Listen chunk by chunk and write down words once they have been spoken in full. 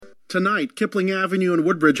Tonight, Kipling Avenue in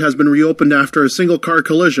Woodbridge has been reopened after a single-car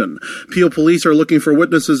collision. Peel police are looking for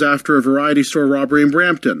witnesses after a variety store robbery in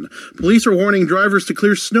Brampton. Police are warning drivers to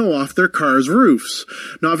clear snow off their cars' roofs.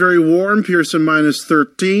 Not very warm, Pearson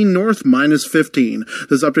 -13, North -15.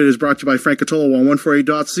 This update is brought to you by Frank Cotolo on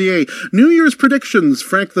 148.ca. New Year's predictions,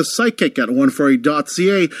 Frank the Psychic at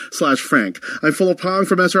 148.ca/Frank. I'm Philip Hong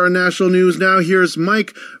from SR National News. Now here's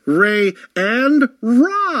Mike, Ray, and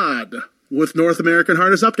Rod with North American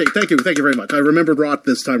Harness Update. Thank you very much. I remembered Rod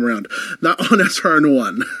this time around. Not on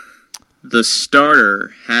SRN1. The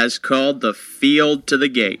starter has called the field to the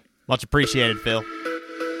gate. Much appreciated, Phil.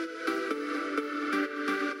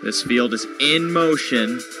 This field is in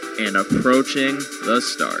motion and approaching the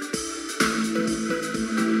start.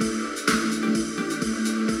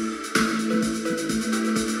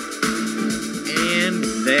 And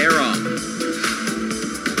they're off.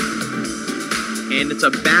 And it's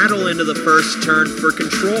a battle into the first turn for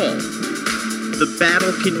control. The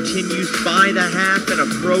battle continues by the half and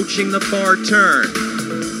approaching the far turn.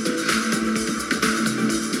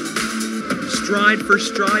 Stride for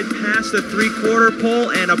stride past the three-quarter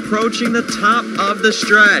pole and approaching the top of the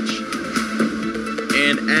stretch.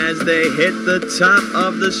 And as they hit the top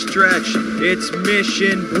of the stretch, it's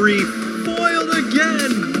mission brief. Foiled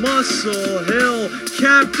again, Muscle Hill,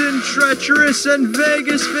 Captain Treacherous, and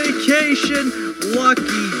Vegas Vacation.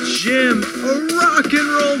 Lucky Jim, a rock and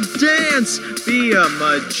roll dance, be a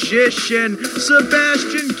magician.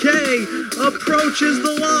 Sebastian K approaches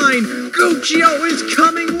the line. Guccio is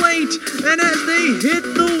coming late, and as they hit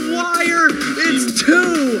the wire, it's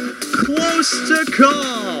too close to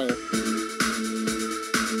call.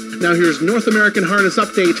 Now here's North American Harness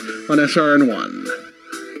Update on SRN1.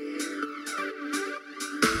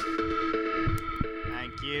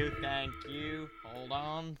 Thank you. Hold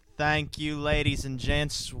on. Thank you, ladies and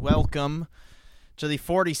gents. Welcome to the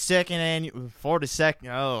 42nd annual. 42nd.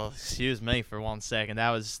 Oh, excuse me for 1 second. That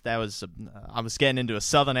was. I was getting into a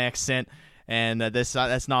southern accent, and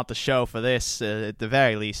that's not the show for this, at the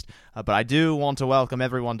very least. But I do want to welcome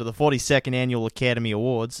everyone to the 42nd annual Academy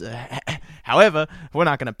Awards. However, we're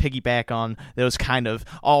not going to piggyback on those kind of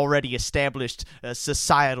already established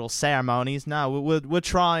societal ceremonies. No, we're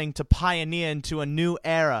trying to pioneer into a new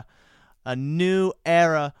era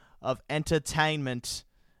of entertainment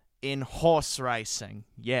in horse racing.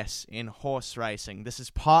 Yes, in horse racing. This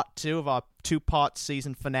is part 2 of our 2-part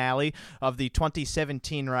season finale of the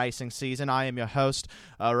 2017 racing season. I am your host,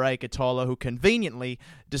 Ray Cotolo, who conveniently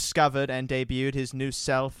discovered and debuted his new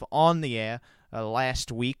self on the air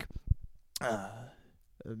last week. It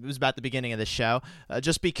was about the beginning of the show.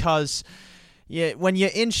 Just because when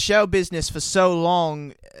you're in show business for so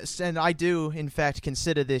long, and I do, in fact,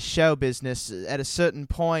 consider this show business, at a certain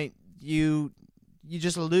point, you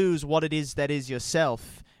just lose what it is that is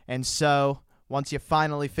yourself. And so, once you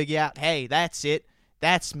finally figure out, hey, that's it,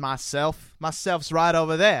 that's myself, myself's right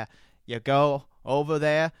over there, you go over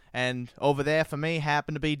there, and over there for me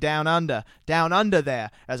happened to be down under there,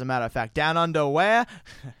 as a matter of fact. Down under where?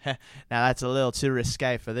 Now that's a little too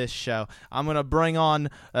risque for this show. I'm going to bring on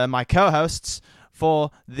my co-hosts for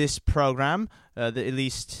this program, at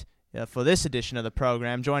least for this edition of the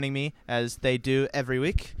program, joining me as they do every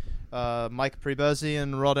week, Mike Pribozie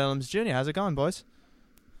and Rod Allums Jr. How's it going, boys?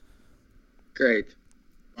 Great.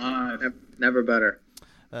 Never better.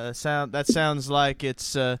 That sounds like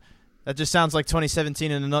it's... That just sounds like 2017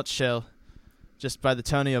 in a nutshell, just by the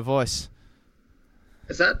tone of your voice.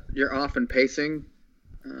 Is that your often pacing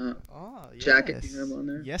jacket you have on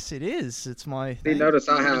there? Yes, it is. It's my... You notice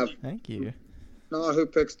I have... Thank you.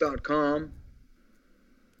 NahooPicks.com,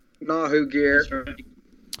 Nahoo Gear. Right.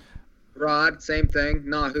 Rod, same thing,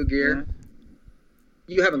 Nahoo Gear.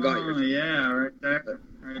 Yeah. You haven't got yours. Oh, yeah, right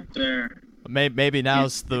there. Maybe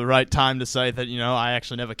now's the right time to say that, I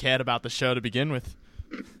actually never cared about the show to begin with.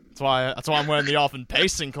 That's why I'm wearing the often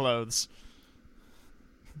pacing clothes.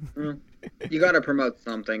 You gotta promote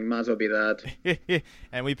something. Might as well be that.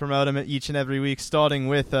 And we promote them each and every week, starting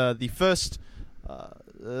with the first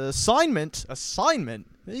assignment.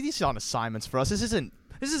 These aren't assignments for us. This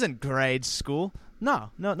isn't grade school.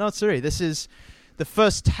 No, sorry. This is the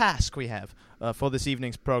first task we have for this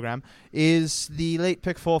evening's program is the late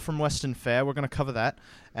pick 4 from Western Fair. We're going to cover that.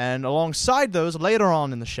 And alongside those, later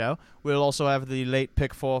on in the show, we'll also have the late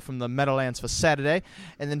pick 4 from the Meadowlands for Saturday.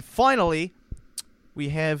 And then finally, we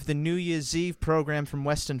have the New Year's Eve program from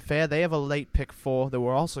Western Fair. They have a late pick 4 that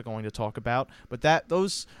we're also going to talk about. But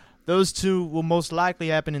those two will most likely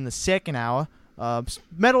happen in the second hour.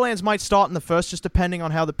 Meadowlands might start in the first, just depending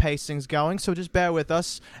on how the pacing's going. So just bear with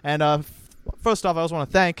us. And First off, I also want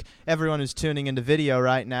to thank everyone who's tuning into video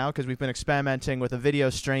right now, because we've been experimenting with a video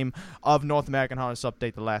stream of North American Harness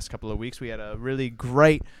Update the last couple of weeks. We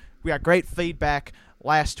got great feedback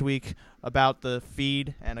last week about the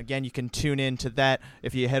feed, and again, you can tune in to that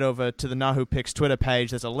if you head over to the Nahu Picks Twitter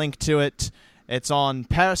page. There's a link to it. It's on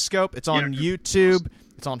Periscope, it's on YouTube,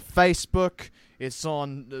 it's on Facebook, it's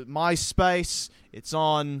on MySpace, it's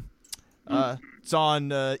on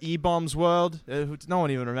E-Bombs World. No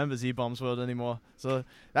one even remembers E-Bombs World anymore. So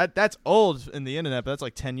that's old in the internet, but that's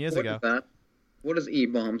like 10 years ago. What is that? What is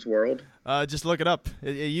E-Bombs World? Just look it up.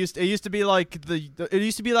 It used to be like it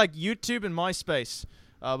used to be like YouTube and MySpace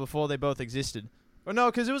before they both existed. Or no,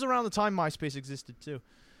 because it was around the time MySpace existed too.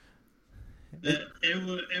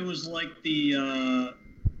 It was like the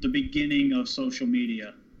beginning of social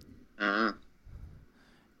media. God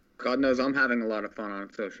knows I'm having a lot of fun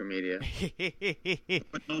on social media.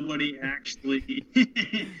 But nobody actually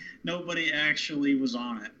was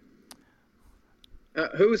on it.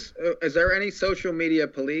 Is there any social media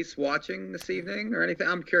police watching this evening or anything?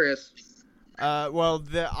 I'm curious.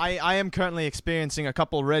 I am currently experiencing a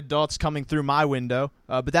couple red dots coming through my window,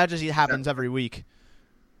 but that just happens every week.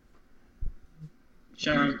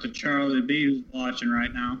 Shout out to Charlie B, who's watching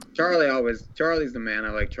right now. Charlie's the man. I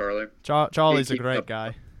like Charlie. Charlie's a great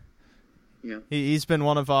guy. Yeah. He's been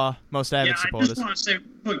one of our most avid supporters. I just want to say,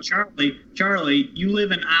 look, Charlie, you live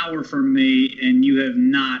an hour from me, and you have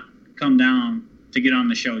not come down to get on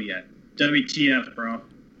the show yet. WTF, bro?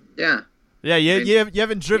 Yeah. Yeah, you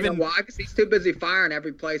haven't driven. You know why? Because he's too busy firing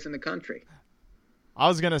every place in the country. I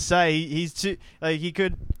was gonna say he's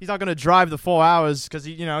not gonna drive the 4 hours because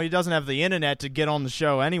he doesn't have the internet to get on the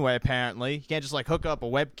show anyway. Apparently, he can't just hook up a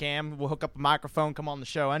webcam, we'll hook up a microphone, come on the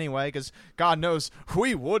show anyway. Because God knows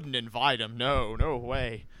we wouldn't invite him. No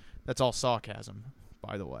way. That's all sarcasm,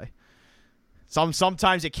 by the way.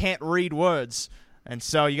 Sometimes you can't read words. And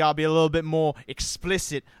so you gotta be a little bit more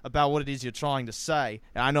explicit about what it is you're trying to say.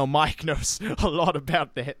 And I know Mike knows a lot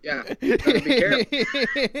about that. Yeah,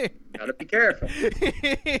 gotta be careful.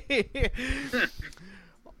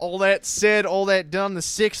 All that said, all that done, the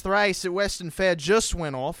 6th race at Western Fair just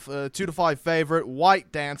went off. 2-5 favorite,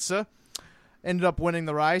 White Dancer, ended up winning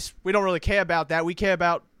the race. We don't really care about that. We care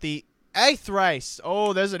about the 8th race.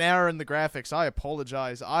 Oh, there's an error in the graphics. I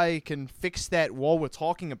apologize. I can fix that while we're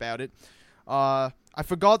talking about it. I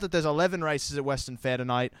forgot that there's 11 races at Western Fair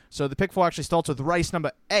tonight, so the pick 4 actually starts with race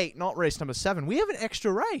number 8, not race number 7. We have an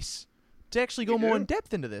extra race to actually go more in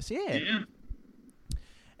depth into this, yeah.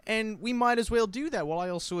 And we might as well do that while I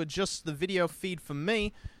also adjust the video feed for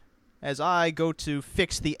me as I go to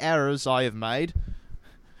fix the errors I have made.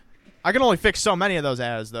 I can only fix so many of those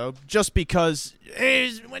errors, though, just because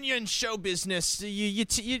when you're in show business, you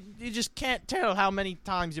just can't tell how many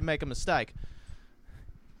times you make a mistake.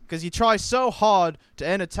 Because you try so hard to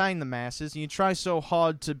entertain the masses, and you try so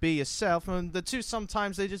hard to be yourself, and the two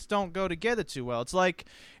sometimes they just don't go together too well. It's like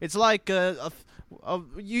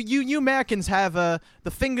you Americans have the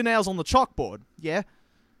fingernails on the chalkboard, yeah.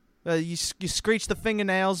 You screech the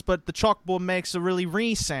fingernails, but the chalkboard makes a really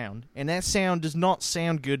re-sound, and that sound does not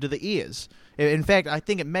sound good to the ears. In fact, I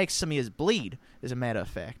think it makes some ears bleed. As a matter of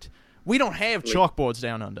fact, we don't have chalkboards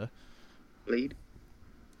down under. Bleed.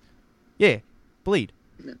 Yeah, bleed.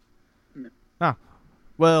 Ah,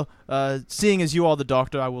 well, seeing as you are the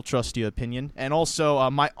doctor, I will trust your opinion. And also,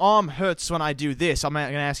 my arm hurts when I do this. I'm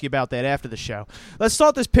going to ask you about that after the show. Let's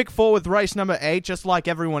start this pick 4 with race number 8, just like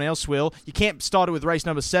everyone else will. You can't start it with race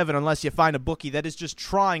number 7 unless you find a bookie that is just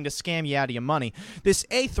trying to scam you out of your money. This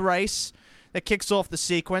 8th race that kicks off the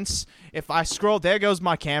sequence, if I scroll, there goes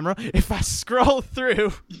my camera. If I scroll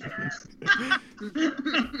through...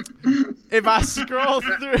 If I scroll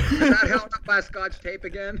through... Is that held up by Scotch tape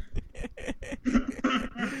again?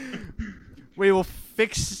 We will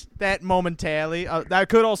fix that momentarily. That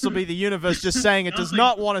could also be the universe just saying it does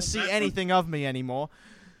not want to see anything of me anymore.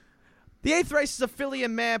 The 8th race is a filly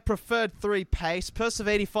and mare preferred 3 pace. Purse of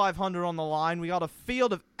 8,500 on the line. We got a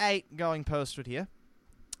field of 8 going postward here.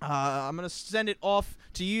 I'm going to send it off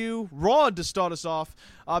to you, Rod, to start us off,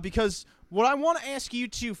 because what I want to ask you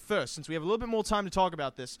two first, since we have a little bit more time to talk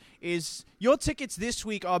about this, is your tickets this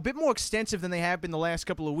week are a bit more extensive than they have been the last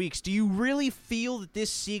couple of weeks. Do you really feel that this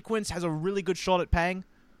sequence has a really good shot at paying?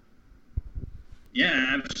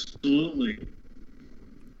 Yeah, absolutely.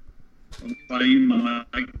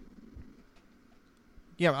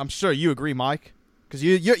 Yeah, I'm sure you agree, Mike, because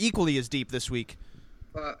you're equally as deep this week.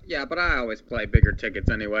 Yeah, but I always play bigger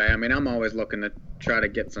tickets anyway. I mean, I'm always looking to try to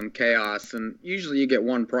get some chaos, and usually you get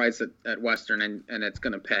one price at Western, and it's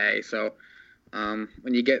going to pay. So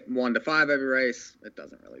When you get 1 to 5 every race, it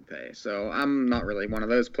doesn't really pay. So I'm not really one of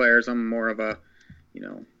those players. I'm more of a,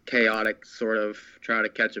 chaotic sort of try to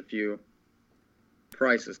catch a few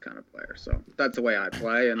prices kind of player. So that's the way I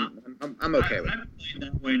play, and I'm okay with it. I played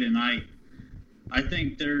that way tonight. I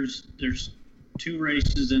think there's 2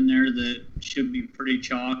 races in there that should be pretty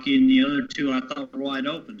chalky, and the other 2 I thought were wide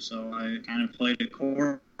open. So I kind of played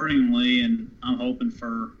accordingly, and I'm hoping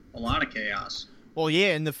for a lot of chaos. Well,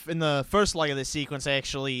 yeah, in the first leg of the sequence,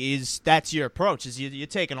 actually, that's your approach. Is you're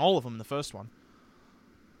taking all of them in the first one.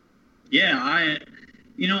 Yeah,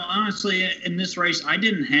 honestly, in this race, I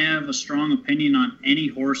didn't have a strong opinion on any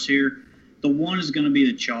horse here. The one is going to be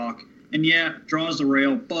the chalk, and yeah, draws the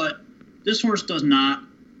rail, but this horse does not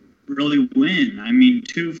really win. I mean,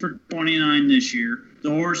 2 for 29 this year. The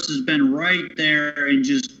horse has been right there and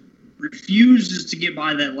just refuses to get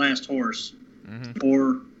by that last horse,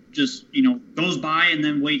 or just, goes by and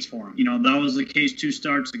then waits for him. That was the case 2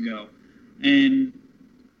 starts ago. And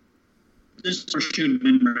this horse should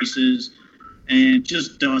win races and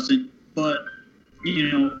just doesn't. But,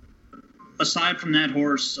 aside from that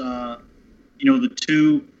horse, the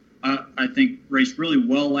 2, I think, raced really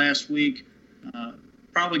well last week.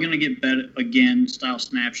 Probably going to get bet again, style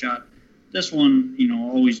Snapshot. This one,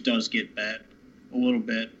 always does get bet a little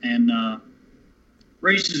bit. And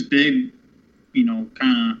races big,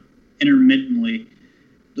 kind of intermittently.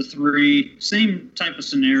 The 3, same type of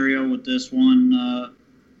scenario with this one.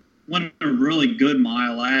 Went a really good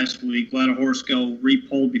mile last week. Let a horse go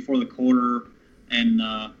repulled before the quarter, and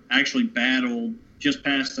actually battled just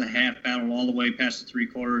past the half, battled all the way past the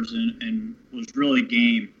 3/4, and was really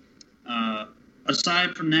game.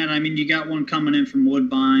 Aside from that, I mean, you got one coming in from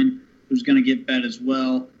Woodbine who's going to get bet as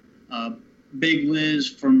well. Big Liz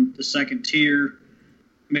from the second tier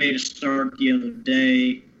made a start the other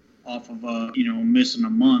day off of missing a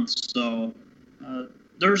month. So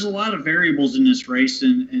there's a lot of variables in this race,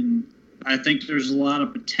 and I think there's a lot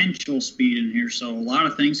of potential speed in here. So a lot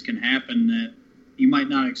of things can happen that you might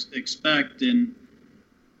not expect. And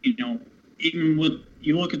even with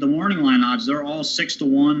you look at the morning line odds, they're all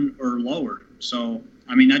 6-1 or lower. So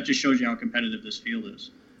I mean, that just shows you how competitive this field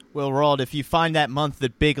is. Well, Rod, if you find that month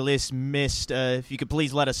that Big List missed, if you could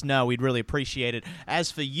please let us know, we'd really appreciate it.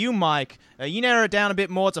 As for you, Mike, you narrow it down a bit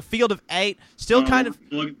more. It's a field of 8. Still kind of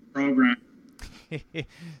look at the program.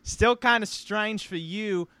 Still kind of strange for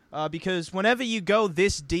you because whenever you go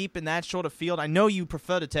this deep in that sort of field, I know you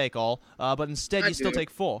prefer to take all, but instead you still take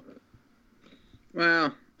 4.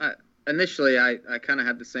 Well, initially I kind of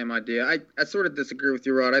had the same idea. I sort of disagree with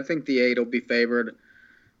you, Rod. I think the 8 will be favored.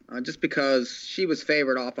 Just because she was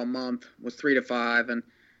favored off a month, was 3-5, and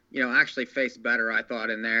actually faced better, I thought,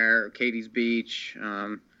 in there. Katie's Beach,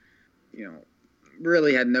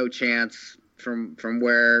 really had no chance from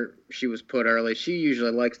where she was put early. She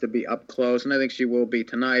usually likes to be up close, and I think she will be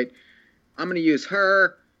tonight. I'm going to use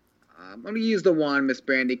her. I'm going to use the 1, Miss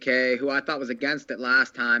Brandy K, who I thought was against it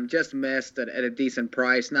last time, just missed at a decent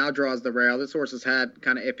price. Now draws the rail. This horse has had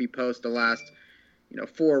kind of iffy post the last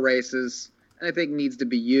 4 races. I think needs to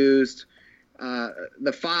be used.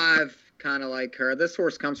 The 5, kind of like her. This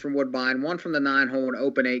horse comes from Woodbine, 1 from the 9 hole and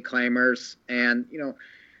open 8 claimers. And,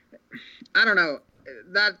 I don't know.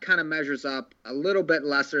 That kind of measures up a little bit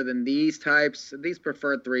lesser than these types. These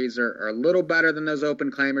preferred 3s are a little better than those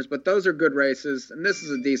open claimers, but those are good races. And this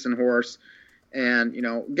is a decent horse. And,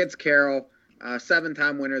 gets Carroll,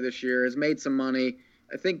 7-time winner this year, has made some money.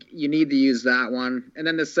 I think you need to use that one. And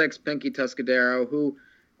then the 6, Pinky Tuscadero, who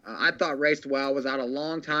I thought raced well, was out a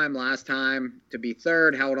long time last time to be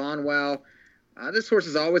 3rd, held on well. This horse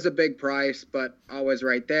is always a big price, but always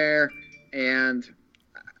right there. And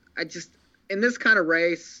in this kind of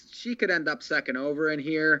race, she could end up 2nd over in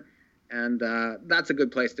here. And that's a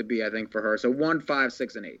good place to be, I think, for her. So 1, 5,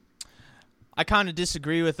 6, and 8. I kind of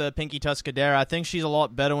disagree with Pinky Tuscadero. I think she's a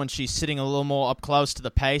lot better when she's sitting a little more up close to the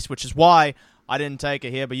pace, which is why I didn't take her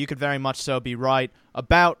here, but you could very much so be right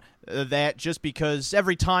about that, just because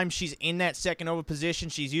every time she's in that 2nd over position,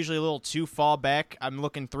 she's usually a little too far back. I'm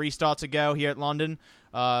looking 3 starts ago here at London.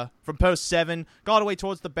 From post 7, got away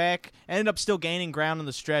towards the back, ended up still gaining ground on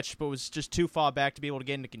the stretch, but was just too far back to be able to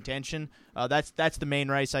get into contention. That's the main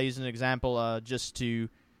race I use as an example, just to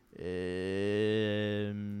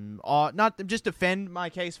not just defend my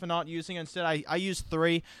case for not using it. Instead, I use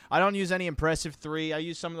 3. I don't use any impressive 3. I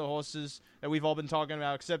use some of the horses that we've all been talking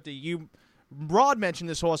about, except that you Rod mentioned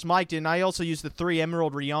this horse, Mike didn't. I also used the 3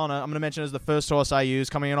 Emerald Rihanna. I'm going to mention it as the first horse I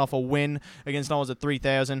used, coming in off a win against Knowles at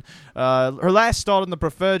 3,000. Her last start on the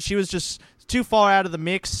preferred, she was just too far out of the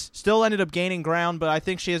mix. Still ended up gaining ground, but I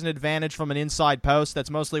think she has an advantage from an inside post. That's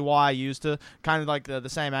mostly why I used her. Kind of like the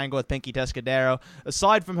same angle with Pinky Tescadero.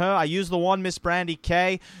 Aside from her, I used the one Miss Brandy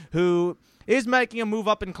K, who is making a move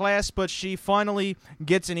up in class, but she finally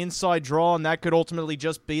gets an inside draw, and that could ultimately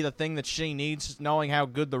just be the thing that she needs, knowing how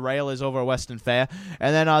good the rail is over Western Fair.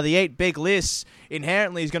 And then the 8 Big Lists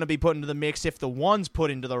inherently is going to be put into the mix if the 1's put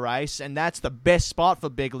into the race, and that's the best spot for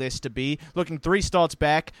Big List to be. Looking 3 starts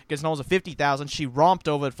back against Knowles at 50,000, she romped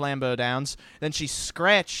over at Flambeau Downs, then she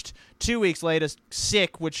scratched 2 weeks later,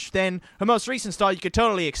 sick, which then her most recent start you could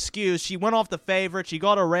totally excuse. She went off the favorite. She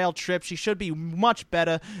got a rail trip. She should be much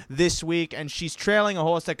better this week, and she's trailing a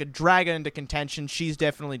horse that could drag her into contention. She's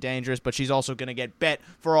definitely dangerous, but she's also going to get bet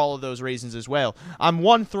for all of those reasons as well. I'm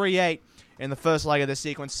 1-3-8 in the first leg of this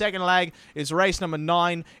sequence. Second leg is race number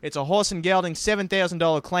 9. It's a horse and gelding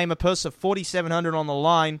 $7,000 claim, a purse of $4,700 on the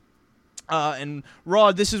line. And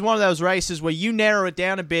Rod, this is one of those races where you narrow it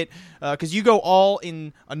down a bit because you go all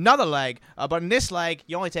in another leg, but in this leg,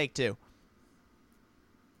 you only take 2.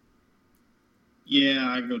 Yeah,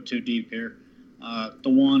 I go too deep here. The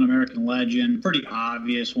 1, American Legend, pretty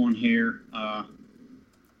obvious one here.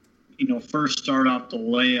 First start off the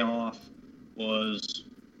layoff was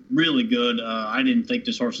really good. I didn't think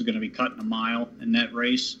this horse was going to be cutting a mile in that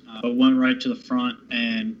race, but went right to the front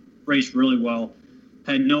and raced really well.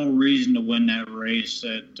 Had no reason to win that race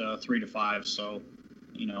at 3-5. So,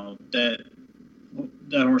 that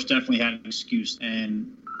horse definitely had an excuse.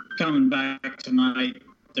 And coming back tonight,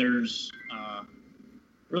 there's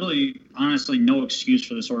really, honestly, no excuse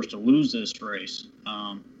for this horse to lose this race.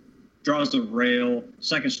 Draws the rail,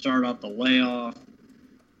 second start off the layoff.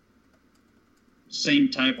 Same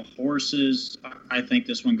type of horses. I think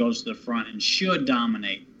this one goes to the front and should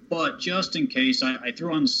dominate. But just in case, I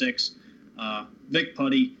threw on 6. Vic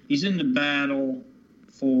Putty, he's in the battle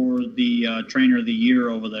for the Trainer of the Year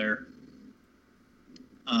over there.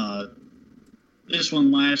 This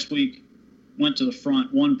one last week went to the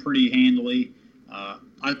front, won pretty handily.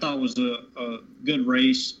 I thought was a good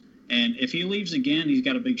race, and if he leaves again, he's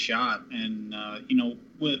got a big shot. And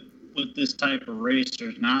with this type of race,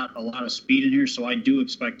 there's not a lot of speed in here, so I do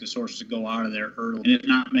expect this horse to go out of there early, and if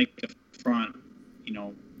not, make the front.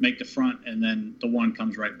 Make the front, and then the 1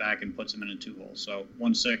 comes right back and puts him in a 2-hole. So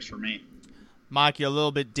 1-6 for me. Mike, you're a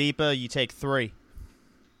little bit deeper. You take 3.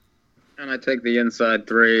 And I take the inside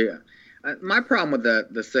 3. My problem with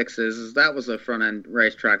the 6 is that was a front-end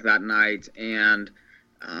racetrack that night, and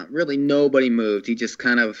really nobody moved. He just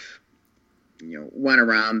kind of went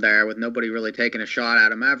around there with nobody really taking a shot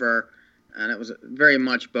at him ever. And it was very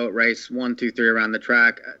much boat race, 1, 2, 3 around the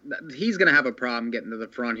track. He's going to have a problem getting to the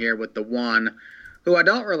front here with the 1, who I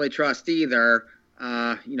don't really trust either.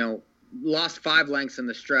 Lost 5 lengths in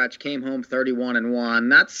the stretch, came home 31-1.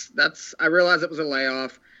 That's. I realize it was a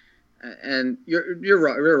layoff, and you're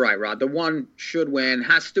right, Rod. The 1 should win.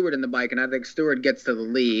 Has Stewart in the bike, and I think Stewart gets to the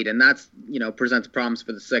lead, and that's presents problems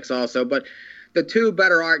for the 6 also. But the 2,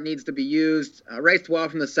 Better Art, needs to be used. Raced well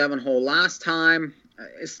from the 7-hole last time.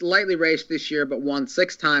 It's lightly raced this year, but won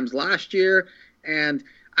 6 times last year, and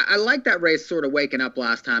I like that race sort of waking up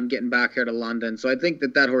last time, getting back here to London. So I think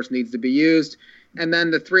that horse needs to be used. And then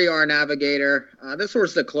the 3R Navigator. This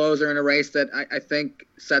horse is a closer in a race that I think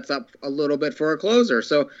sets up a little bit for a closer.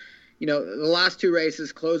 So, the last 2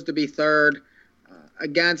 races closed to be 3rd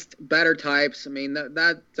against better types. I mean,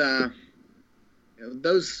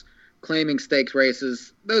 those claiming stakes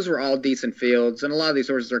races, those were all decent fields. And a lot of these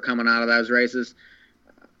horses are coming out of those races.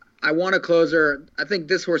 I want a closer. I think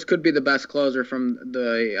this horse could be the best closer from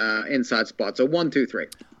the inside spot. So 1, 2, 3.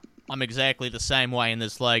 I'm exactly the same way in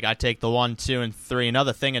this leg. I take the 1, 2, and 3.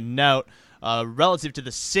 Another thing to note, relative to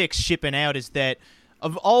the 6 shipping out, is that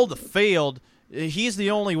of all the field, he's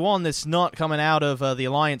the only one that's not coming out of the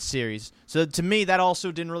Alliance Series. So to me, that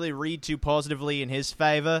also didn't really read too positively in his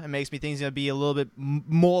favor. It makes me think he's going to be a little bit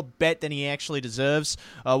more bet than he actually deserves.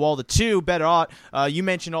 While the 2, Better Art, you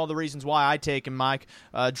mentioned all the reasons why I take him, Mike.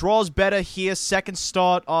 Draws better here. Second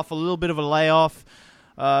start off a little bit of a layoff.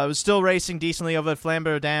 Was still racing decently over at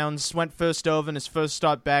Flambeau Downs. Went first over in his first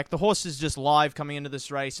start back. The horse is just live coming into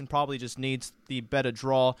this race and probably just needs the better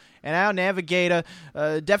draw. And our Navigator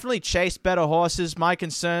definitely chased better horses. My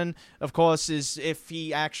concern, of course, is if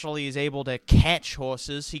he actually is able to catch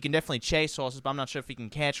horses. He can definitely chase horses, but I'm not sure if he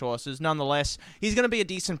can catch horses. Nonetheless, he's going to be a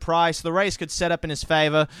decent price. The race could set up in his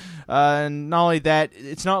favor. And not only that,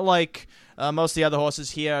 it's not like Most of the other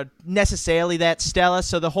horses here are necessarily that stellar,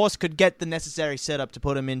 so the horse could get the necessary setup to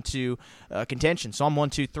put him into contention. So I'm 1,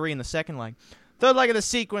 2, 3 in the second leg. Third leg of the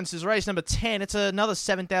sequence is race number 10. It's another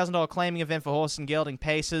 $7,000 claiming event for horse and gelding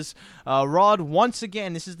paces. Rod, once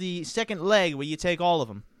again, this is the second leg where you take all of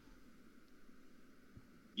them.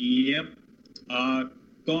 Yep.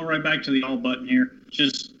 Going right back to the all button here.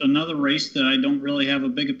 Just another race that I don't really have a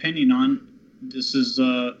big opinion on. This is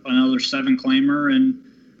another 7 claimer, and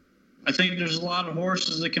I think there's a lot of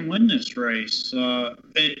horses that can win this race.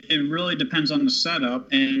 It really depends on the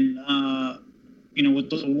setup, and with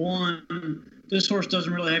the 1, this horse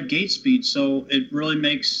doesn't really have gate speed, so it really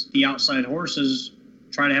makes the outside horses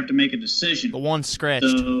try to have to make a decision. The 1 scratched.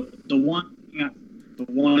 The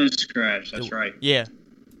 1 is scratched. That's right. Yeah.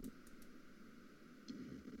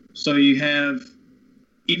 So you have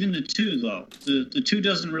even the 2 though. The 2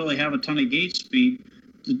 doesn't really have a ton of gate speed.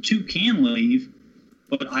 The 2 can leave,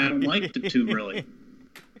 but I don't like the 2 really.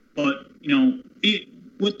 But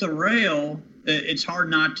with the rail, it's hard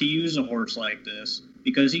not to use a horse like this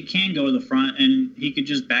because he can go to the front and he could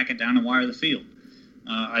just back it down and wire the field.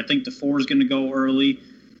 I think the 4 is going to go early,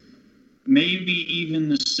 maybe even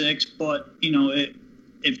the 6. But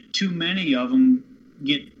if too many of them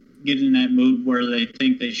get in that mood where they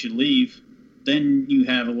think they should leave, then you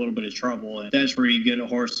have a little bit of trouble. And that's where you get a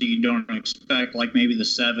horse that you don't expect, like maybe the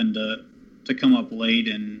 7 to come up late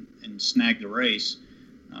and snag the race.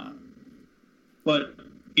 But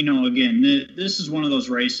again, this is one of those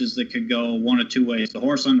races that could go one of 2 ways. The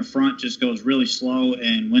horse on the front just goes really slow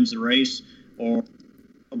and wins the race, or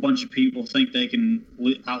a bunch of people think they can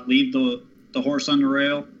outlead the horse on the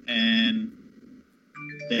rail, and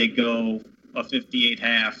they go a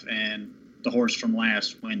 58.5, and the horse from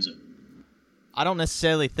last wins it. I don't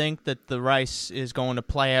necessarily think that the race is going to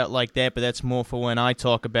play out like that, but that's more for when I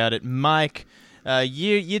talk about it. Mike,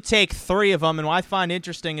 you take 3 of them, and what I find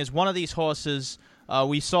interesting is one of these horses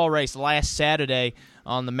we saw race last Saturday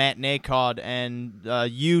on the matinee card, and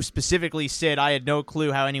you specifically said I had no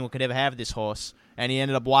clue how anyone could ever have this horse, and he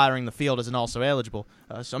ended up wiring the field as an also eligible.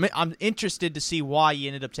 So I'm interested to see why you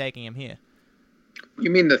ended up taking him here. You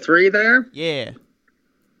mean the 3 there? Yeah.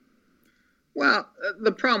 Well,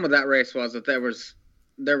 the problem with that race was that there was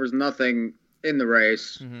nothing in the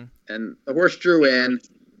race, and the horse drew in,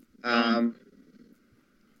 got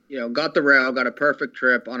the rail, got a perfect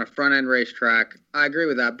trip on a front-end racetrack. I agree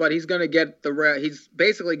with that, but he's going to get the rail. He's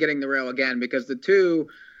basically getting the rail again because the 2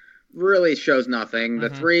 really shows nothing. The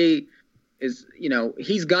 3 is,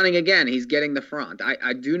 he's gunning again. He's getting the front.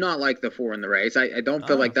 I do not like the 4 in the race. I don't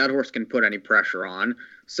feel like that horse can put any pressure on.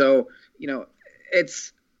 So,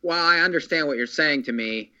 it's... While I understand what you're saying to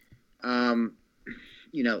me, the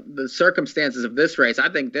circumstances of this race, I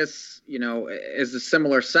think this, is a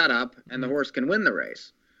similar setup, and the horse can win the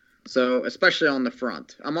race. So, especially on the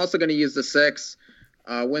front. I'm also going to use the 6,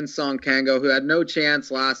 Winsong Kango, who had no chance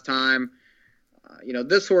last time.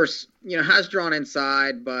 This horse, has drawn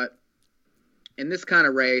inside, but in this kind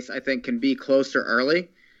of race, I think can be closer early.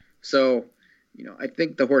 So, I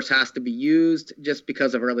think the horse has to be used just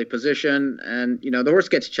because of early position. And, the horse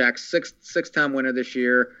gets checked, 6-time winner this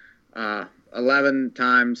year, 11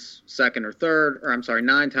 times second or third, or I'm sorry,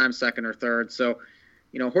 9 times second or third. So,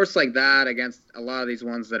 a horse like that against a lot of these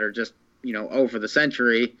ones that are just, over the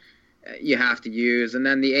century, you have to use. And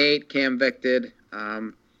then the 8, Cam Victed.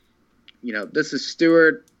 This is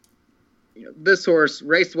Stewart. This horse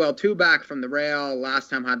raced well 2 back from the rail. Last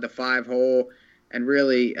time had the 5 hole. And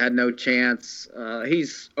really had no chance.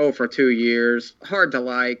 He's 0 for 2 years. Hard to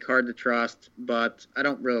like, hard to trust, but I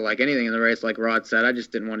don't really like anything in the race, like Rod said. I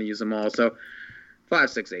just didn't want to use them all. So 5,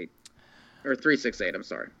 6, 8. Or 3, 6, 8, I'm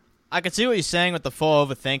sorry. I could see what you're saying with the 4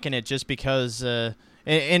 overthinking it just because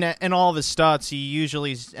in all of his starts, he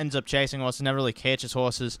usually ends up chasing horses, never really catches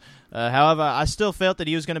horses. However, I still felt that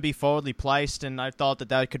he was going to be forwardly placed, and I thought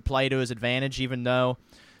that could play to his advantage, even though...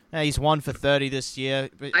 he's 1 for 30 this year.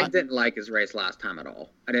 I didn't like his race last time at all.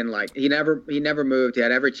 I didn't like. He never moved. He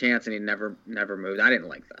had every chance, and he never moved. I didn't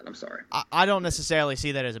like that. I'm sorry. I don't necessarily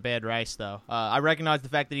see that as a bad race, though. I recognize the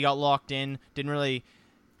fact that he got locked in, didn't really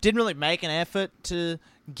make an effort to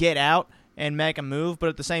get out and make a move. But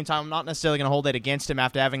at the same time, I'm not necessarily going to hold that against him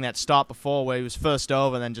after having that stop before where he was first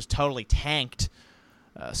over and then just totally tanked.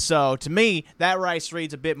 So to me, that race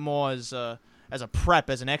reads a bit more as a prep,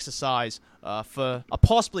 as an exercise for a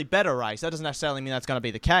possibly better race. That doesn't necessarily mean that's going to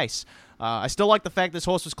be the case. I still like the fact this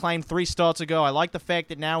horse was claimed 3 starts ago. I like the fact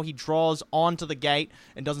that now he draws onto the gate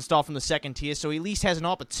and doesn't start from the second tier, so he at least has an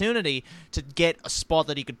opportunity to get a spot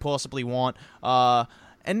that he could possibly want.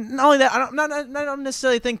 And not only that, I don't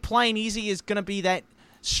necessarily think playing easy is going to be that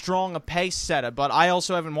strong a pace setter, but I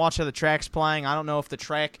also haven't watched how the track's playing. I don't know if the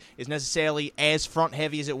track is necessarily as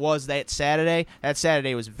front-heavy as it was that Saturday. That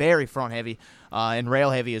Saturday was very front-heavy and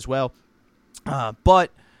rail-heavy as well.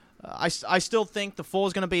 But I still think the 4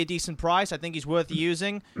 is going to be a decent price. I think he's worth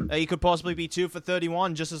using. He could possibly be 2 for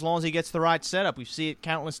 31 just as long as he gets the right setup. We see it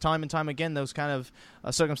countless time and time again, those kind of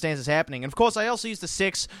circumstances happening. And, of course, I also used the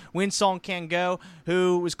 6, Winsong Can Go,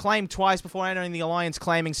 who was claimed twice before entering the Alliance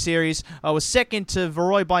Claiming Series. Was second to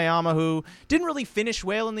Varroy Bayama, who didn't really finish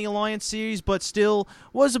well in the Alliance Series, but still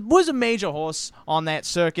was a major horse on that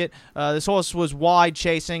circuit. This horse was wide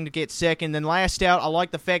chasing to get second. Then last out, I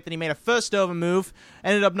like the fact that he made a first over move,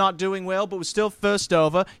 ended up not doing well, but was still first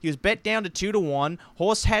over. He was bet down to 2-1.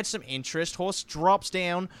 Horse had some interest. Horse drops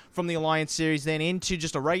down from the Alliance Series, then into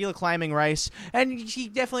just a regular claiming race, and he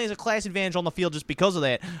definitely has a class advantage on the field just because of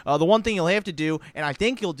that. The one thing he'll have to do, and I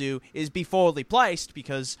think he'll do, is be forwardly placed,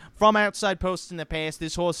 because from outside posts in the past,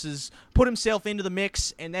 this horse has put himself into the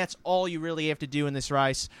mix, and that's all you really have to do in this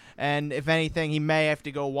race. And if anything, he may have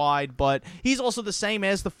to go wide, but he's also the same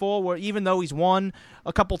as the 4, where even though he's won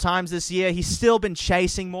a couple times this year, he's still been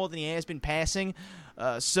chasing more than he has been passing.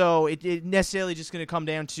 So it necessarily just going to come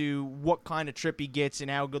down to what kind of trip he gets and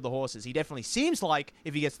how good the horse is. He definitely seems like,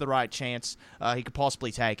 if he gets the right chance, he could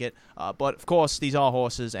possibly take it. But, of course, these are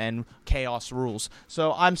horses and chaos rules.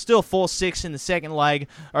 So I'm still 4-6 in the second leg,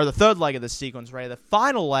 or the third leg of this sequence, rather. The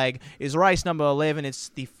final leg is race number 11. It's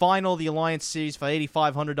the final of the Alliance Series for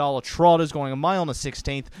 $8,500 trotters, going a mile on the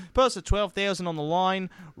 16th. Purse of $12,000 on the line.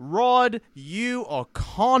 Rod, you are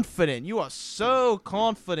confident. You are so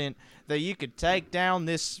confident that you could take down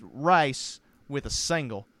this race with a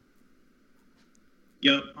single.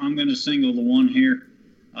 Yep, I'm going to single the 1 here.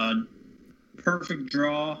 Perfect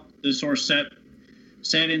draw. This horse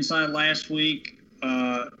sat inside last week.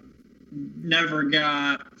 Never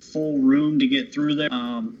got full room to get through there.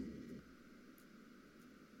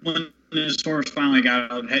 When this horse finally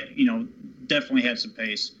got out, definitely had some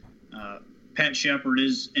pace. Pat Shepard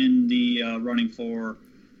is in the running for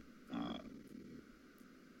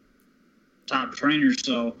top trainer,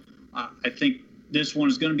 so I think this one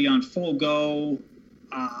is going to be on full go.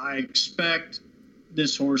 I expect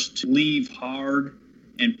this horse to leave hard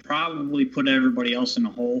and probably put everybody else in a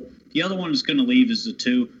hole. The other one is going to leave is the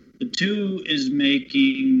 2. The 2 is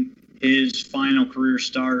making his final career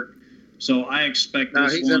start, so I expect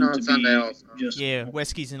this he's one in on to Sunday be also. just... Yeah,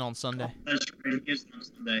 Wesky's in on Sunday. That's right, he is on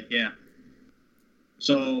Sunday, yeah.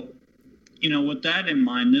 So, with that in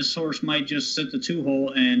mind, this horse might just sit the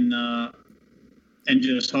 2-hole and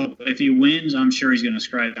just hope. If he wins, I'm sure he's going to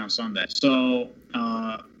scratch on Sunday. So,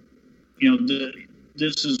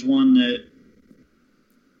 this is one that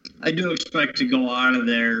I do expect to go out of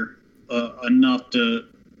there enough to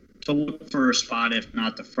look for a spot, if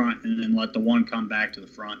not the front, and then let the 1 come back to the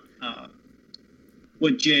front.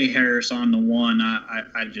 With Jay Harris on the 1,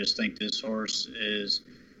 I just think this horse is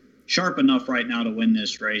sharp enough right now to win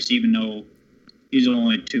this race, even though he's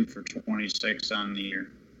only 2 for 26 on the year.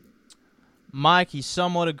 Mike, you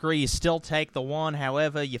somewhat agree. You still take the 1,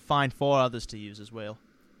 however, you find 4 others to use as well.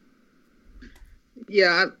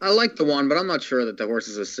 Yeah, I like the 1, but I'm not sure that the horse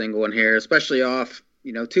is a single in here, especially off,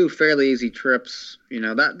 2 fairly easy trips.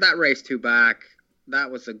 That race 2 back, that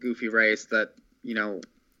was a goofy race that,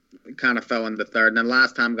 kind of fell into third. And then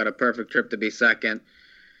last time got a perfect trip to be second.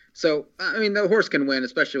 So, the horse can win,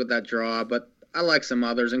 especially with that draw, but I like some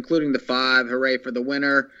others, including the 5, Hooray for the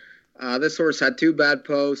Winner. This horse had 2 bad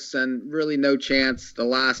posts and really no chance the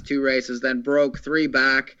last 2 races, then broke 3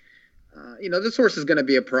 back. This horse is going to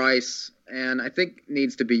be a price, and I think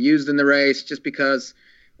needs to be used in the race just because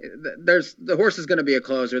the horse is going to be a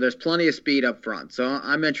closer. There's plenty of speed up front, so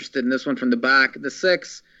I'm interested in this one from the back. The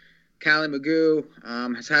 6, Callie Magoo,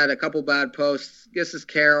 has had a couple bad posts. This is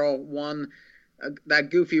Carroll, won that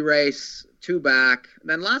goofy race 2 back.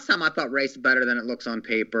 Then last time I thought raced better than it looks on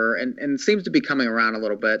paper, and seems to be coming around a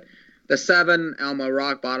little bit. The 7, Elmo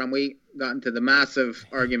Rock Bottom, we got into the massive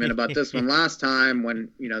argument about this one last time when,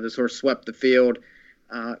 this horse swept the field.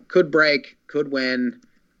 Could break, could win,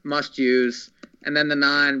 must use. And then the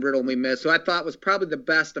 9, Riddle Me Miss, who I thought was probably the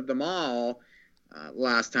best of them all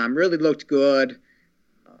last time. Really looked good.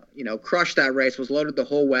 Crushed that race, was loaded the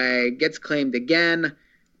whole way, gets claimed again.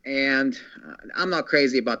 And I'm not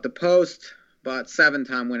crazy about the post, but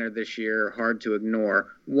 7-time winner this year, hard to ignore.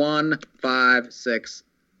 1, 5, 6,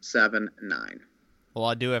 7, 9. Well,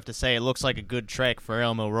 I do have to say, it looks like a good track for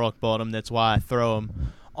Elmo Rockbottom. That's why I throw him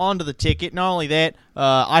onto the ticket. Not only that,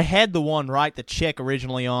 I had the 1 right, the check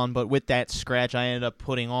originally on, but with that scratch, I ended up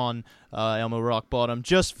putting on Elmo Rockbottom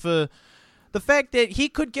just for the fact that he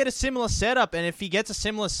could get a similar setup, and if he gets a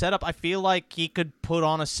similar setup, I feel like he could put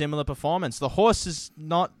on a similar performance. The horse is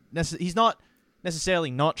he's not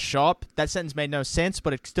necessarily not sharp. That sentence made no sense,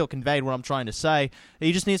 but it still conveyed what I'm trying to say.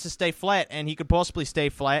 He just needs to stay flat, and he could possibly stay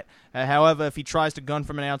flat. However, if he tries to gun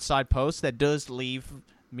from an outside post, that does leave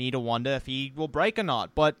me to wonder if he will break or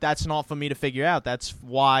not. But that's not for me to figure out. That's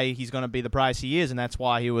why he's going to be the price he is, and that's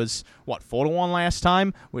why he was, 4-1 last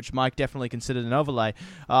time, which Mike definitely considered an overlay.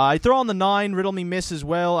 I throw on the 9, Riddle Me Miss as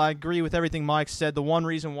well. I agree with everything Mike said. The one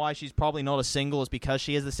reason why she's probably not a single is because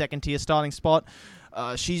she has the second-tier starting spot.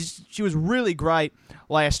 She was really great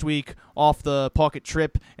last week off the pocket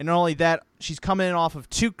trip, and not only that, she's coming in off of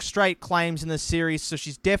 2 straight claims in this series, so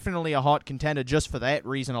she's definitely a hot contender just for that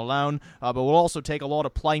reason alone, but will also take a lot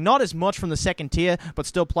of play. Not as much from the second tier, but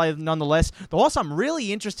still play nonetheless. The horse I'm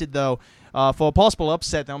really interested, though, for a possible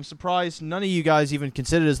upset, that I'm surprised none of you guys even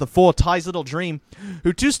considered, is the 4 Ty's Little Dream,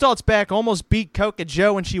 who 2 starts back almost beat Coca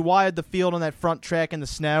Joe when she wired the field on that front track in the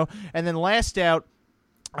snow, and then last out,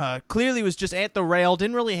 clearly was just at the rail,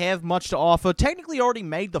 didn't really have much to offer, technically already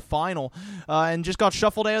made the final, and just got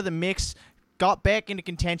shuffled out of the mix, got back into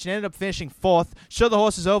contention, ended up finishing 4th. Sure, the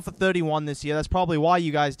horse is 0 for 31 this year. That's probably why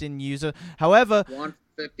you guys didn't use her. However, 1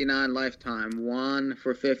 for 59 lifetime, 1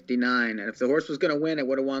 for 59. And if the horse was going to win, it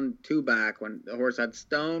would have won 2 back when the horse had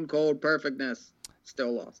stone cold perfectness.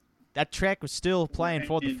 Still lost. That track was still playing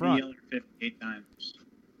toward the front. 58 times.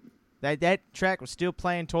 That track was still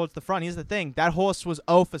playing towards the front. Here's the thing: that horse was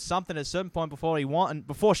 0 for something at a certain point before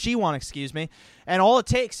she won, and all it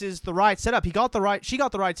takes is the right setup. She got the right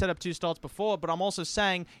setup 2 starts before, but I'm also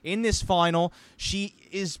saying in this final, she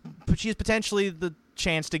is potentially the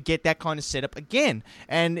chance to get that kind of setup again,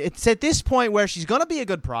 and it's at this point where she's going to be a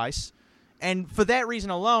good price. And for that reason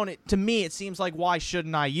alone, to me, it seems like, why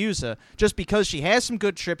shouldn't I use her? Just because she has some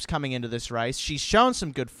good trips coming into this race. She's shown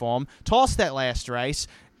some good form. Tossed that last race.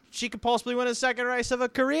 She could possibly win a second race of her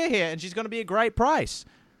career here, and she's going to be a great price.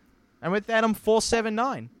 And with that, I'm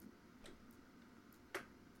 479.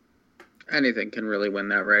 Anything can really win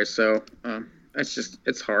that race, so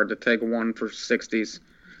it's hard to take 1 for 60s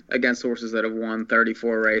against horses that have won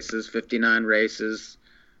 34 races, 59 races.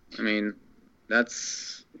 I mean,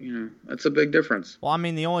 that's a big difference. Well, I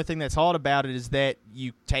mean, the only thing that's hard about it is that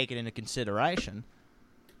you take it into consideration.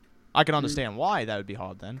 I can understand why that would be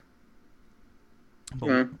hard then.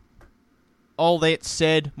 But all that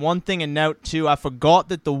said, one thing to note too, I forgot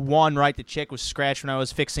that the 1 right to check was scratched when I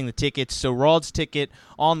was fixing the tickets. So Rod's ticket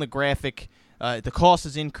on the graphic, the cost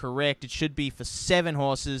is incorrect. It should be for 7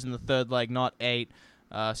 horses in the 3rd leg, not 8.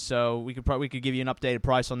 So we could give you an updated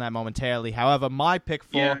price on that momentarily. However, my pick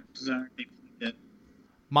for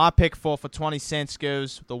for 20 cents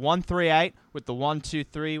goes the 138 with the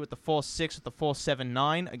 123 with the 46 with the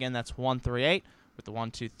 479. Again, that's 138. With the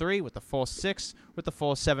 123, with the 46, with the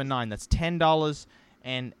 479. That's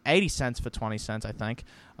 $10.80 for 20 cents, I think.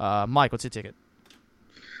 Mike, what's your ticket?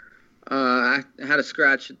 I had a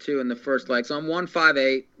scratch at 2 in the first leg. So I'm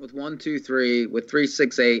 158 with 123 with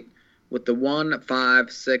 368 with the 1,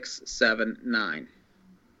 5, 6, 7, 9.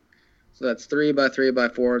 So that's 3 by 3 by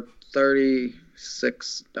 4,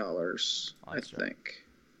 $36, I think.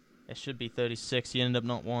 It should be 36. You ended up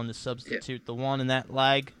not wanting to substitute the 1 in that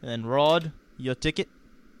lag. And then Rod, your ticket?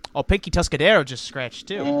 Oh, Pinky Tuscadero just scratched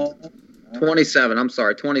too. 27. I'm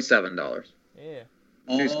sorry, $27. Yeah.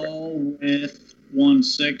 All with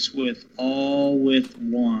 1-6 with all with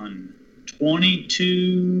 1.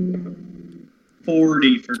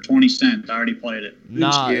 22.40 for 20 cents. I already played it.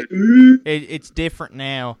 Nah, it's different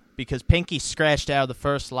now because Pinky scratched out of the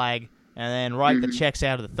first leg and then the checks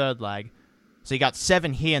out of the 3rd leg. So you got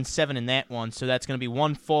 7 here and 7 in that one. So that's going to be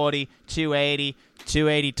 140, 280,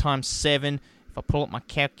 280 times 7. If I pull up my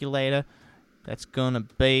calculator, that's going to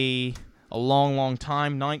be a long, long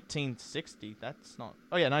time. 1960. That's not.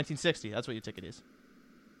 Oh, yeah, 1960. That's what your ticket is.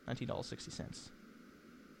 $19.60.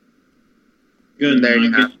 Good. There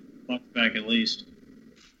you go. Back at least.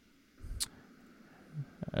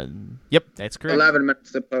 Yep, that's correct. 11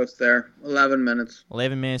 minutes to post there. 11 minutes.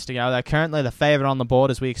 11 minutes to go. Currently, the favorite on the board,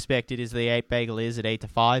 as we expected, is the 8 Bagel is at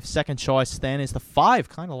 8-5. Second choice then is the 5.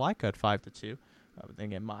 Kind of like her at 5-2. But then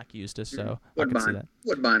again, Mike used her, so I can see that.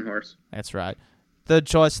 Woodbine horse. That's right. Third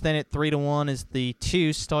choice then at 3-1 is the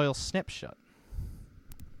 2 Style Snapshot.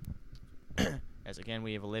 As again,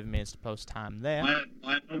 we have 11 minutes to post time there.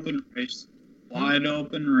 Wide open race. Wide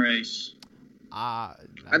open race. I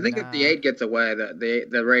think if the 8 gets away,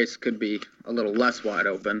 the race could be a little less wide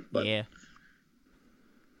open. But yeah.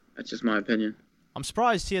 That's just my opinion. I'm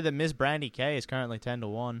surprised here that Miss Brandy K is currently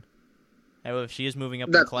 10-1. However, she is moving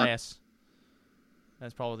up in class.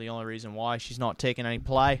 That's probably the only reason why she's not taking any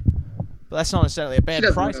play. But that's not necessarily a bad She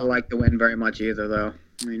doesn't price. really like to win very much either, though.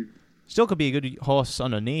 I mean, still could be a good horse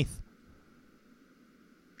underneath.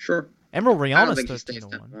 sure. Emerald I don't Rihanna's think she 13 stays to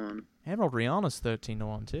 10 1. to 1. Emerald Rihanna's 13 to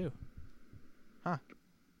 1 too. Huh.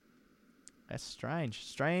 That's strange.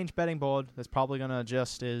 Strange betting board. That's probably gonna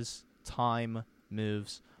adjust as time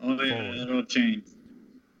moves. Oh yeah, forward. it'll change.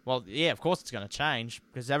 Well, yeah, of course it's gonna change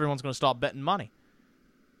because everyone's gonna start betting money.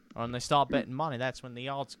 When they start betting money, that's when the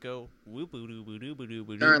odds go whoop doo doo doo doo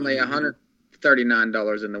doo. Currently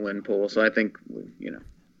 $139 in the win pool, so I think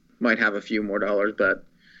might have a few more dollars, but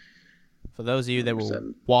For those of you that were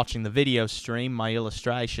 100%. watching the video stream, my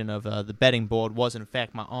illustration of the betting board was, in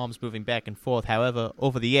fact, my arms moving back and forth. However,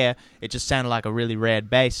 over the air, it just sounded like a really rad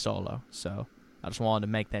bass solo. So I just wanted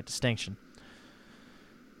to make that distinction.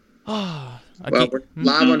 well, we're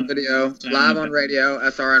live on video, live on radio,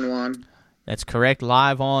 SRN1. That's correct.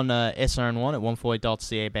 Live on SRN1 at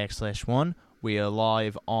 148.ca/1. We are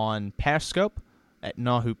live on Periscope at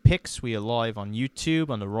Nahu Picks. We are live on YouTube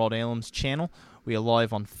on the Rod Allums channel. We are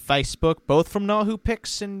live on Facebook, both from Nahu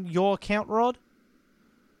Picks and your account, Rod?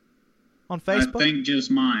 On Facebook? I think just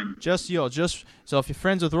mine. Just yours. So if you're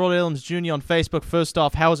friends with Rod Allums Jr. on Facebook, first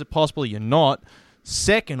off, how is it possible you're not?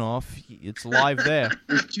 Second off, it's live there.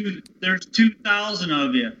 There's 2,000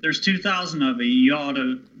 of you. There's 2,000 of you. You ought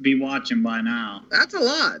to be watching by now. That's a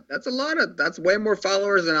lot. That's way more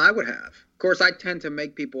followers than I would have. Of course, I tend to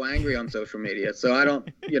make people angry on social media, so I don't,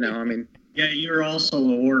 I mean. Yeah, you're also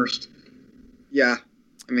the worst. Yeah,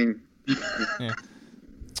 I mean. Yeah.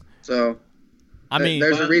 So. I mean,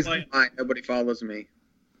 there's a by the reason way, why nobody follows me.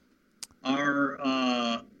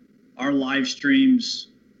 Our live streams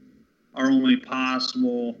are only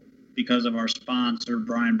possible because of our sponsor,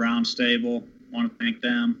 Brian Brown Stable. Want to thank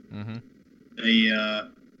them. Mm-hmm.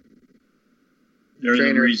 They're the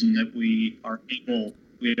Trainer. reason that we are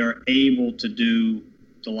able to do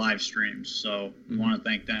the live streams. So we want to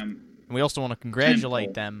thank them. And we also want to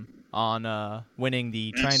congratulate Tenfold. them on winning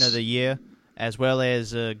the Yes. Trainer of the Year as well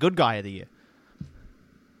as Good Guy of the Year.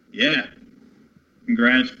 Yeah.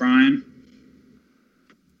 Congrats, Brian,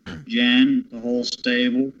 Jen, the whole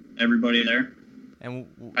stable, everybody there. And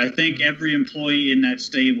I think every employee in that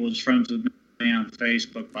stable is friends with me on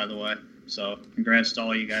Facebook, by the way. So congrats to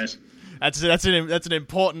all you guys. that's an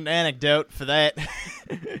important anecdote for that.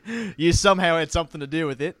 You somehow had something to do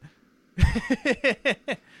with it.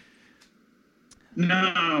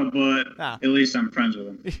 No, but at least I'm friends with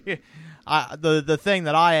them. The thing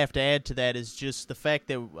that I have to add to that is just the fact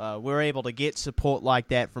that we're able to get support like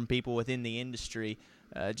that from people within the industry.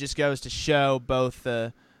 Just goes to show both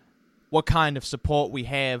what kind of support we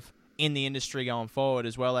have in the industry going forward,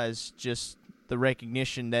 as well as just the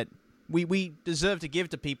recognition that we deserve to give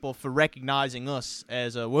to people for recognizing us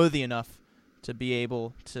as worthy enough to be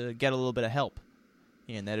able to get a little bit of help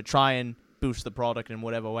in there to try and boost the product in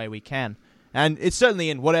whatever way we can. And it's certainly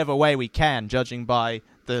in whatever way we can, judging by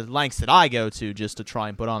the lengths that I go to just to try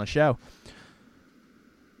and put on a show.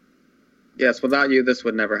 Yes, without you, this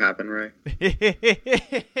would never happen, right?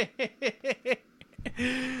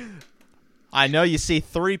 I know you see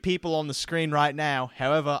 3 people on the screen right now.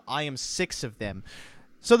 However, I am 6 of them.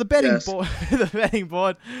 So the betting Yes. board, the betting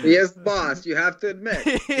board. He is the boss. You have to admit,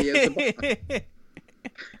 he is the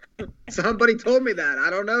boss. Somebody told me that. I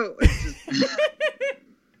don't know. It's just...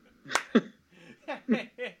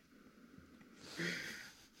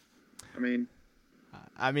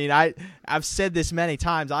 I mean, I've said this many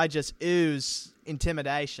times. I just ooze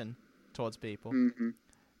intimidation towards people. mm-hmm.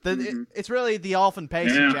 It's really the Orphan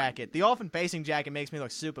Pacing Yeah. jacket. The Orphan Pacing jacket makes me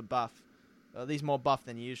look super buff. At least more buff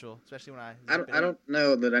than usual, especially when I don't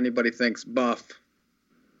know that anybody thinks buff.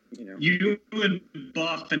 You and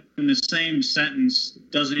buff in the same sentence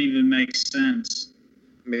doesn't even make sense.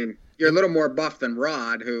 I mean, you're a little more buff than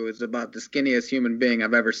Rod, who is about the skinniest human being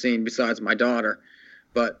I've ever seen besides my daughter.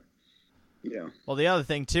 But, Well, the other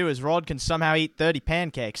thing, too, is Rod can somehow eat 30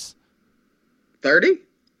 pancakes. 30?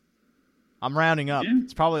 I'm rounding up. Yeah.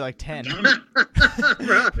 It's probably like 10.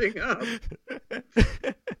 Rounding up.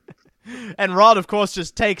 And Rod, of course,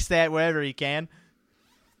 just takes that wherever he can.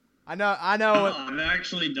 I know. I've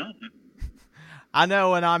actually done it. I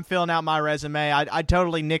know when I'm filling out my resume, I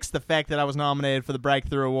totally nixed the fact that I was nominated for the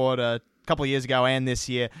Breakthrough Award a couple of years ago and this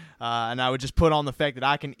year, and I would just put on the fact that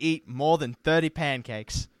I can eat more than 30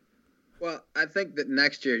 pancakes. Well, I think that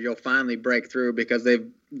next year you'll finally break through because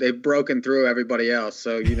they've broken through everybody else.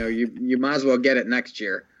 So, you might as well get it next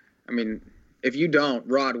year. I mean, if you don't,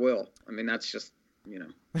 Rod will. I mean, that's just,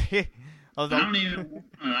 Although,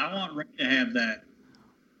 I want Ray to have that.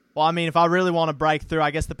 well, I mean, if I really want to break through,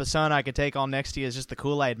 I guess the persona I could take on next year is just the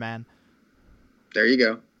Kool-Aid Man. There you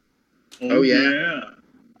go. Oh, yeah.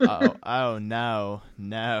 Oh no. Oh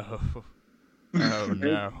no. Oh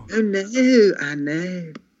no, I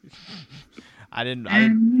know. I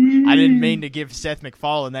didn't mean to give Seth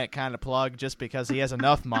MacFarlane that kind of plug just because he has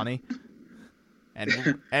enough money.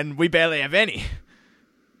 And we barely have any.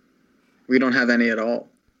 We don't have any at all.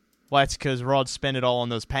 Well, that's because Rod spent it all on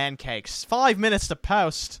those pancakes. 5 minutes to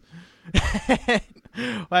post.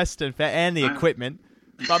 Weston and the equipment,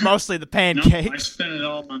 but mostly the pancakes. No, I spent it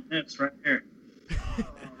all on this right here. Oh,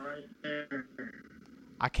 right there.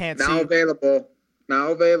 I can't now see.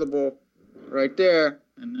 Now available. Right there.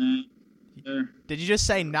 And then there. Did you just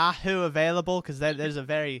say Nahu available? Because that's a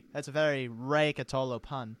very Ray Cotolo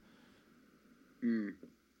pun.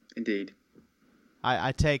 Indeed.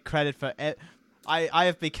 I take credit for it. I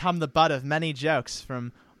have become the butt of many jokes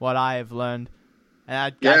from what I have learned.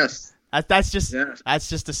 And yes. That's just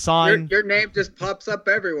a sign. Your name just pops up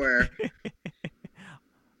everywhere.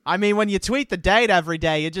 I mean, when you tweet the date every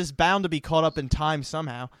day, you're just bound to be caught up in time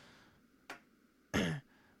somehow.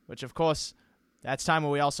 Which, of course, that's time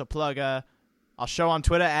where we also plug our show on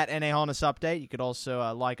Twitter at NA Harness Update. You could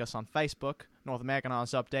also like us on Facebook, North American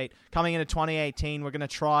Harness Update. Coming into 2018, we're going to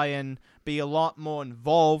try and be a lot more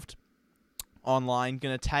involved online.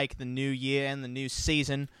 Going to take the new year and the new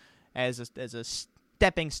season as a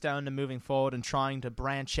stepping stone to moving forward and trying to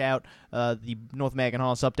branch out the North American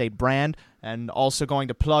Harness Update brand. And also going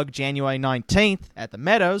to plug January 19th at the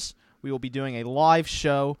Meadows. We will be doing a live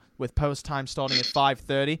show with post time starting at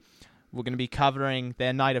 5:30. We're going to be covering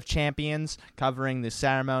their Night of Champions, covering the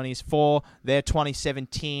ceremonies for their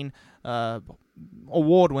 2017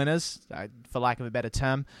 award winners, for lack of a better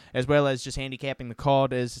term, as well as just handicapping the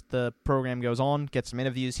card as the program goes on, get some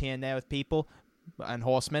interviews here and there with people and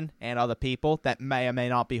horsemen and other people that may or may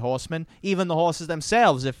not be horsemen, even the horses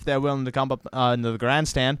themselves if they're willing to come up into the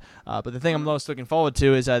grandstand. But the thing I'm most looking forward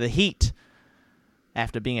to is the heat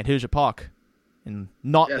after being at Hoosier Park. And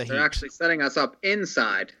not the heat. They're actually setting us up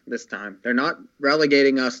inside this time. They're not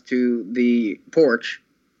relegating us to the porch.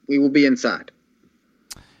 We will be inside.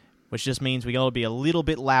 Which just means we got to be a little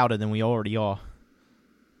bit louder than we already are.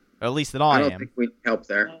 Or at least that I am. I don't think we need help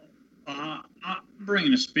there. I'm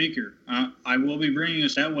bringing a speaker. I will be bringing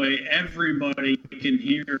us that way. Everybody can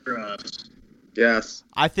hear us. Yes.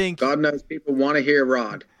 I think God knows people want to hear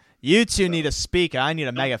Rod. You two need a speaker. I need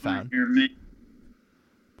a megaphone. Hear me.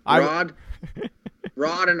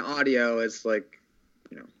 Rod and audio is like,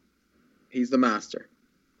 he's the master.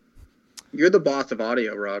 You're the boss of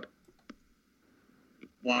audio, Rod.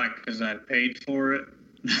 Why? Because I paid for it.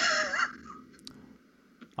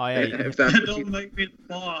 Oh yeah. That don't make me the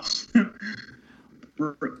boss.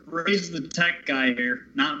 Ray's the tech guy here,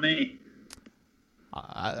 not me.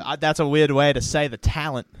 That's a weird way to say the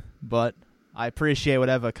talent, but I appreciate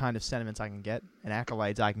whatever kind of sentiments I can get and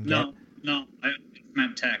accolades I can get. No, I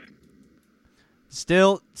meant tech.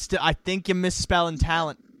 Still, I think you're misspelling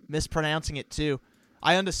talent, mispronouncing it too.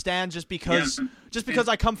 I understand just because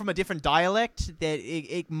I come from a different dialect that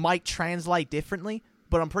it might translate differently,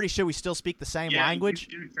 but I'm pretty sure we still speak the same language.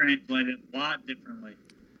 You do translate it a lot differently.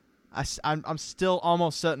 I'm still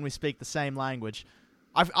almost certain we speak the same language.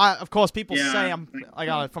 Of course, people say I'm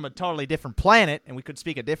from a totally different planet, and we could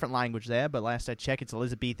speak a different language there, but last I checked, it's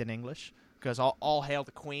Elizabethan English, because all hail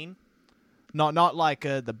the Queen. Not like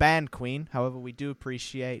the band Queen. However, we do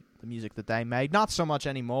appreciate the music that they made. Not so much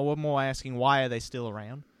anymore. We're more asking why are they still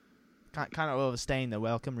around. Kind of overstaying their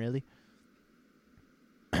welcome, really.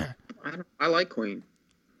 I like Queen.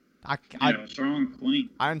 Strong Queen.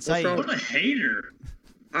 I didn't say what a hater.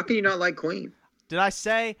 How can you not like Queen? Did I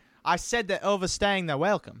say? I said they're overstaying their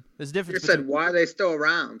welcome. There's a difference. You said why are they still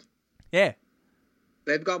around? Yeah.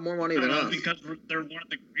 They've got more money than us. Because they're one of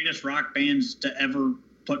the greatest rock bands to ever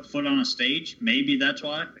put foot on a stage. Maybe that's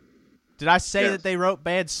why. Did I say that they wrote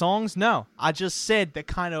bad songs? No. I just said they're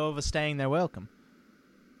kind of overstaying their welcome.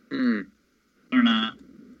 They're not.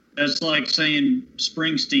 That's like saying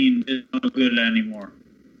Springsteen is no good anymore.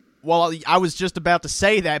 Well, I was just about to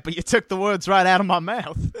say that, but you took the words right out of my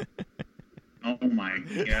mouth. Oh my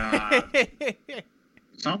God.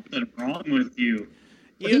 Something wrong with you.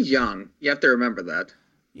 Well, he's young. You have to remember that.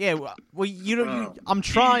 Yeah, well, I'm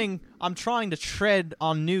trying to tread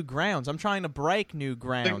on new grounds. I'm trying to break new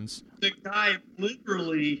grounds. The guy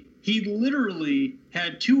literally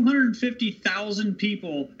had 250,000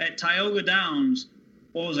 people at Tioga Downs.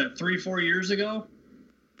 What was that? 3-4 years ago?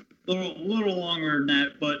 Little longer than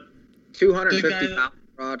that, but 250,000,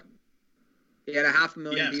 Rod. He had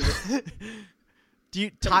 500,000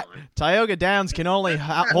 people. Tioga Downs can only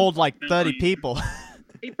hold like 30 people.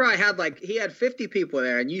 He probably had 50 people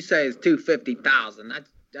there, and you say it's 250,000.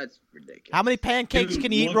 That's ridiculous. How many pancakes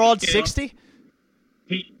can you eat, Rod? 60?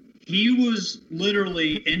 He He was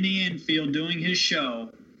literally in the infield doing his show,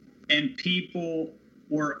 and people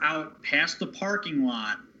were out past the parking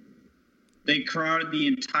lot. They crowded the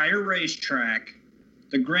entire racetrack,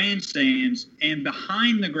 the grandstands, and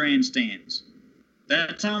behind the grandstands.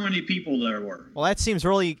 That's how many people there were. Well, that seems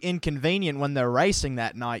really inconvenient when they're racing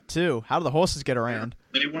that night, too. How do the horses get around?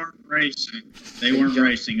 They weren't racing. It was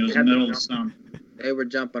the middle of summer. They were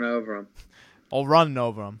jumping over them. Or running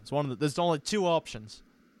over them. There's only two options.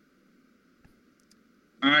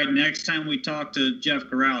 All right, next time we talk to Jeff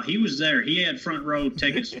Corral, he was there. He had front row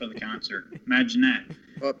tickets for the concert. Imagine that.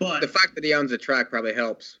 Well, but the fact that he owns the track probably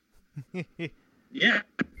helps. Yeah.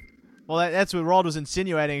 Well, that's what Rod was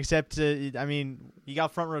insinuating, except, you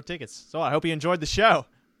got front row tickets. So I hope he enjoyed the show.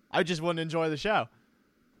 I just wouldn't enjoy the show.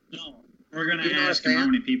 No, we're going to ask him how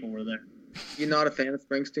many people were there. You not a fan of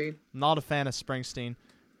Springsteen? Not a fan of Springsteen.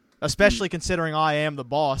 Especially considering I am the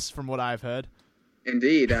boss, from what I've heard.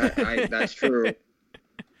 Indeed, that's true.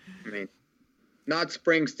 I mean, not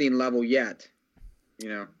Springsteen level yet,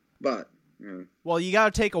 but. Well, you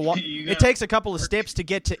got to take it takes a couple of steps to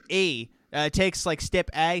get to E. It takes like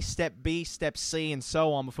step A, step B, step C, and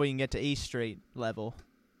so on before you can get to E Street level.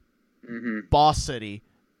 Mm-hmm. Boss City.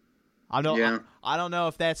 I don't know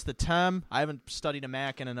if that's the term. I haven't studied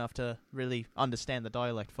American enough to really understand the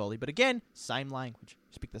dialect fully. But again, same language.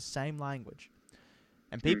 Speak the same language.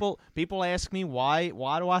 And people ask me why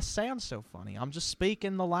do I sound so funny? I'm just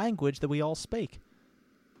speaking the language that we all speak.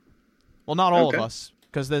 Well, not all of us.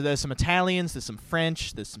 Because there's some Italians, there's some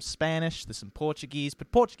French, there's some Spanish, there's some Portuguese.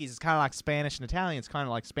 But Portuguese is kind of like Spanish, and Italian is kind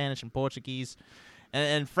of like Spanish and Portuguese.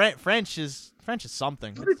 And French is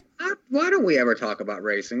something. Why don't we ever talk about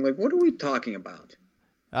racing? Like, what are we talking about?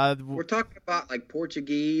 We're talking about, like,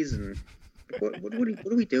 Portuguese and... What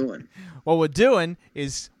are we doing? What we're doing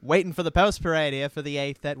is waiting for the post parade here for the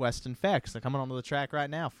 8th at Western Fair. They're coming onto the track right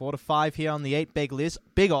now. 4 to 5 here on the 8 big Liz.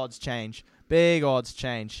 Big odds change.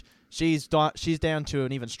 She's down to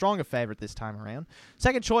an even stronger favorite this time around.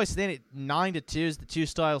 Second choice then at 9 to 2 is the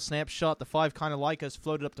 2-style snapshot. The 5 kind of like us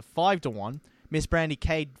floated up to 5 to 1. Miss Brandy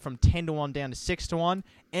Cade from 10 to 1 down to 6 to 1.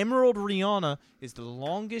 Emerald Rihanna is the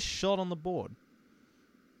longest shot on the board.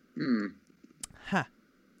 Huh.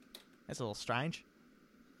 That's a little strange.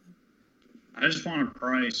 I just want a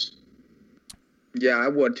price. Yeah, I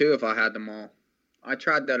would too if I had them all. I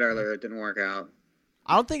tried that earlier. It didn't work out.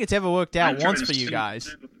 I don't think it's ever worked out once for you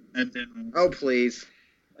guys. Oh, please.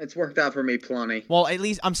 It's worked out for me plenty. Well, at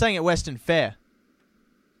least I'm saying at Western Fair.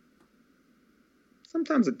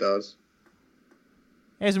 Sometimes it does.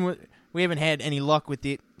 We haven't had any luck with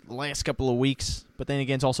it the last couple of weeks, but then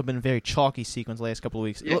again, it's also been a very chalky sequence the last couple of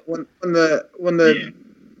weeks. Yeah, when the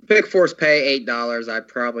Pick Fours pay $8, I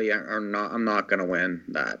probably I'm not going to win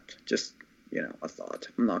that. Just, a thought.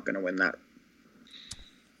 I'm not going to win that.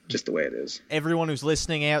 Just the way it is. Everyone who's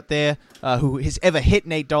listening out there who has ever hit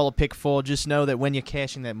an $8 pick four, just know that when you're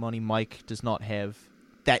cashing that money, Mike does not have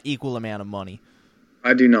that equal amount of money.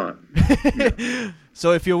 I do not. No.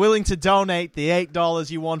 So if you're willing to donate the $8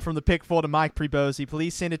 you won from the pick four to Mike Pribozie,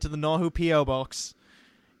 please send it to the Nahu P.O. Box.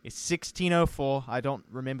 It's 1604. I don't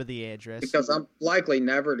remember the address. Because I'm likely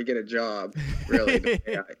never to get a job, really,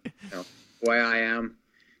 the way I am.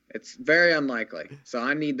 It's very unlikely. So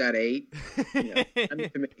I need that 8.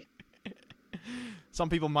 Some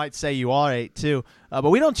people might say you are 8 too. But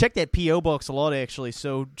we don't check that P.O. box a lot, actually.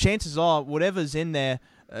 So chances are whatever's in there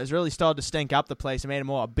has really started to stink up the place and made it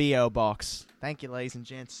more a B.O. box. Thank you, ladies and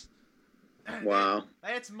gents. Wow.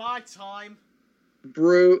 That's my time.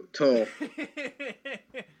 Brutal.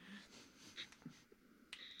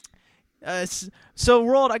 So,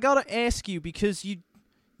 Rod, I got to ask you, because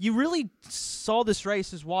you really saw this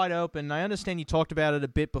race as wide open. I understand you talked about it a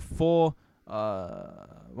bit before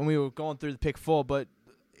when we were going through the pick four, but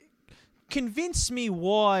convince me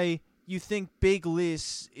why you think Big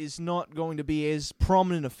Liz is not going to be as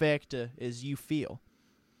prominent a factor as you feel.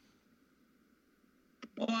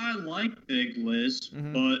 Well, I like Big Liz,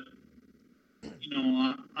 but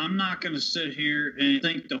I'm not going to sit here and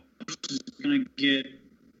think the horse is going to get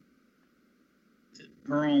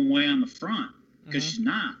her own way on the front, because she's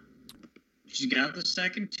not. She's got the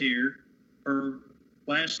second tier. Her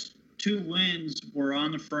last 2 wins were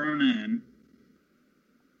on the front end.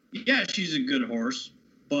 Yeah, she's a good horse,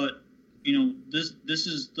 but this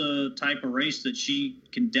is the type of race that she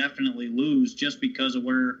can definitely lose just because of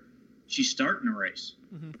where she's starting a race.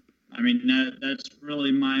 I mean, that's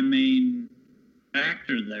really my main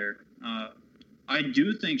factor there. I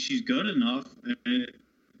do think she's good enough.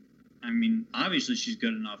 I mean, obviously she's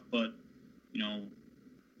good enough, but,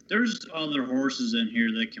 there's other horses in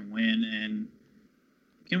here that can win and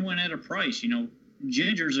can win at a price.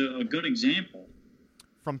 Ginger's a good example.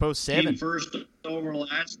 From both 7. Came first over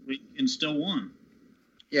last week and still won.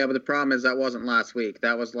 Yeah, but the problem is that wasn't last week.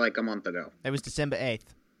 That was like a month ago. It was December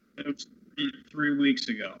 8th. It was 3 weeks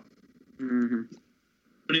ago. Mm-hmm.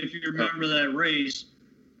 But if you remember that race,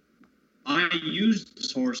 I used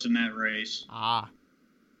this horse in that race. Ah.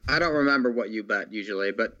 I don't remember what you bet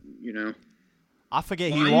usually, but, you know. I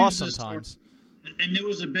forget Well, he I lost used this sometimes. And it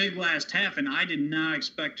was a big last half, and I did not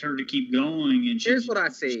expect her to keep going. And Here's what I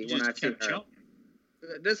see she when I just see kept her. choking.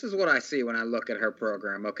 This is what I see when I look at her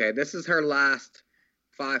program, okay? This is her last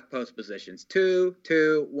 5 post positions. 2,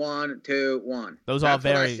 2, 1, 2, 1. Those That's are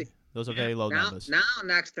what I very see. very low numbers. Now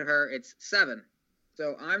next to her, it's 7.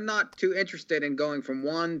 So I'm not too interested in going from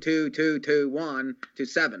 1, 2, 2, 2, 1 to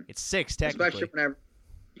 7. It's 6 technically. Especially whenever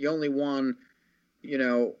you only won, you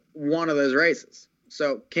know, one of those races.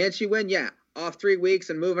 So can she win? Yeah. Off 3 weeks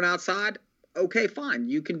and moving outside? Okay, fine.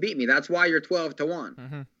 You can beat me. That's why you're 12 to 1.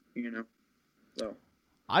 Mm-hmm. You know. So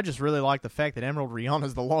I just really like the fact that Emerald Rihanna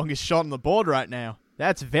is the longest shot on the board right now.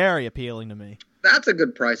 That's very appealing to me. that's a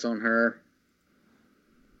good price on her.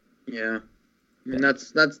 Yeah. I mean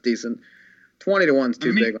that's decent. 20 to 1's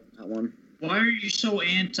too big on that one. Why are you so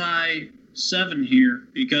anti-7 here?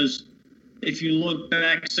 Because if you look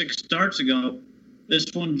back 6 starts ago, this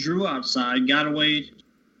one drew outside, got away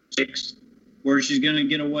 6, where she's going to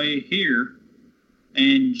get away here,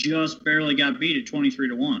 and just barely got beat at 23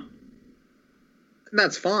 to 1.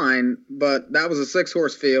 That's fine, but that was a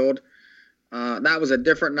 6-horse field. That was a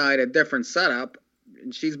different night, a different setup.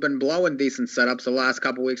 And she's been blowing decent setups the last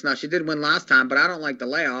couple weeks. Now, she did win last time, but I don't like the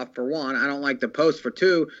layoff, for one. I don't like the post, for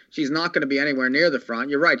two. She's not going to be anywhere near the front.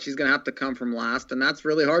 You're right. She's going to have to come from last, and that's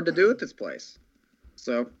really hard to do at this place.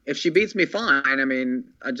 So if she beats me, fine. I mean,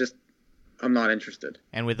 I'm not interested.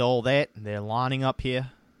 And with all that, they're lining up here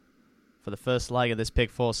for the first leg of this pick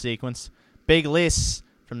 4 sequence. Big Liss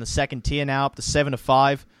from the second tier now up to 7 to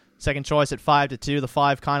 5. Second choice at 5 to 2. The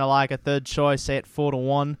 5 kind of like a third choice at 4 to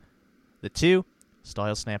 1. The 2,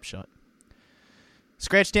 Style Snapshot.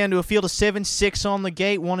 Scratch down to a field of 7, 6 on the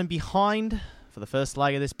gate, 1 and behind for the first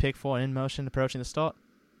leg of this pick 4 in motion, approaching the start.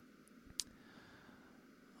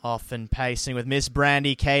 Off and pacing with Miss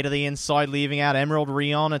Brandy K to the inside, leaving out Emerald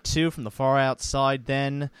Rihanna 2 from the far outside.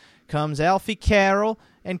 Then comes Alfie Carroll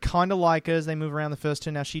and Kinda Like Her as they move around the first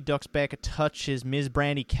turn. Now she ducks back a touch as Ms.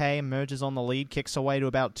 Brandy K emerges on the lead, kicks away to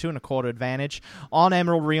about 2 1/4 advantage. On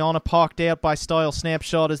Emerald Rihanna, parked out by Style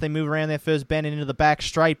Snapshot as they move around their first bend and into the back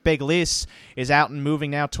straight. Big Liss is out and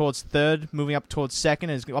moving now towards third, moving up towards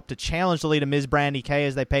second, is up to challenge the leader Ms. Brandy K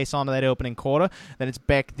as they pace on to that opening quarter. Then it's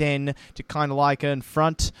back then to Kinda Like Her in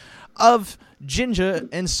front of Ginger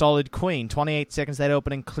and Solid Queen. 28 seconds that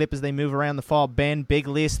opening clip as they move around the far bend. Big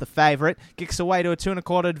Liss, the favourite, kicks away to a 2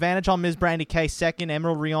 1/4 advantage on Ms. Brandy K second.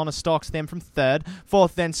 Emerald Rihanna stalks them from third.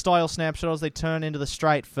 Fourth then Style Snapshot as they turn into the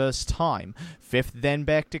straight first time. Fifth then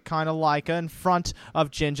back to Kinda Like Her in front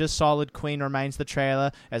of Ginger. Solid Queen remains the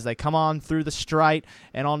trailer as they come on through the straight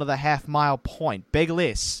and onto the half-mile point. Big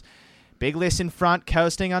Liss in front,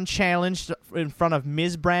 coasting unchallenged in front of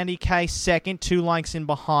Ms. Brandy K second, 2 lengths in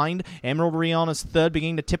behind. Emerald Rihanna's third,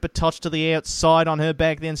 beginning to tip a touch to the outside on her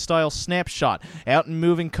back, then Style Snapshot. Out and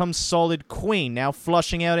moving comes Solid Queen, now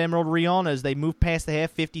flushing out Emerald Rihanna as they move past the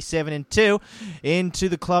half, 57 and 2, into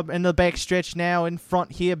the club in the back stretch now in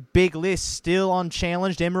front here. Big Liss still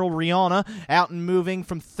unchallenged. Emerald Rihanna out and moving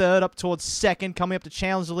from third up towards second, coming up to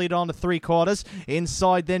challenge the leader on to 3/4.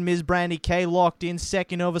 Inside then Ms. Brandy K locked in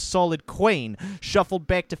second over Solid Queen. Shuffled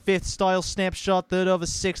back to fifth, Style Snapshot, third over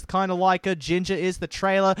sixth, Kinda Like Her. Ginger is the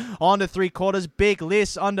trailer, on to 3/4. Big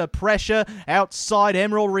Liss under pressure. Outside,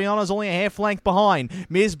 Emerald Rihanna's only a half length behind.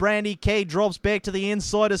 Ms. Brandy K drops back to the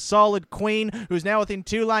inside of Solid Queen, who's now within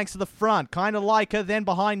 2 lengths of the front. Kinda Like Her then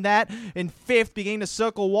behind that. In fifth, beginning to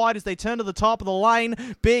circle wide as they turn to the top of the lane.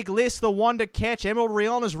 Big Liss, the one to catch. Emerald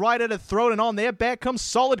Rihanna's right at her throat, and on their back comes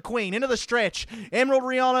Solid Queen into the stretch. Emerald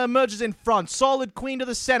Rihanna emerges in front. Solid Queen to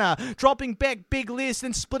the center. Dropping back Big Liss,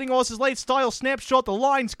 then splitting horses late. Style Snapshot, the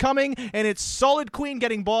line's coming, and it's Solid Queen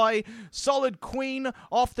getting by. Solid Queen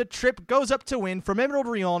off the trip, goes up to win from Emerald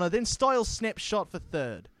Rihanna, then Style Snapshot for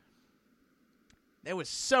third. That was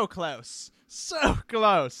so close. So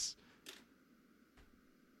close.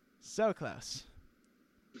 So close.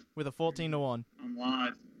 With a 14 to 1. I'm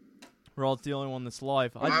live. Roll's the only one that's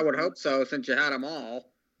live. Well, I would hope so, since you had them all.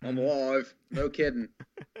 I'm live. No kidding.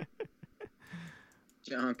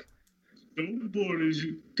 Junk. Nobody's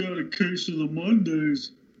got a case of the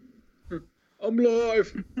Mondays. I'm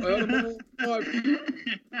live. I had them all live.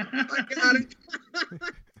 I got it.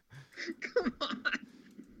 Come on.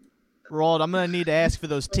 Rod, I'm going to need to ask for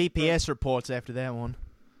those TPS reports after that one.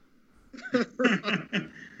 That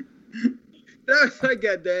was like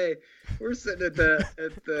a day. We're sitting at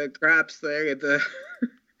the craps thing at the.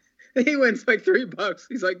 He wins like $3.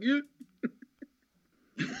 He's like, you.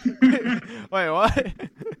 Wait, what?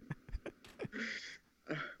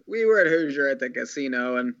 We were at Hoosier at the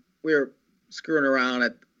casino, and we were screwing around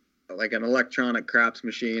at like an electronic craps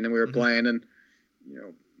machine, and we were playing, and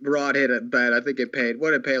Rod hit a bet. I think it paid.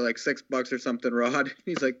 What did it pay? Like $6 or something. Rod.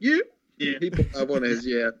 He's like, yeah. He put up one of his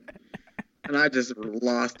and I just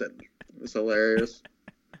lost it. It was hilarious.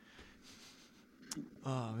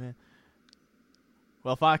 Oh man.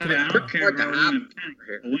 Well, if I could, I don't care about winning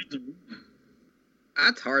a penny.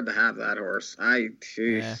 That's hard to have that horse.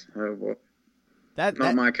 Jeez. Oh boy.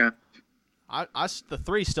 Not my kind. The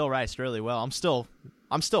 3 still raced really well. I'm still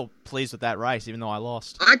pleased with that race, even though I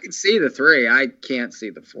lost. I can see the 3. I can't see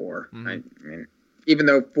the 4. Mm-hmm. I mean, even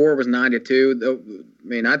though 4 was 9-2,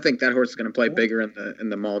 I think that horse is going to play bigger in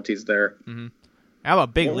the Maltese there. Mm-hmm. How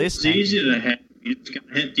about big list? It's easy to hit. You just got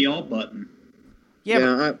to hit the all button. Yeah,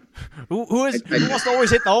 but who wants to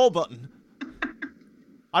always hit the all button?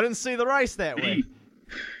 I didn't see the race that way.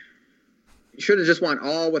 You should have just went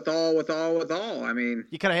all with all with all with all. I mean,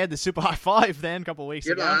 you could have had the super high 5 then a couple of weeks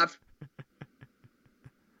ago. Live.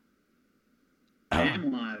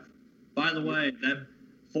 I'm live. By the way, that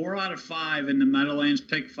 4 out of 5 in the Meadowlands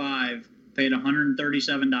Pick 5 paid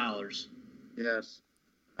 $137. Yes.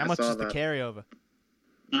 How much is the carryover?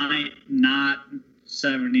 Not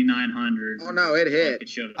 7,900. Oh no, it hit. Like it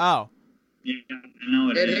should have. Oh. Yeah, I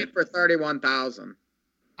know it hit for 31,000.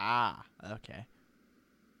 Ah, okay.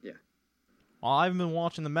 Yeah. Well, I haven't been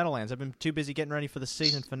watching the Meadowlands. I've been too busy getting ready for the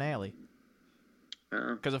season finale.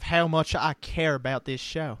 Because of how much I care about this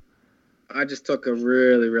show. I just took a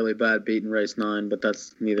really, really bad beat in race 9, but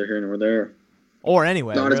that's neither here nor there. Or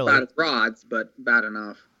anyway, not really. as bad as Rod's, but bad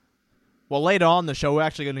enough. Well, later on in the show, we're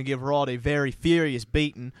actually going to give Rod a very furious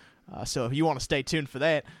beating. So if you want to stay tuned for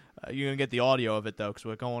that, you're going to get the audio of it, though, because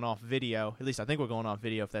we're going off video. At least I think we're going off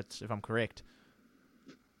video, if I'm correct.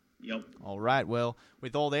 Yep. All right. Well,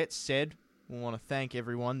 with all that said, we want to thank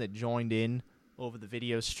everyone that joined in over the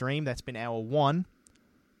video stream. That's been hour 1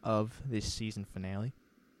 of this season finale.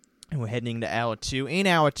 And we're heading into hour 2. In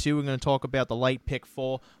hour 2, we're going to talk about the late pick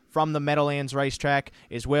 4 from the Meadowlands Racetrack,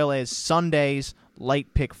 as well as Sunday's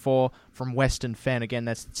late pick 4 from Western Fen. Again,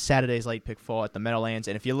 that's Saturday's late pick 4 at the Meadowlands.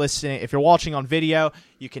 And if you're watching on video,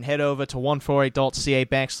 you can head over to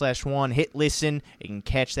 148.ca/1, hit listen. You can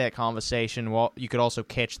catch that conversation. Well, you could also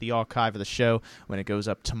catch the archive of the show when it goes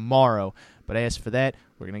up tomorrow. But as for that,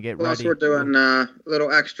 we're going to get ready. Plus, we're doing a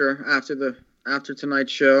little extra after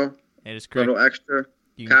tonight's show. It is correct. Little extra.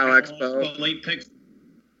 Cow Expo.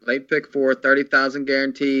 Late pick 4, 30,000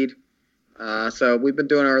 guaranteed. So we've been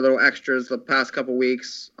doing our little extras the past couple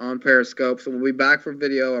weeks on Periscope. So we'll be back for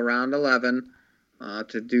video around 11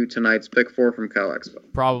 to do tonight's pick 4 from Cow Expo.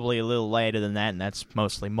 Probably a little later than that, and that's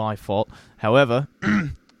mostly my fault. However,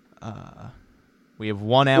 we have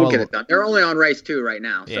 1 hour. We'll get it done. They're only on race 2 right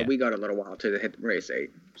now, so yeah. we got a little while to hit race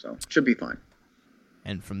 8. So should be fine.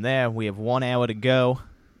 And from there, we have 1 hour to go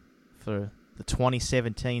for the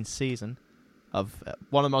 2017 season of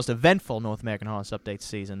one of the most eventful North American Harness Update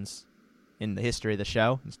seasons in the history of the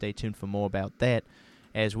show. And stay tuned for more about that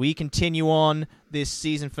as we continue on this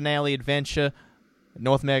season finale adventure,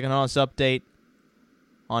 North American Harness Update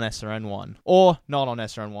on SRN1. Or not on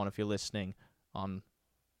SRN1 if you're listening on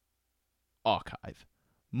Archive.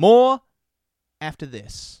 More after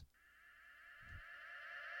this.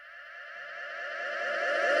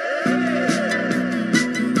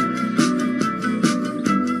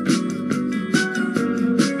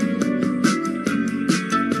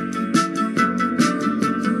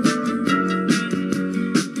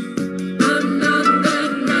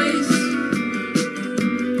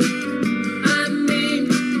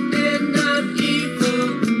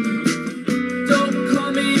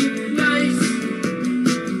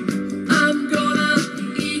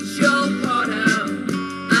 Eat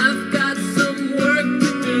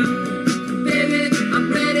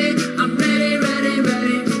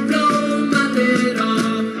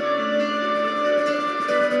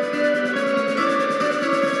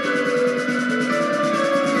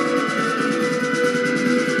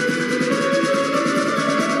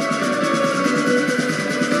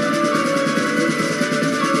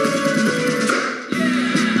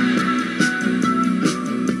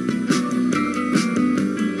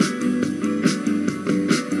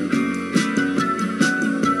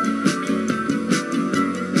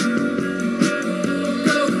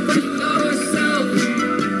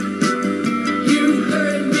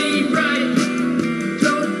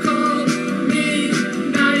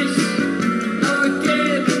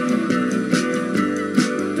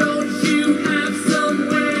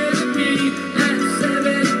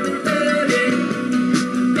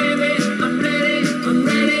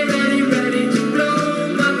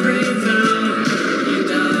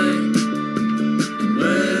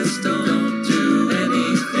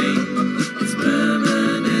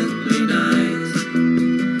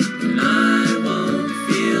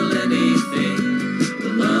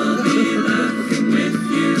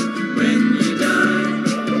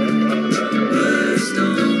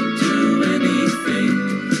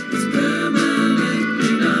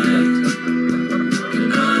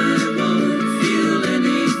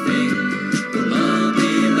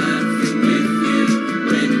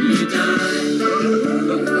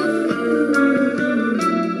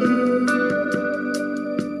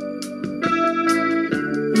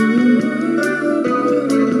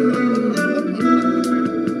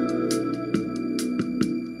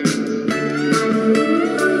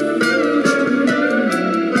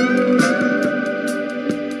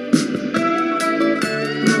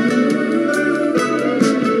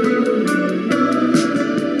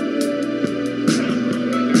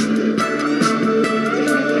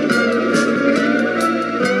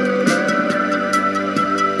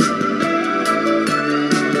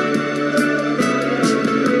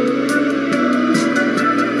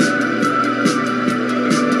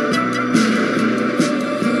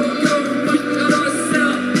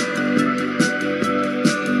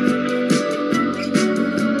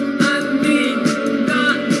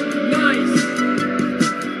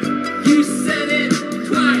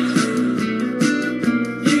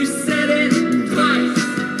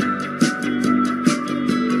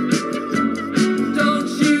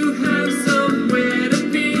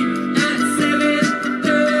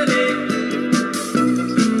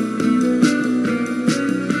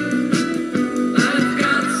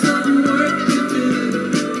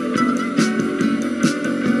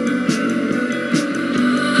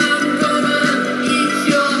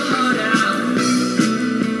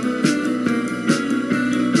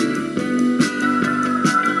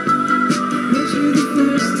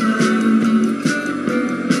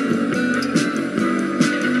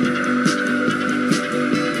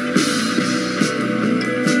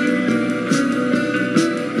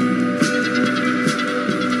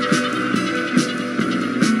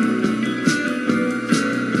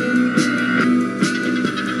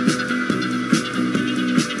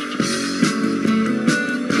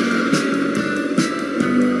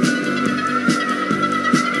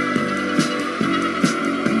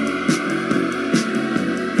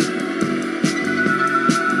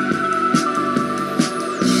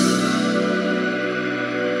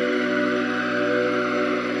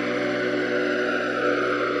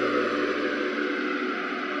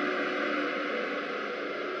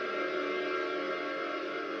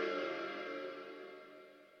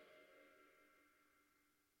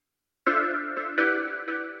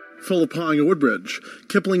Philippong and Woodbridge.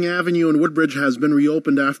 Kipling Avenue in Woodbridge has been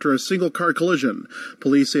reopened after a single-car collision.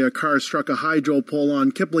 Police say a car struck a hydro pole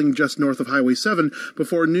on Kipling just north of Highway 7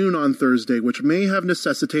 before noon on Thursday, which may have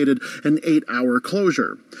necessitated an 8-hour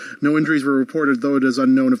closure. No injuries were reported, though it is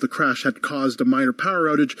unknown if the crash had caused a minor power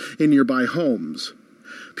outage in nearby homes.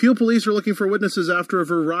 Peel police are looking for witnesses after a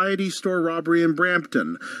variety store robbery in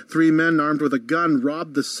Brampton. 3 men armed with a gun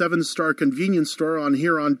robbed the 7-Star convenience store on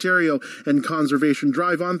Here, Ontario and Conservation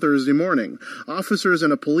Drive on Thursday morning. Officers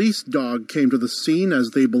and a police dog came to the scene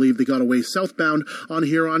as they believe they got away southbound on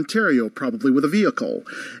Here, Ontario, probably with a vehicle.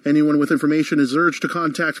 Anyone with information is urged to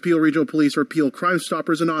contact Peel Regional Police or Peel Crime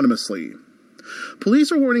Stoppers anonymously.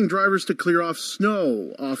 Police are warning drivers to clear off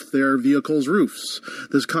snow off their vehicles' roofs.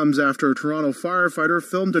 This comes after a Toronto firefighter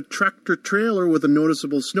filmed a tractor-trailer with a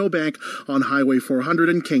noticeable snowbank on Highway 400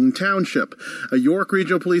 in King Township. A York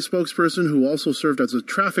Regional Police spokesperson who also served as a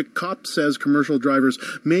traffic cop says commercial drivers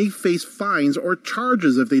may face fines or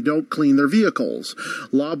charges if they don't clean their vehicles.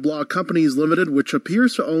 Loblaw Companies Limited, which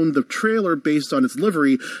appears to own the trailer based on its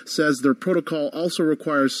livery, says their protocol also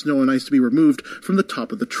requires snow and ice to be removed from the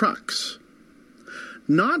top of the trucks.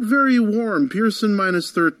 Not very warm. Pearson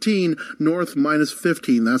 -13, North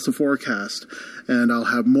 -15. That's the forecast. And I'll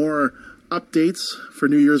have more updates for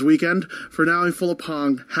New Year's weekend. For now, I'm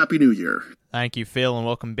Philippong. Happy New Year. Thank you, Phil, and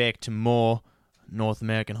welcome back to more North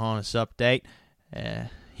American Harness Update.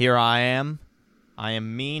 Here I am. I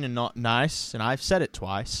am mean and not nice, and I've said it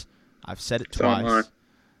twice. So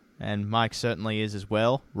and Mike certainly is as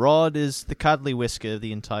well. Rod is the cuddly whisker of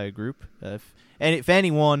the entire group. If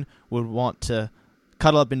anyone would want to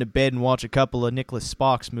cuddle up into bed and watch a couple of Nicholas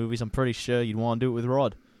Sparks movies, I'm pretty sure you'd want to do it with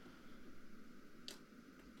Rod.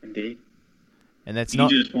 Indeed. And that's you not...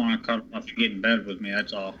 just want to cuddle up to get in bed with me,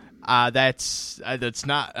 that's all. That's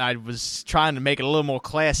not... I was trying to make it a little more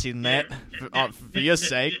classy than that, for your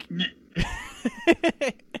sake.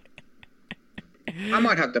 I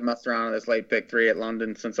might have to mess around with this late pick 3 at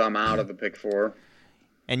London since I'm out of the pick 4.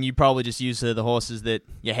 And you probably just use the horses that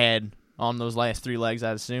you had on those last 3 legs,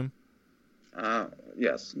 I'd assume?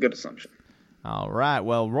 Yes, good assumption. All right.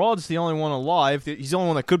 Well, Rod's the only one alive. He's the only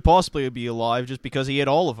one that could possibly be alive just because he had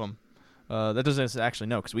all of them. That doesn't actually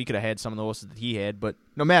know, because we could have had some of the horses that he had. But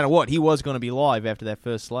no matter what, he was going to be alive after that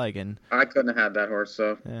first leg. And I couldn't have had that horse,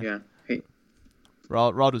 so yeah.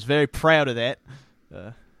 Rod was very proud of that.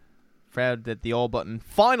 Proud that the all button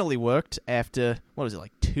finally worked after,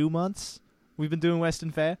 2 months we've been doing Western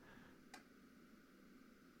Fair?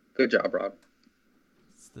 Good job, Rod.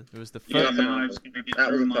 It was the first. Yeah, now I was going to get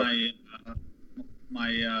through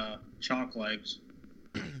my chalk legs.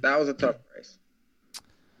 That was a tough race.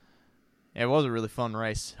 It was a really fun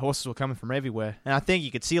race. Horses were coming from everywhere. And I think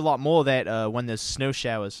you could see a lot more of that when there's snow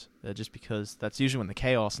showers, just because that's usually when the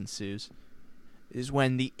chaos ensues, is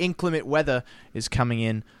when the inclement weather is coming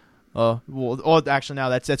in. Or actually, now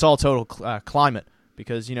that's all total climate,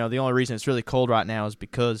 because, the only reason it's really cold right now is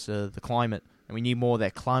because of the climate, and we need more of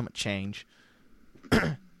that climate change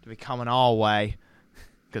to be coming our way,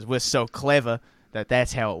 because we're so clever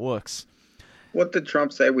that's how it works. What did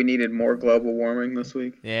Trump say? We needed more global warming this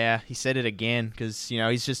week? Yeah, he said it again, because,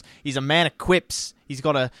 he's a man of quips. He's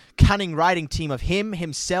got a cunning writing team of him,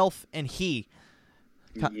 himself, and he.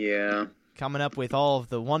 Yeah. Coming up with all of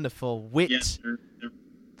the wonderful wit. Yes,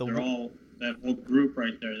 they're all, that whole group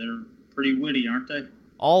right there, they're pretty witty, aren't they?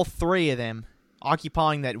 All 3 of them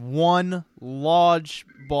occupying that one large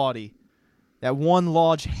body. That one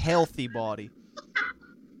large, healthy body.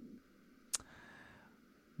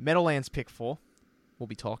 Meadowlands Pick 4, we'll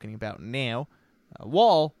be talking about now.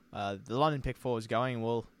 While the London Pick 4 is going,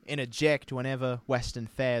 we'll interject whenever Western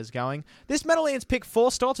Fair is going. This Meadowlands Pick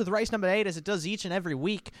 4 starts with race number 8, as it does each and every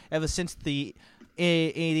week, ever since the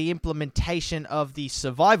implementation of the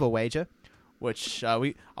Survivor wager, which I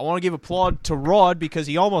want to give applaud to Rod, because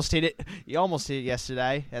he almost hit it. He almost hit it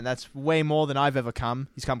yesterday, and that's way more than I've ever come.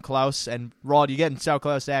 He's come close, and Rod, you're getting so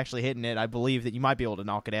close to actually hitting it. I believe that you might be able to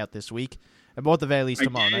knock it out this week, at the very least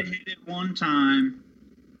tomorrow night. I did hit it one time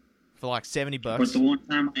for like $70. But the one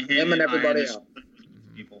time I hit him and everybody else.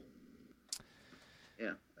 People.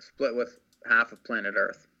 Yeah, split with half of planet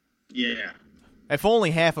Earth. Yeah. If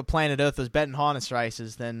only half of planet Earth was betting harness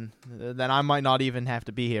races, then I might not even have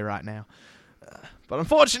to be here right now. But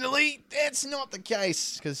unfortunately, that's not the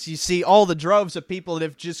case, because you see all the droves of people that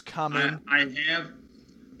have just come in.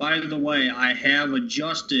 By the way, I have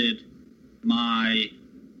adjusted my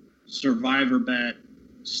Survivor bet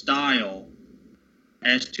style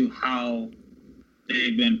as to how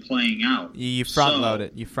they've been playing out. You front load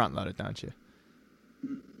it. You front load it, don't you?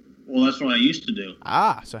 Well, that's what I used to do.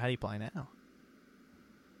 So how do you play now?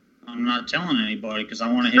 I'm not telling anybody because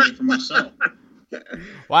I want to hit it for myself.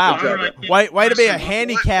 Wow. Way to be a Why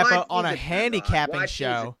handicapper on a tease it, handicapping Why tease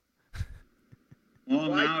show.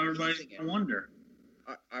 Well, Why now teasing everybody's it? gonna wonder.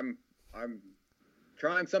 I'm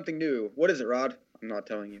trying something new. What is it, Rod? I'm not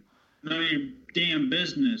telling you. None of your damn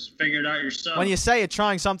business. Figure it out yourself. When you say you're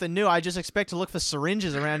trying something new, I just expect to look for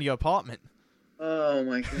syringes around your apartment. Oh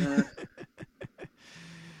my god.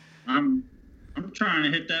 I'm trying to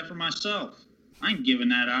hit that for myself. I ain't giving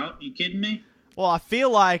that out. You kidding me? Well, I feel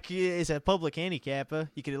like as a public handicapper,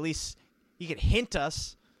 you could hint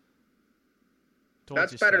us.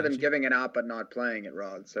 That's better than giving it out but not playing it,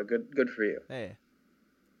 Rod. So good for you. Yeah.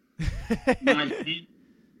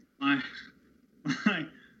 my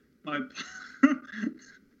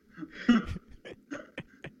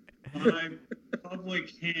public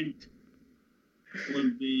hint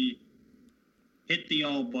would be hit the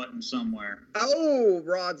all button somewhere. Oh,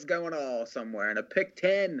 Rod's going all somewhere in a pick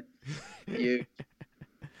 10. You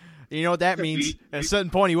know what that means? At a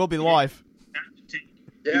certain point, he will be live.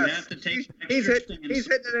 You have to take he's hitting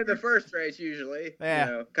it in the first race usually. Yeah.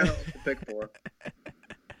 You know, kind of like the pick 4.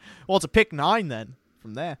 Well, it's a pick 9 then.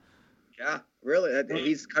 From there. Yeah, really.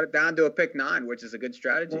 He's cut it down to a pick 9, which is a good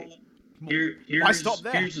strategy. Why stop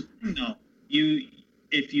there? Here's the thing, though.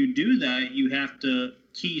 If you do that, you have to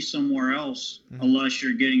key somewhere else unless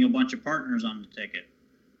you're getting a bunch of partners on the ticket,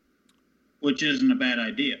 which isn't a bad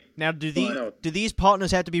idea. Now, do these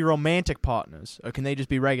partners have to be romantic partners, or can they just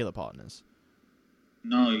be regular partners?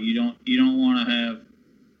 No, you don't want to have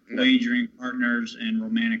wagering partners and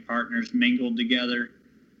romantic partners mingled together.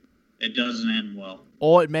 It doesn't end well.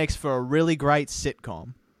 Or it makes for a really great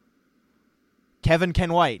sitcom. Kevin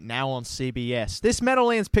Can Wait, now on CBS. This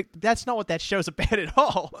Meadowlands pick, that's not what that show's about at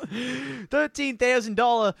all.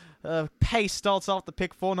 $13,000 pace starts off the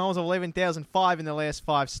pick 4. Knowles of 11,005 in the last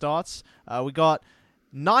 5 starts. We got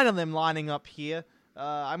 9 of them lining up here.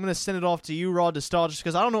 I'm going to send it off to you, Rod, to start, just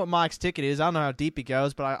because I don't know what Mike's ticket is. I don't know how deep he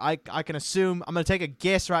goes, but I can assume. I'm going to take a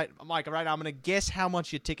guess, Mike, right now. I'm going to guess how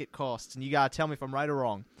much your ticket costs, and you got to tell me if I'm right or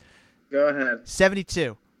wrong. Go ahead.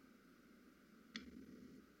 72.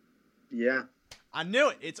 Yeah. I knew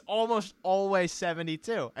it. It's almost always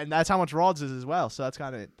 72, and that's how much Rod's is as well. So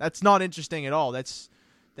that's not interesting at all. That's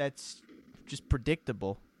just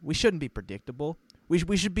predictable. We shouldn't be predictable.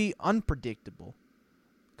 We should be unpredictable,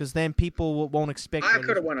 because then people won't expect. I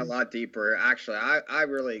could have went a lot deeper. Actually, I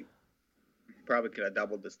really probably could have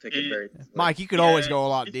doubled this ticket very easily. Mike, you could always go a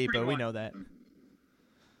lot deeper. We know that.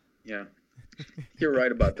 Yeah, you're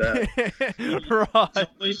right about that. Rod.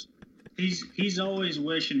 He's always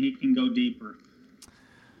wishing he can go deeper.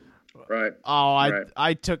 Right. Oh, right.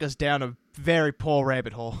 I took us down a very poor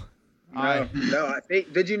rabbit hole. No. I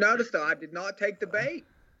think. Did you notice though? I did not take the bait.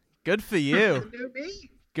 Good for you. This is the new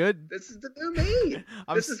me. Good. This is the new me.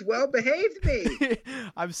 This is well behaved me.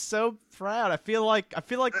 I'm so proud. I feel like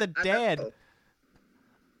the dad.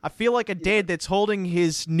 I feel like a dad that's holding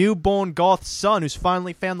his newborn goth son who's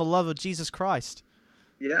finally found the love of Jesus Christ.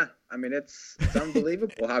 Yeah, I mean it's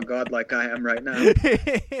unbelievable how godlike I am right now.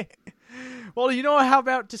 Well, how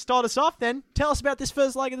about to start us off then? Tell us about this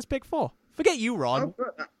first leg of this pick 4. Forget you, Rod. Oh,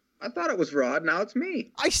 good. I thought it was Rod. Now it's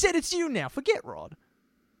me. I said it's you now. Forget Rod.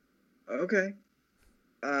 Okay.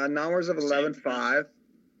 Numbers of 11-5.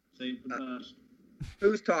 Save the best.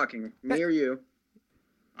 Who's talking? Me or you?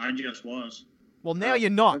 I just was. Well, now you're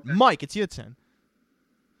not. Okay. Mike, it's your turn.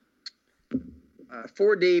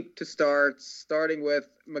 4 deep to start, starting with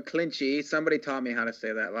McClinchy. Somebody taught me how to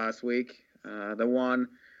say that last week. The one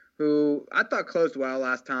who I thought closed well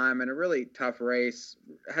last time in a really tough race.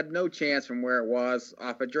 Had no chance from where it was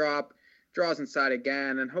off a drop. Draws inside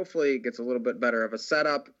again, and hopefully gets a little bit better of a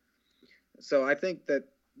setup. So I think that,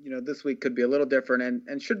 this week could be a little different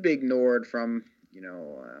and should be ignored from,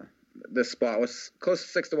 this spot. Was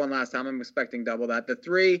close to 6-1 last time. I'm expecting double that. The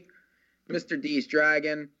 3, Mr. D's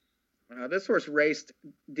Dragon. This horse raced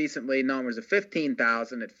decently. Numbers of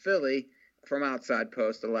 15,000 at Philly from outside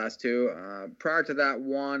post the last 2. Prior to that,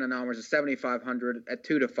 1 and numbers of 7,500 at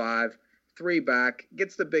 2-5. 3 back.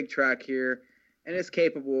 Gets the big track here and is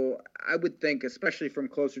capable, I would think, especially from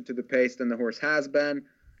closer to the pace than the horse has been.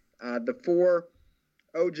 The 4,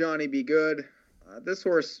 Oh Johnny Be Good. This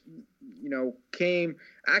horse, came,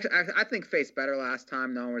 actually, I think faced better last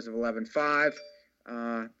time, numbers of 11-5.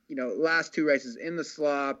 Last 2 races in the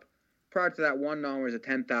slop. Prior to that, 1 numbers of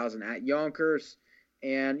 10,000 at Yonkers.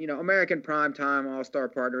 And, American Primetime, All-Star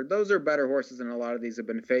Partner. Those are better horses than a lot of these have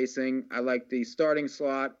been facing. I like the starting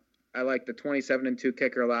slot. I like the 27-2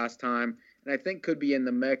 kicker last time. And I think could be in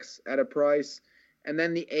the mix at a price. And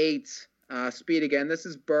then the 8, Speed again. This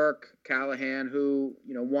is Burke Callahan, who,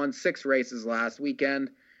 won 6 races last weekend.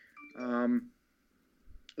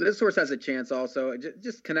 This horse has a chance also.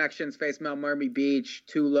 Just connections, face Mount Murmy Beach,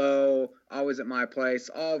 Too Low, Always at My Place,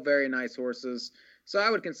 all very nice horses. So I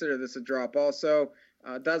would consider this a drop also.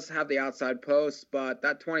 Does have the outside post, but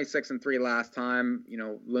that 26-3 last time,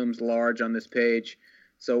 looms large on this page.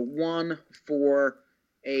 So 1, 4,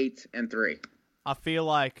 8, and 3. I feel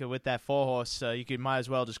like with that 4-horse, you might as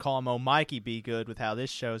well just call him old Mikey Be Good with how this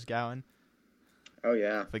show's going. Oh,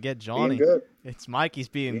 yeah. Forget Johnny. Being good. It's Mikey's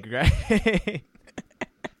being great.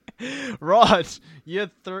 Rod, you're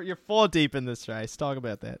 4 deep in this race. Talk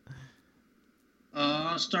about that.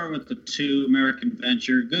 I'll start with the 2, American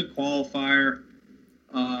Venture. Good qualifier.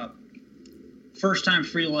 First time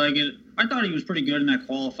free-legged. I thought he was pretty good in that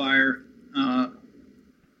qualifier.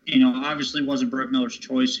 Obviously wasn't Brett Miller's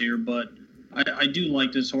choice here, but I do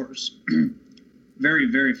like this horse. Very,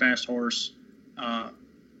 very fast horse.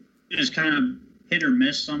 It's kind of hit or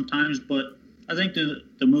miss sometimes, but I think the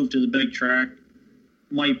move to the big track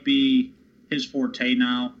might be his forte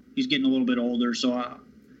now. He's getting a little bit older, so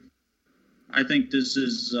I think this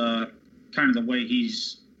is kind of the way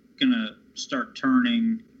he's going to start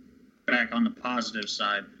turning back on the positive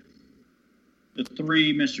side. The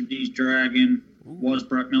 3, Mr. D's Dragon, was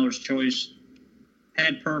Brett Miller's choice.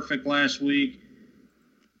 Had perfect last week.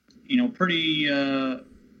 Pretty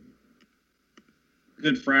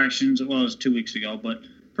good fractions. Well, it was 2 weeks ago, but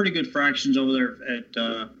pretty good fractions over there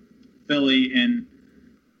at Philly, and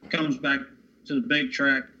comes back to the big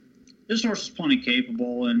track. This horse is plenty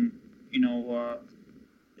capable, and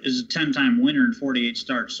is a 10-time winner in 48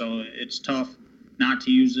 starts, so it's tough not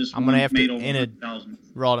to use this. I'm gonna have to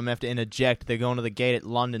Rod, I'm gonna have to interject. They're going to the gate at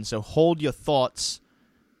London, so hold your thoughts,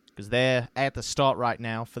 because they're at the start right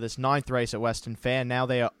now for this 9th race at Western Fair. Now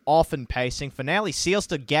they are off and pacing. Finale seals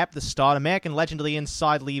to gap the start. American Legend to the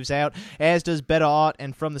inside leaves out, as does Better Art,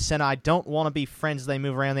 and from the center, I Don't Want to Be Friends as they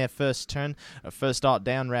move around their first turn, first start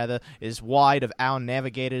down rather, is wide of Our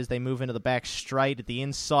Navigator as they move into the back straight. At the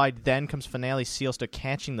inside then comes Finale seals to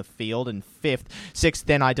catching the field in 5th. 6th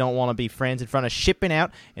then I Don't Want to Be Friends in front of Shipping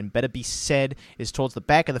Out, and Better Be Said is towards the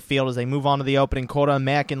back of the field as they move on to the opening quarter.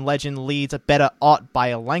 American Legend leads at Better Art by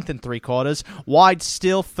a length and 3/4. Wide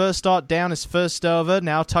still, first start down is first over,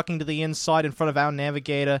 now tucking to the inside in front of Our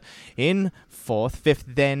Navigator in 4th. 5th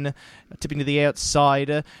then, tipping to the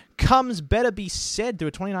outside, comes Better Be Said through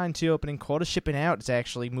a 29-2 opening quarter. Shipping Out is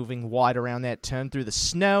actually moving wide around that turn through the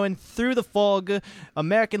snow and through the fog.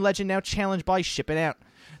 American Legend now challenged by Shipping Out.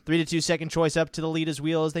 3-2 second choice up to the leader's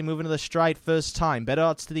wheel as they move into the straight first time. Better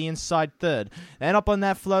Odds to the inside 3rd. Then up on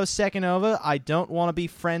that flow, second over. I Don't Want to Be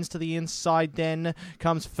Friends to the inside. Then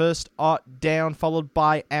comes First Art down, followed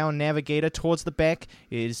by Our Navigator. Towards the back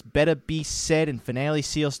is Better Be Said, and Finale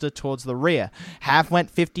Sealster towards the rear. Half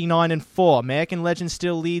went 59-4. American Legend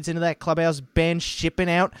still leads into that clubhouse bend. Shipping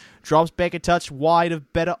Out drops back a touch wide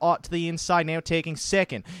of Better Art to the inside, now taking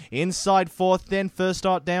 2nd. Inside 4th, then First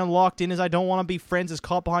Art down, locked in as I Don't Want to Be Friends, is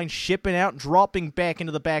caught behind Shipping Out, dropping back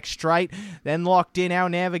into the back straight. Then locked in Our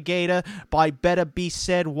Navigator by Better Be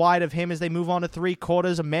Said, wide of him as they move on to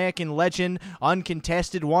 3/4. American Legend,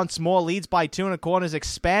 uncontested once more, leads by 2 1/4, is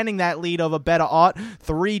expanding that lead over Better Art.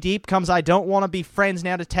 3 deep comes I Don't Want to Be Friends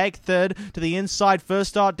now to take 3rd. To the inside,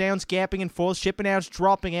 First Start downs, gapping in 4th. Shipping Out's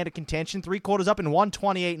dropping out of contention. 3/4 up in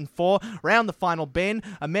 128-4. Round the final bend,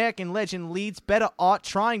 American Legend leads. Better Art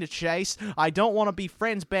trying to chase. I Don't Want to Be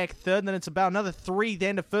Friends back 3rd. Then it's about another 3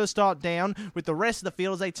 then to First Start down with the rest of the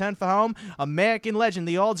field as they turn for home. American Legend,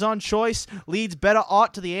 the odds-on choice, leads Better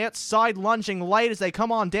Art to the outside, lunging late as they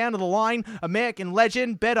come on down to the line. American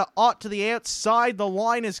Legend, Better Art to the outside. The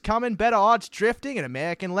line is coming. Better Art's drifting, and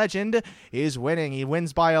American Legend is winning. He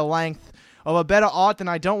wins by a length of a Better Art than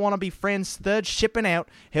I Don't Want to Be Friends. 3rd, Shipping Out,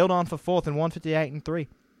 held on for 4th in 158-3.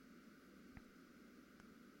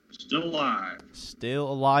 Still alive.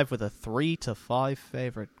 Still alive with a 3-5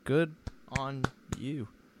 favorite. Good on you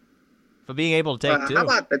for being able to take 2. How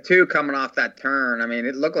about the 2 coming off that turn? I mean,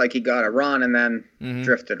 it looked like he got a run and then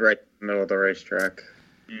drifted right in the middle of the racetrack.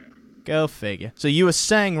 Yeah. Go figure. So you were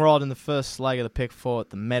saying, Rod, in the first leg of the pick 4 at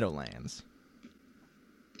the Meadowlands.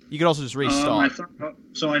 You could also just restart.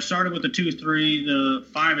 So I started with the 2-3. The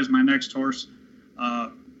 5 is my next horse.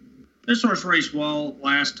 This horse raced well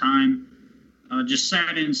last time. Just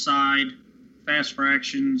sat inside, fast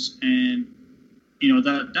fractions, and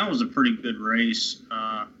that was a pretty good race.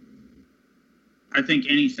 I think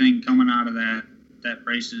anything coming out of that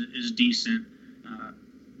race is decent.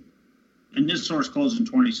 And this horse closed in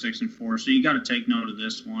 26-4, so you got to take note of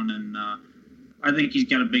this one. And I think he's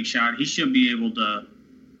got a big shot. He should be able to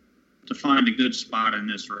find a good spot in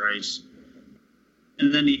this race.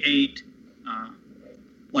 And then the 8,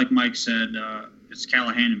 like Mike said, it's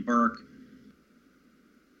Callahan and Burke.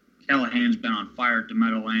 Callahan's been on fire at the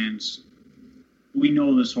Meadowlands. We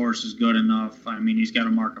know this horse is good enough. I mean, he's got a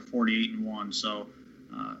mark of 48-1. So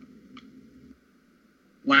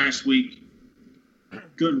last week,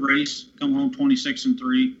 good race. Come home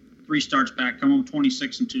 26-3. 3 starts back. Come home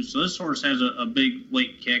 26-2. So this horse has a big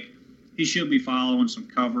late kick. He should be following some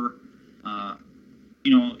cover.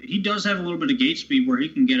 He does have a little bit of gate speed where he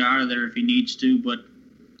can get out of there if he needs to. But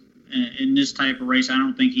in this type of race, I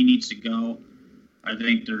don't think he needs to go. I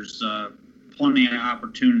think there's plenty of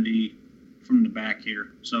opportunity from the back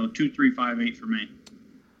here. So 2, 3, 5, 8 for me.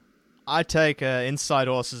 I take inside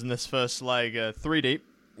horses in this first leg, 3 deep,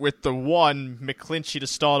 with the 1, McClinchy, to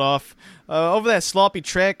start off. Over that sloppy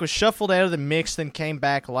track, was shuffled out of the mix, then came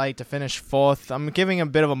back late to finish 4th. I'm giving him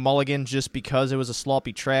a bit of a mulligan just because it was a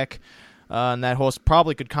sloppy track. And that horse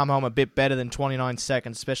probably could come home a bit better than 29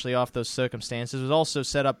 seconds, especially off those circumstances. It was also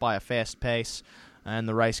set up by a fast pace and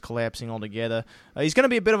the race collapsing altogether. He's going to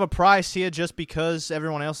be a bit of a price here just because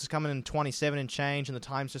everyone else is coming in 27 and change and the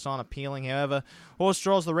times just aren't appealing. However, horse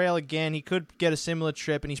draws the rail again. He could get a similar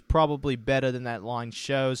trip, and he's probably better than that line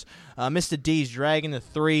shows. Mr. D's Dragon, the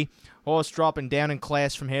 3. Horse dropping down in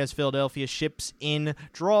class from Harris, Philadelphia. Ships in.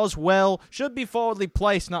 Draws well. Should be forwardly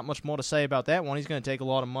placed. Not much more to say about that one. He's going to take a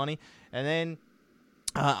lot of money. And then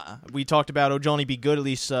we talked about Johnny Be Good, at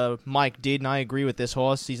least Mike did, and I agree with this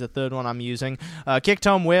horse. He's the 3rd one I'm using. Kicked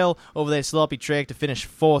home well over that sloppy track to finish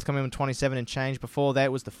 4th, coming in 27 and change. Before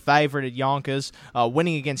that was the favourite at Yonkers,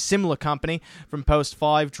 winning against similar company from post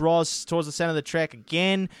 5. Draws towards the centre of the track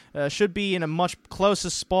again. Should be in a much closer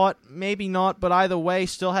spot. Maybe not, but either way,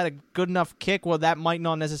 still had a good enough kick. Well, that might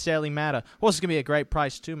not necessarily matter. Horse is going to be a great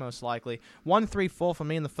price too, most likely. 1, 3, 4 for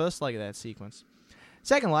me in the first leg of that sequence.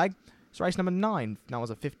 Second leg, it's race number 9. That was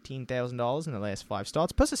a $15,000 in the last 5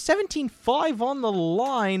 starts. Plus a 17.5 on the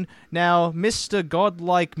line. Now, Mr.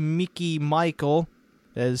 Godlike Mickey Michael,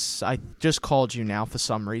 as I just called you now for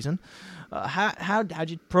some reason, how'd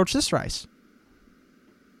you approach this race?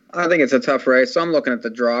 I think it's a tough race. So I'm looking at the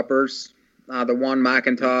droppers. The 1,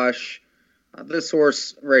 McIntosh. This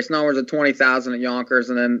horse raced numbers at 20,000 at Yonkers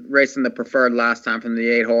and then racing the preferred last time from the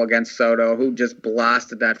 8-hole against Soto, who just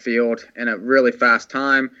blasted that field in a really fast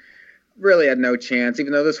time. Really had no chance,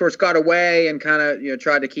 even though this horse got away and kind of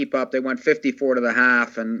tried to keep up. They went 54 to the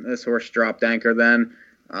half, and this horse dropped anchor then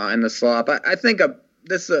in the slop. I think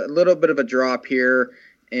this is a little bit of a drop here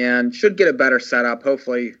and should get a better setup.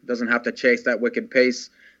 Hopefully doesn't have to chase that wicked pace,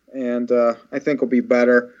 and I think will be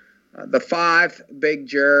better. The 5, Big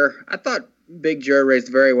Jur. I thought Big Jur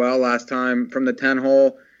raced very well last time from the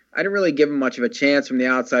 10-hole. I didn't really give him much of a chance from the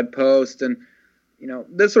outside post, and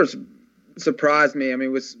this horse surprised me. I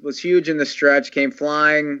mean, was huge in the stretch, came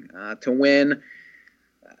flying to win.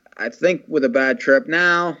 I think with a bad trip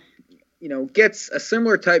now, gets a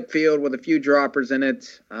similar type field with a few droppers in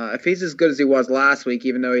it. If he's as good as he was last week,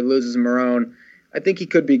 even though he loses Marone, I think he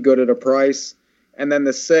could be good at a price. And then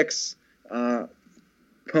the 6,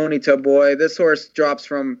 Ponytail Boy. This horse drops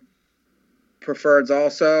from preferreds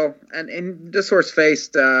also, and this horse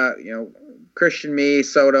faced Christian Me,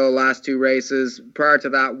 Soto, last 2 races. Prior to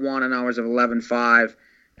that, won an hours of 11.5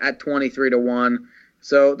 at 23-1.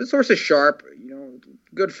 So this horse is sharp,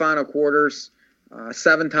 good final quarters.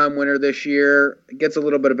 7-time winner this year. Gets a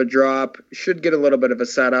little bit of a drop. Should get a little bit of a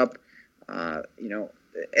setup.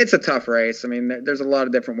 It's a tough race. I mean, there's a lot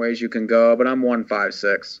of different ways you can go, but I'm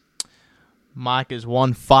 156. Mike is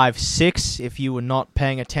 156 if you were not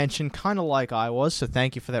paying attention, kind of like I was, so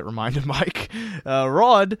thank you for that reminder, Mike.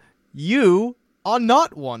 Rod, you are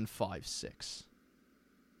not 156.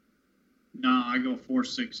 No, I go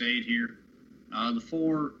 4-6-8 here. The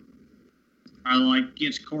 4, I like,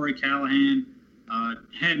 gets Corey Callahan.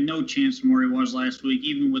 Had no chance from where he was last week,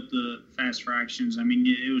 even with the fast fractions. I mean,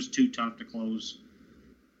 it was too tough to close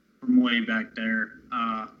from way back there.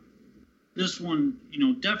 This one,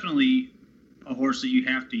 definitely a horse that you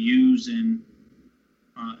have to use in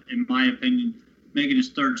my opinion, making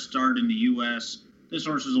his 3rd start in the U.S. This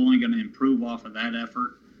horse is only going to improve off of that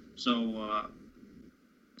effort. So,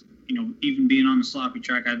 even being on the sloppy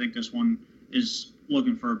track, I think this one is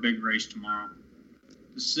looking for a big race tomorrow.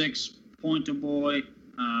 The 6, Pointer Boy,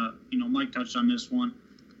 Mike touched on this one.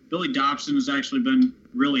 Billy Dobson has actually been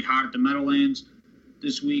really hot at the Meadowlands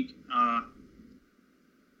this week.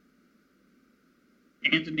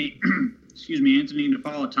 Anthony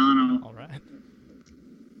Napolitano All right.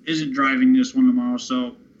 isn't driving this one tomorrow,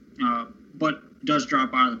 so but does drop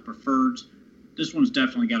out of the preferreds. This one's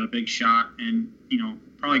definitely got a big shot, and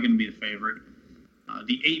probably going to be the favorite.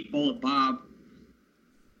 The 8, Bullet Bob,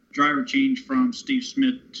 driver change from Steve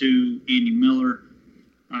Smith to Andy Miller.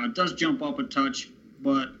 It does jump up a touch,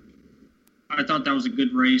 but I thought that was a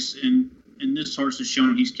good race, and this horse has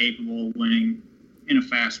shown he's capable of winning in a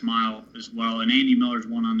fast mile as well. And Andy Miller's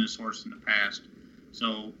won on this horse in the past.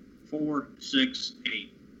 So 4, 6,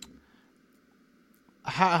 8.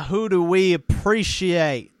 Who do we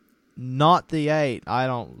appreciate? Not the 8. I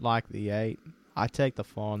don't like the 8. I take the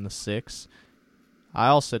 4 and the 6. I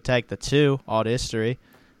also take the 2, Odd History.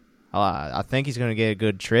 I think he's going to get a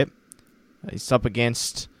good trip. He's up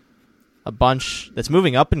against a bunch that's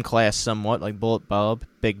moving up in class somewhat, like Bullet Bulb,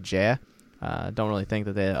 Big Jar. Don't really think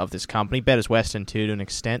that they're of this company. Bettor's Western, too, to an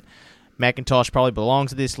extent. McIntosh probably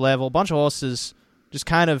belongs to this level. A bunch of horses just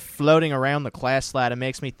kind of floating around the class ladder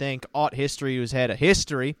makes me think Art History, who's had a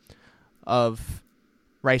history of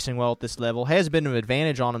racing well at this level, has a bit of an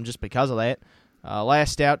advantage on him just because of that.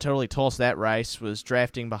 Last out, totally tossed that race, was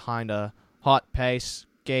drafting behind a hot pace,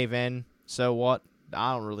 gave in, so what?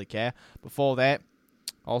 I don't really care. Before that,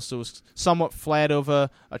 also was somewhat flat over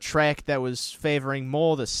a track that was favoring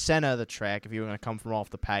more the center of the track if you were going to come from off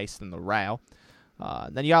the pace than the rail.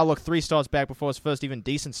 Then you got to look 3 starts back before his first even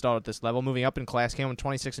decent start at this level. Moving up in class, came on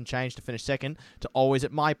 26 and change to finish second to Always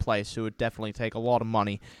at My Place, who would definitely take a lot of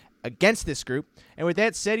money against this group. And with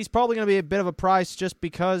that said, he's probably going to be a bit of a price just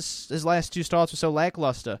because his last 2 starts were so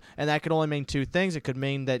lackluster. And that could only mean 2 things. It could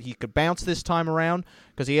mean that he could bounce this time around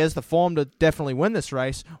because he has the form to definitely win this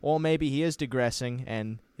race, or maybe he is digressing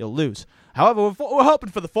and he'll lose. However, we're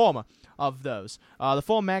hoping for the former of those. The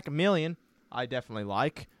 4 Macmillion, I definitely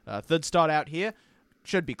like. Third start out here.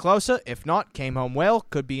 Should be closer. If not, came home well.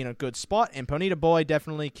 Could be in a good spot. And Ponita Boy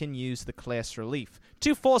definitely can use the class relief.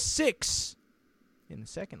 2, 4, 6 in the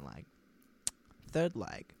second leg. Third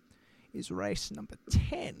leg is race number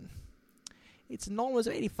 10. It's enormous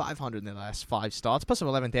 8,500 in the last 5 starts, plus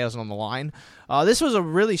 11,000 on the line. This was a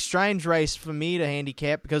really strange race for me to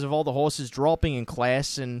handicap because of all the horses dropping in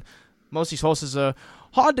class, and most of these horses are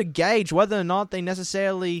hard to gauge whether or not they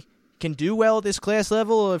necessarily can do well at this class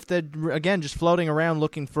level, or if they're, again, just floating around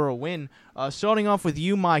looking for a win. Starting off with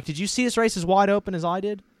you, Mike, did you see this race as wide open as I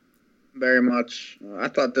did? Very much. I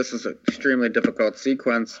thought this was an extremely difficult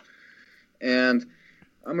sequence, and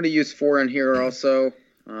I'm going to use 4 in here also.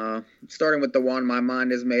 Starting with the 1, my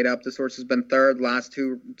mind is made up. This horse has been third last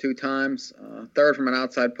two times. Third from an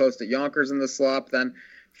outside post at Yonkers in the slop, then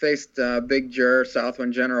faced Big Jur,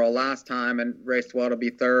 Southwind General last time, and raced well to be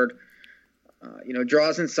third.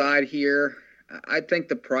 Draws inside here. I think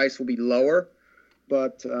the price will be lower,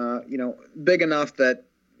 but, big enough that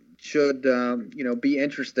should, be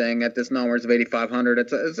interesting at this numbers of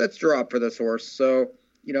 8,500. It's drop for this horse. So,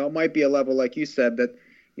 it might be a level, like you said, that,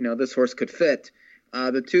 this horse could fit.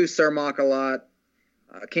 The 2, Sir Mock-a-Lot,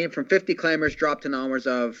 came from 50 claimers, dropped to numbers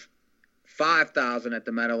of 5,000 at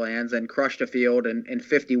the Meadowlands, and crushed a field in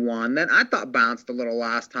 51. Then I thought bounced a little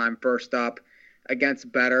last time, first up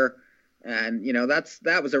against Better. And,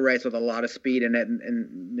 that was a race with a lot of speed in it.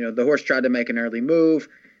 And the horse tried to make an early move.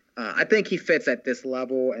 I think he fits at this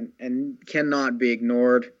level and cannot be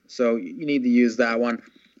ignored. So you need to use that one.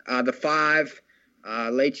 The 5,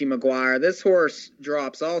 Leachy McGuire. This horse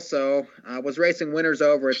drops also. Was racing winners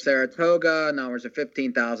over at Saratoga. Numbers of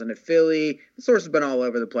 15,000 at Philly. This horse has been all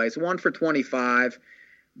over the place. 1 for 25.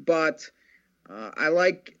 But I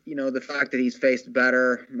like, the fact that he's faced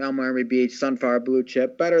better. Mount Miami Beach, Sunfire Blue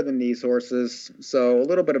Chip, better than these horses. So a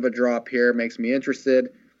little bit of a drop here makes me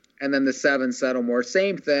interested. And then the 7, Settlemore,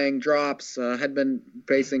 same thing, drops. Had been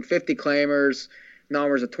facing 50 claimers,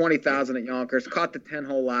 numbers of 20,000 at Yonkers. Caught the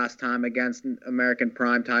 10-hole last time against American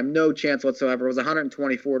Primetime. No chance whatsoever. It was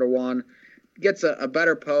 124 to 1. Gets a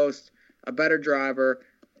better post, a better driver,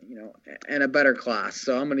 and a better class.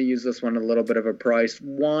 So I'm going to use this one at a little bit of a price.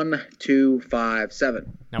 1, 2, 5,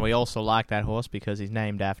 7. Now, we also like that horse because he's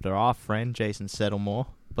named after our friend, Jason Settlemore.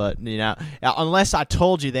 But, unless I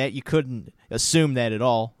told you that, you couldn't assume that at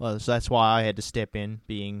all. So that's why I had to step in,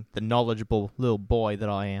 being the knowledgeable little boy that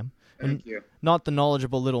I am. Thank you. Not the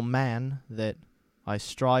knowledgeable little man that I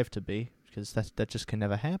strive to be, because that just can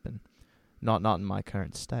never happen. Not in my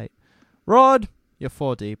current state. Rod, you're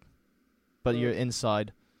 4 deep, but you're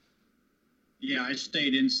inside. Yeah, I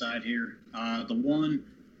stayed inside here. The 1,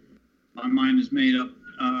 my mind is made up.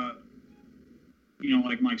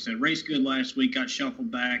 Like Mike said, raced good last week, got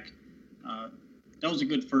shuffled back. That was a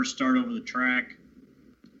good first start over the track.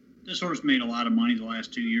 This horse made a lot of money the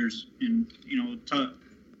last 2 years, and, tough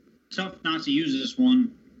not to use this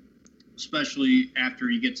one, especially after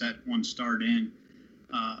he gets that 1 start in.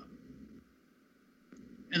 And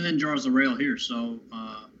then draws the rail here. So,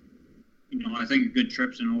 I think a good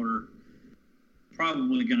trip's in order.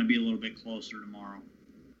 Probably going to be a little bit closer tomorrow.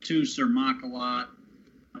 2, Sir Mock-a-Lot.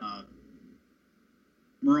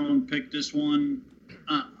 Marone picked this one.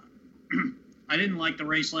 I didn't like the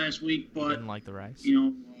race last week, but Didn't like the race.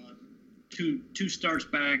 Two starts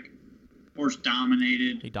back, horse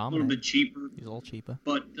dominated. He dominated. A little bit cheaper. He's a little cheaper.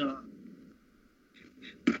 But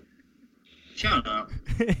shut up.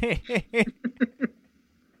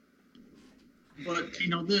 But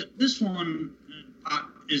this one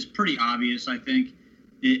is pretty obvious. I think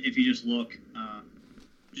if you just look,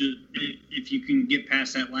 if you can get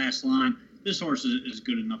past that last line, this horse is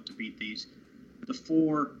good enough to beat these. The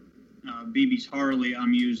 4, BB's Harley,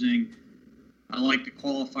 I'm using. I like the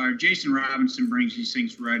qualifier. Jason Robinson brings these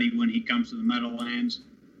things ready when he comes to the Meadowlands.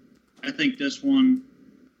 I think this one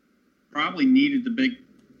probably needed the big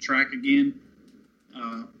track again.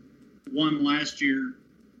 Won last year,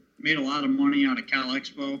 made a lot of money out of Cal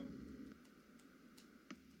Expo.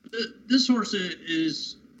 This horse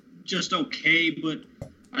is just okay, but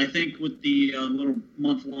I think with the little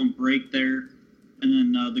month-long break there,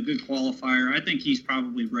 and then the good qualifier, I think he's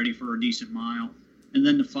probably ready for a decent mile. And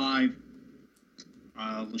then the 5,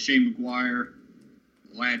 Lachey McGuire,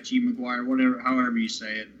 Latchy McGuire, however you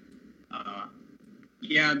say it.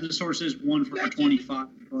 Yeah, this horse is 1 for 25,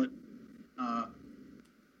 but what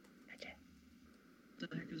the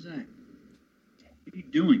heck is that? What are you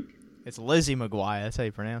doing? It's Lizzie McGuire. That's how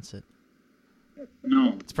you pronounce it.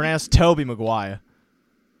 No. It's pronounced Toby McGuire.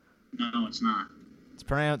 No, it's not. It's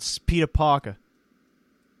pronounced Peter Parker.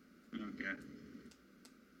 Okay.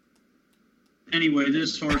 Anyway,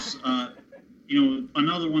 this horse,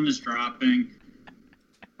 another one is dropping.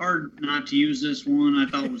 Hard not to use this one. I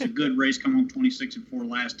thought it was a good race, come home 26-4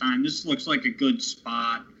 last time. This looks like a good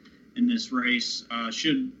spot in this race.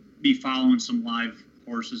 Should be following some live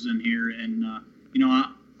horses in here. And,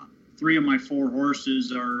 3 of my 4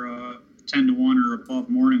 horses are 10-1 or above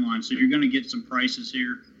morning line. So you're going to get some prices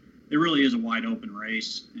here. It really is a wide open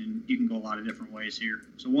race, and you can go a lot of different ways here.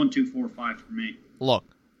 So 1, 2, 4, 5 for me. Look,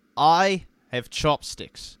 I have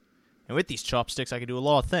chopsticks. And with these chopsticks, I can do a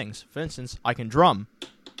lot of things. For instance, I can drum.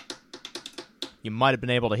 You might have been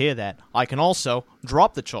able to hear that. I can also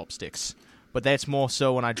drop the chopsticks. But that's more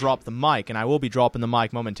so when I drop the mic, and I will be dropping the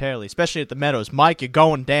mic momentarily, especially at the Meadows. Mike, you're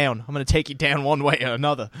going down. I'm going to take you down one way or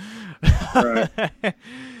another. Right.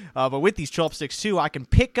 But with these chopsticks, too, I can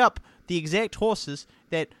pick up the exact horses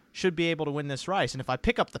that should be able to win this race. And if I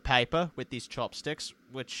pick up the paper with these chopsticks,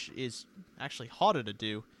 which is actually harder to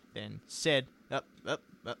do than said,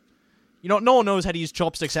 no one knows how to use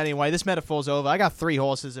chopsticks anyway. This metaphor's over. I got 3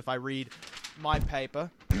 horses if I read my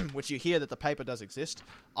paper, which you hear that the paper does exist.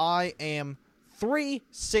 I am 3,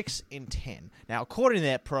 6, and 10. Now, according to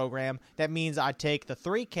that program, that means I take the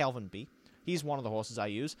 3 Calvin B. He's one of the horses I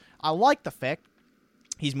use. I like the fact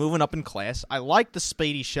he's moving up in class. I like the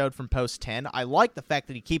speed he showed from post 10. I like the fact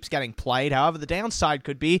that he keeps getting played. However, the downside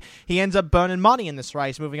could be he ends up burning money in this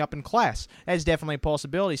race moving up in class. That's definitely a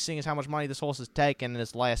possibility, seeing as how much money this horse has taken in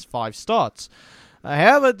his last 5 starts.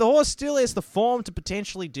 However, the horse still has the form to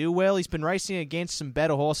potentially do well. He's been racing against some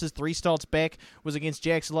better horses. 3 starts back was against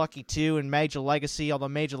Jack's Lucky 2 and Major Legacy, although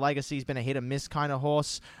Major Legacy's been a hit-or-miss kind of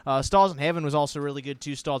horse. Stars in Heaven was also really good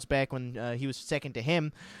 2 starts back when he was second to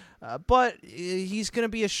him. But he's going to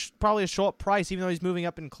be probably a short price, even though he's moving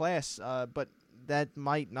up in class. But that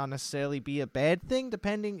might not necessarily be a bad thing,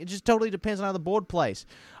 it just totally depends on how the board plays.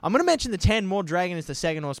 I'm going to mention the 10 More Dragon is the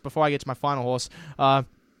second horse before I get to my final horse.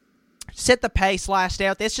 Set the pace last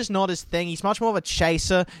out. That's just not his thing. He's much more of a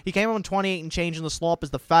chaser. He came on 28 and change in the slop as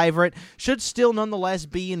the favorite. Should still nonetheless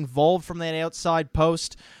be involved from that outside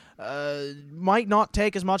post. Might not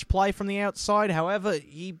take as much play from the outside. However,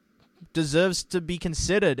 he deserves to be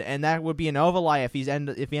considered, and that would be an overlay if he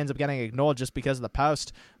ends up getting ignored just because of the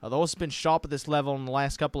post. The horse has been sharp at this level in the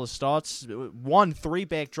last couple of starts. 1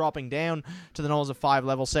 3-back dropping down to the Knowles of 5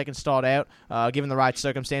 level, second start out, given the right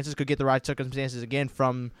circumstances. Could get the right circumstances again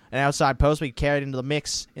from an outside post, but he carried into the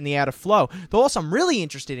mix in the outer flow. The horse I'm really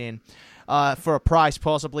interested in for a price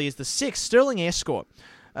possibly is the 6 Sterling Escort,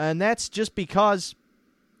 and that's just because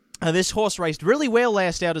this horse raced really well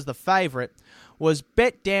last out as the favorite, was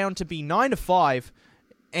bet down to be 9-5,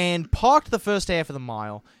 and parked the first half of the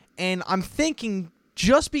mile. And I'm thinking,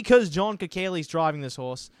 just because John Kakali's driving this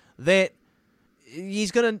horse, that he's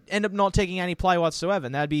going to end up not taking any play whatsoever,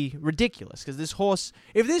 and that'd be ridiculous. Because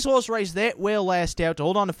if this horse raced that well last out to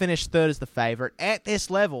hold on to finish third as the favorite at this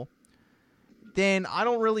level, then I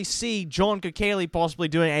don't really see John Kakali possibly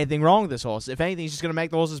doing anything wrong with this horse. If anything, he's just going to make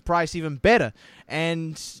the horse's price even better.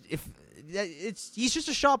 And he's just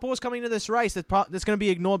a sharp horse coming into this race that's going to be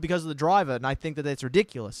ignored because of the driver, and I think that's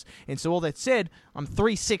ridiculous. And so all that said, I'm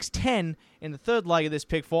 3, 6, 10 in the third leg of this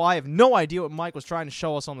pick 4. I have no idea what Mike was trying to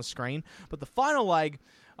show us on the screen, but the final leg,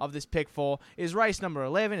 of this pick 4 is race number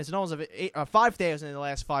 11. It's an odds of 5,000 in the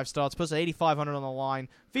last 5 starts, plus 8,500 on the line.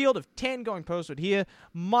 Field of 10 going postward here.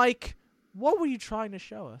 Mike, what were you trying to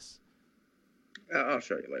show us? I'll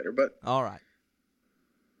show you later, but all right.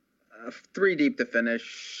 3 deep to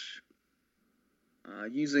finish.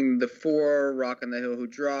 Using the 4 Rock on the Hill, who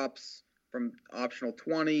drops from optional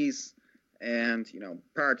 20s, and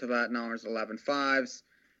prior to that, now there's 11 5s.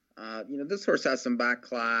 This horse has some back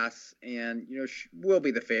class, and will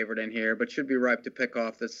be the favorite in here, but should be ripe to pick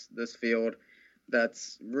off this field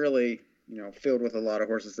that's really filled with a lot of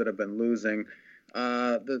horses that have been losing.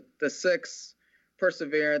 The 6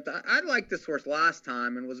 Perseverant, I liked this horse last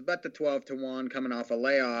time and was bet to 12-1 coming off a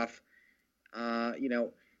layoff.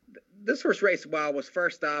 This horse raced well, was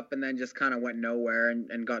first up, and then just kind of went nowhere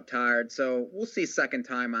and got tired. So we'll see second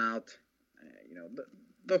time out.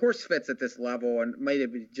 The horse fits at this level and might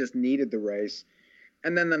have just needed the race.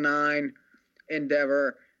 And then the 9,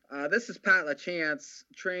 Endeavor. This is Pat LaChance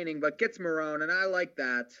training, but gets Marone, and I like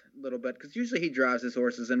that a little bit because usually he drives his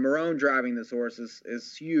horses, and Marone driving this horse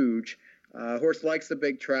is huge. Horse likes the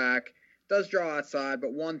big track, does draw outside,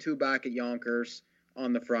 but 1-2 back at Yonkers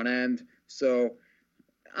on the front end. So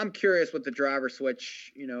I'm curious with the driver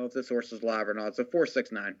switch, if this horse is live or not. So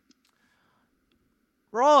 4-6-9.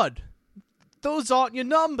 Rod, those aren't your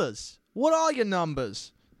numbers. What are your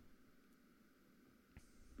numbers?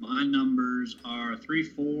 My numbers are 3,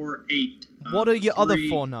 4, 8. What are your other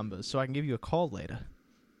 4 numbers so I can give you a call later?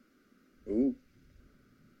 Ooh.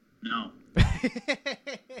 No.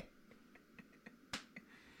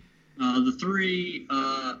 The 3,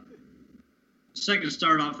 second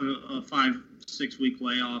start off a 5-6 week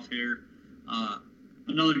layoff here.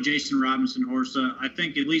 Another Jason Robinson horse. I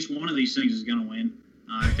think at least one of these things is going to win.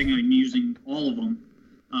 I think I'm using all of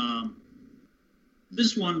them.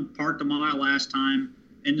 This one parked a mile last time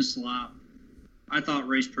in the slop. I thought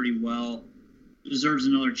raced pretty well. Deserves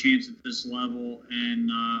another chance at this level,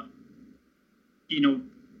 and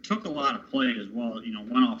took a lot of play as well.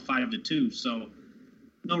 Went off 5-2, so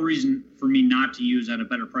no reason for me not to use at a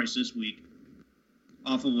better price this week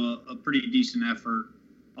off of a pretty decent effort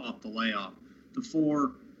off the layoff. The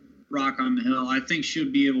 4, Rock on the Hill, I think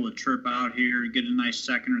should be able to trip out here, get a nice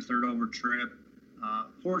second or third over trip.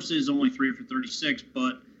 Horse is only 3 for 36,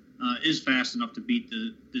 but is fast enough to beat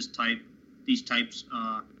these types.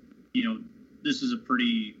 This is a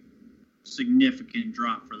pretty significant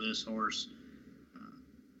drop for this horse.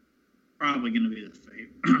 Probably going to be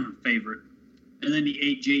the favorite. And then the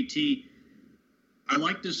 8 JT. I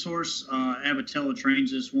like this horse. Abatella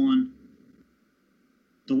trains this one.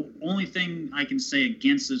 The only thing I can say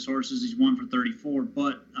against this horse is he's 1 for 34.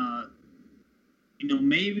 But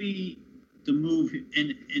maybe the move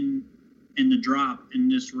in the drop in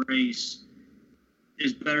this race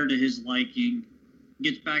is better to his liking.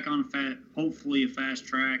 Gets back on hopefully a fast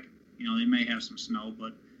track. They may have some snow,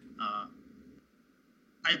 but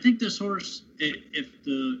I think this horse, if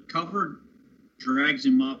the cover drags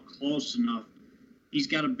him up close enough, he's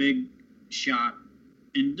got a big shot.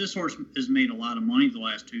 And this horse has made a lot of money the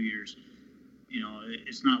last 2 years.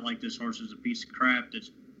 It's not like this horse is a piece of crap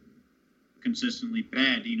that's consistently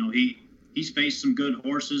bad. He's faced some good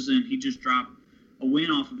horses, and he just dropped a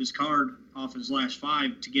win off of his card, off his last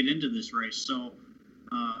 5 to get into this race. So,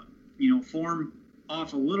 form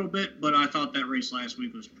off a little bit, but I thought that race last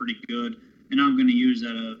week was pretty good, and I'm going to use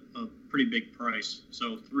at a pretty big price.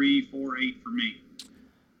 So 3, 4, 8 for me.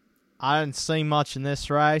 I didn't see much in this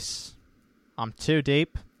race. I'm too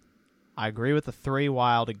deep. I agree with the 3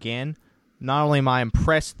 Wild again. Not only am I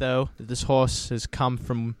impressed, though, that this horse has come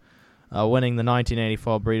from winning the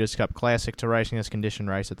 1984 Breeders' Cup Classic to racing this condition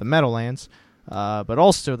race at the Meadowlands, but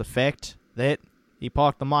also the fact that he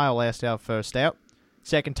parked the mile last out, first out.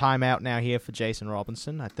 Second time out now here for Jason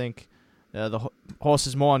Robinson. I think the horse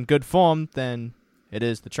is more in good form than it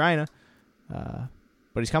is the trainer, but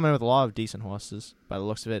he's coming in with a lot of decent horses by the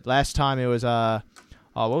looks of it. Last time it was,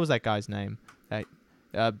 what was that guy's name?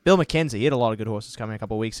 Bill McKenzie. He had a lot of good horses coming a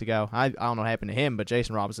couple of weeks ago. I don't know what happened to him, but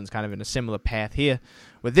Jason Robinson's kind of in a similar path here.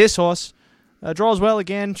 With this horse, draws well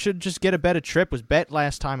again, should just get a better trip. Was bet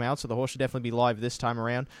last time out, so the horse should definitely be live this time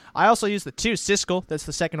around. I also use the 2 Siskel. That's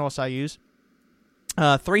the second horse I use.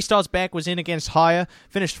 3 starts back, was in against Hire,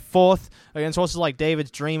 finished 4th against horses like David's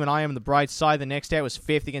Dream and I Am the Bright Side. The next out was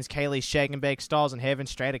 5th against Kaylee's Shakenbake, Stars in Heaven,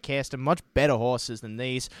 Stratocaster, much better horses than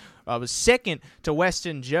these. Was second to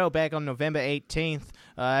Western Joe back on November 18th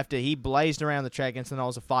after he blazed around the track against the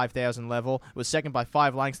Knolls at 5,000 level. Was second by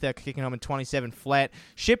 5 lengths there, kicking home in 27 flat.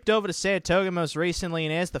 Shipped over to Saratoga most recently,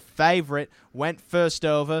 and as the favorite, went first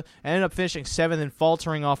over. Ended up finishing 7th and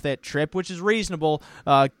faltering off that trip, which is reasonable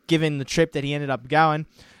given the trip that he ended up going.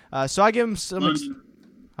 So I give him some...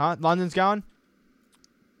 London's going?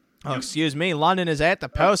 Oh, excuse me. London is at the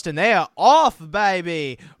post, and they are off,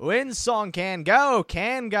 baby. Winsong can go.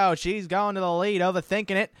 She's going to the lead,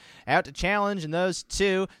 overthinking it. Out to challenge, and those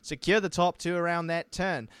two secure the top two around that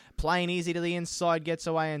turn. Playing easy to the inside, gets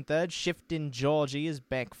away in third. Shifting Georgie is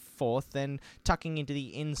back fourth, then tucking into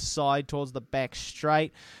the inside towards the back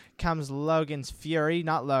straight. Comes Logan's Fury,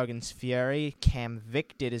 not Logan's Fury. Cam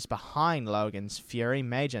Victor is behind Logan's Fury.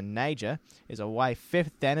 Major Naja is away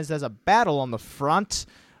fifth, then as there's a battle on the front.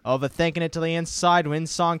 Overthinking it to the inside.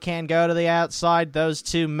 Winsong can go to the outside. Those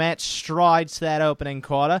two match strides to that opening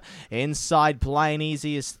quarter. Inside, Playing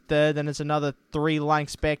Easy is third. Then it's another 3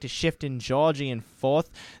 lengths back to Shifting Georgie in fourth.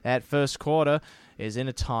 That first quarter is in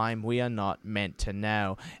a time we are not meant to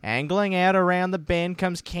know. Angling out around the bend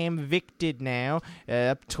comes Cam Victor now.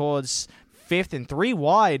 Up towards fifth and 3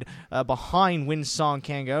 wide behind Winsong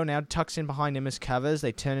can go. Now tucks in behind him as covers.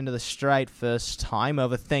 They turn into the straight first time.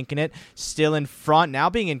 Overthinking it. Still in front. Now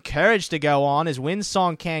being encouraged to go on as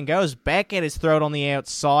Winsong can goes back at his throat on the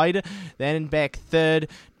outside. Then back third.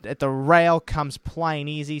 At the rail comes Playing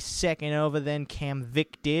Easy. Second over then Cam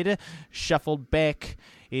Victor. Shuffled back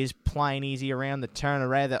is Playing Easy around the turn, or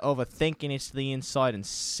rather overthinking it to the inside in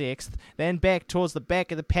sixth. Then back towards the back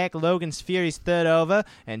of the pack, Logan's Fury's third over,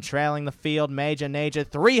 and trailing the field, Major Naja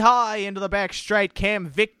 3 high into the back straight. Cam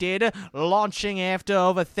Victor launching after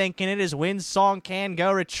overthinking it as Winsong can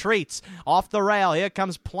go retreats off the rail. Here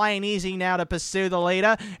comes Playing Easy now to pursue the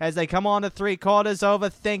leader as they come on to 3/4,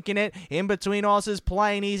 overthinking it. In between horses,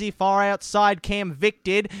 Playing Easy far outside Cam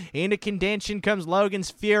Victor. Into contention comes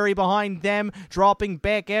Logan's Fury behind them, dropping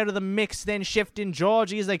back out of the mix, then Shifting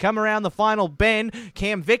Georgie as they come around the final bend.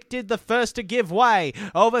 Cam Victor the first to give way,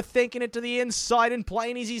 overthinking it to the inside, and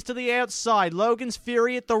Playing Easy's to the outside. Logan's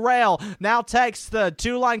Fury at the rail now takes the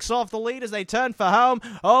 2 lengths off the lead as they turn for home.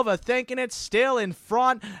 Overthinking it still in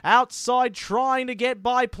front, outside trying to get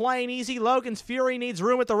by Playing Easy. Logan's Fury needs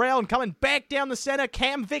room at the rail and coming back down the center.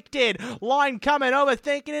 Cam Victor line coming,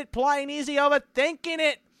 overthinking it. Playing Easy overthinking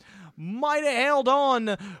it. Might have held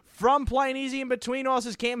on from Playing Easy in between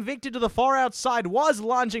horses. Cam Victor to the far outside was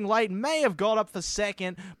lunging late, may have got up for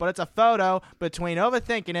second, but it's a photo between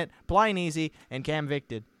overthinking it, Playing Easy, and Cam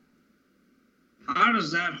Victor. How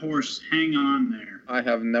does that horse hang on there? I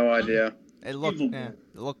have no idea. It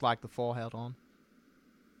looked like the 4 held on.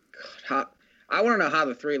 God, I want to know how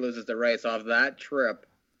the 3 loses the race off that trip.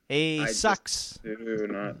 He sucks. Do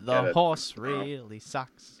not the horse really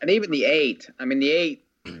sucks. And even the 8. I mean, the 8.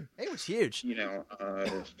 It was huge. You know, I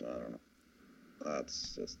don't know.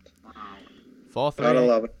 That's just... 4-3. Gotta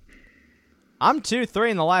love it. I'm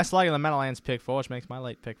 2-3 in the last leg of the Meadowlands pick 4, which makes my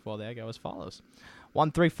late pick 4 there go as follows.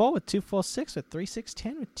 1-3-4 with 2-4-6 with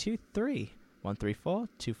 3-6-10 with 2-3. 1-3-4,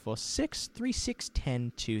 2-4-6,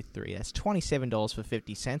 3-6-10, 2-3. That's $27 for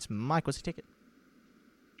 50 cents. Mike, what's your ticket?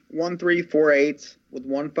 1-3-4-8 with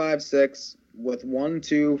 1-5-6 with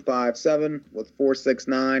 1-2-5-7 with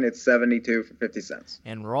 4-6-9. It's 72 for 50 cents.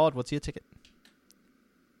 And Rod, what's your ticket?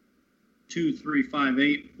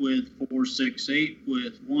 2-3-5-8 with 4-6-8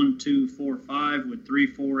 with 1-2-4-5 with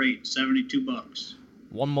 3-4-8. $72.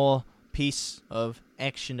 One more piece of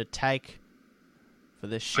action to take for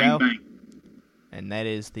this show. Bang, bang. And that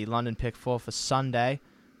is the London pick 4 for Sunday.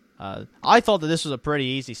 I thought that this was a pretty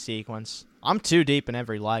easy sequence. I'm too deep in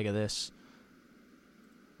every leg of this.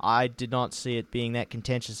 I did not see it being that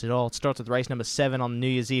contentious at all. It starts with race number 7 on the New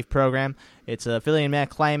Year's Eve program. It's a Philly and Mare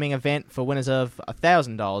claiming event for winners of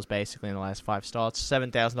 $1,000 basically in the last 5 starts.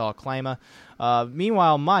 $7,000 claimer.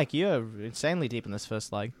 Meanwhile, Mike, you're insanely deep in this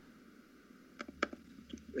first leg.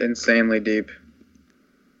 Insanely deep.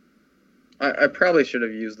 I probably should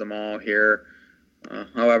have used them all here.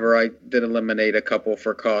 However, I did eliminate a couple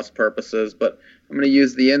for cost purposes, but I'm going to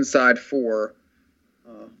use the inside 4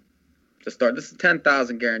 to start. This is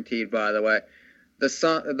 10,000 guaranteed, by the way.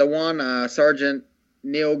 The one Sergeant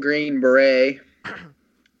Neil Green Beret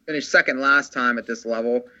finished second last time at this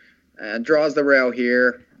level and draws the rail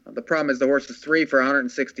here. The problem is the horse is 3 for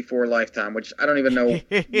 164 lifetime, which I don't even know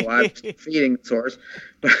why I'm feeding this horse.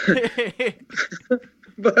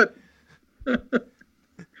 But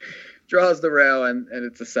draws the rail, and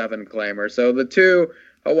it's a 7 claimer. So the 2,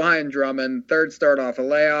 Hawaiian Drummond, third start off a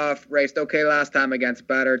layoff, raced okay last time against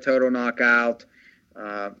better, total knockout,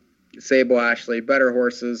 Sable Ashley, better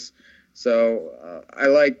horses. So I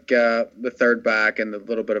like the third back and the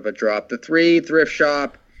little bit of a drop. The 3, Thrift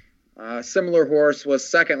Shop, similar horse, was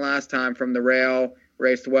second last time from the rail,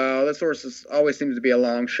 raced well. This horse always seems to be a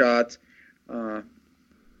long shot.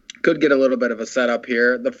 Could get a little bit of a setup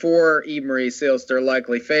here. The 4, Eve Marie Sealster,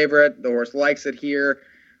 likely favorite. The horse likes it here.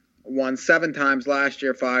 Won 7 times last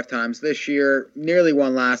year, 5 times this year. Nearly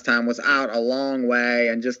won last time. Was out a long way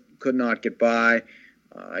and just could not get by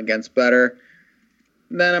against better.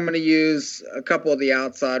 And then I'm going to use a couple of the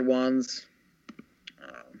outside ones.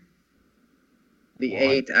 The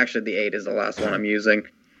 8. Actually, the 8 is the last one I'm using.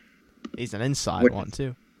 He's an inside one,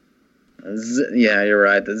 too. Yeah, you're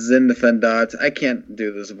right. The Zinfandot. I can't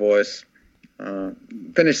do this voice.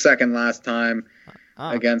 Finished second last time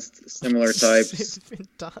against similar types.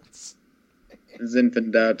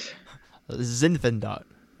 Zinfandot. Zinfandot.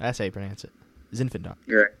 That's how you pronounce it. Zinfandot.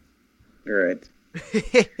 Great.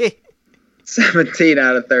 17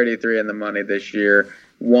 out of 33 in the money this year.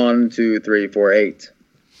 1, 2, 3, 4, 8.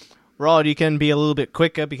 Rod, you can be a little bit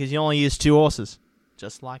quicker because you only use 2 horses,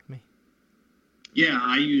 just like me. Yeah,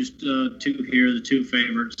 I used 2 here, the 2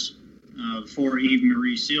 favorites. 4 Eve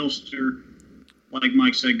Marie Sealster. Like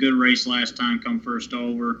Mike said, good race last time, come first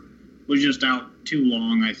over. Was just out too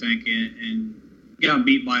long, I think, and got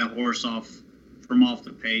beat by a horse off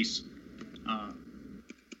the pace.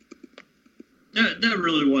 That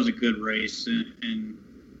really was a good race, and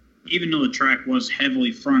even though the track was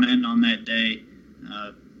heavily front end on that day,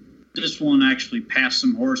 this one actually passed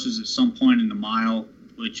some horses at some point in the mile,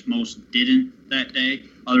 which most didn't that day,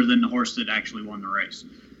 other than the horse that actually won the race.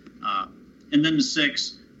 And then the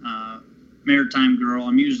 6, Maritime Girl,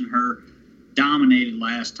 I'm using her, dominated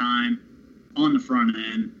last time on the front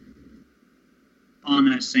end on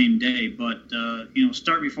that same day. But,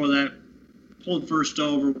 start before that, pulled first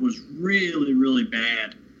over, was really, really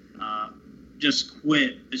bad. Just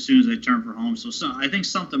quit as soon as they turned for home. So I think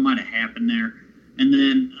something might have happened there. And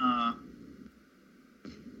then,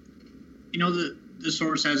 this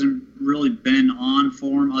horse hasn't really been on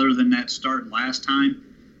form other than that start last time.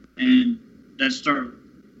 And that start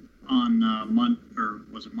on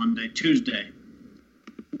Tuesday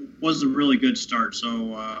was a really good start.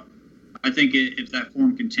 So I think if that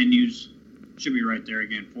form continues, it should be right there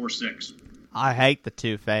again, 4-6. I hate the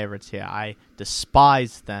 2 favorites here. I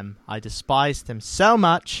despise them. I despise them so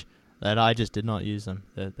much that I just did not use them.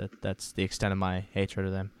 That's the extent of my hatred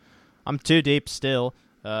of them. I'm too deep still.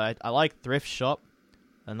 I like Thrift Shop,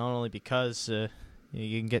 and not only because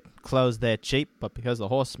you can get clothes there cheap, but because the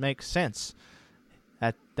horse makes sense.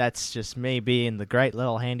 That's just me being the great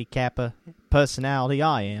little handicapper personality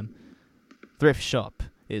I am. Thrift Shop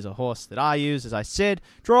is a horse that I use, as I said,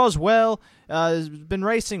 draws well, has been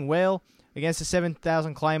racing well against the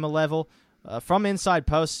 7,000 claimer level. From inside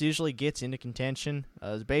posts, usually gets into contention.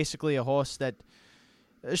 It's basically a horse that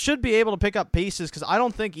should be able to pick up pieces, because I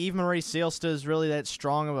don't think Eve Marie Sealster is really that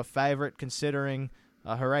strong of a favorite, considering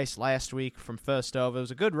her race last week from first over. It was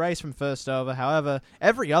a good race from first over. However,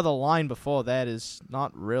 every other line before that is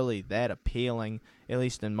not really that appealing, at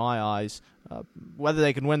least in my eyes. Whether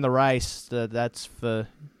they can win the race, that's for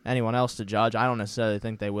anyone else to judge. I don't necessarily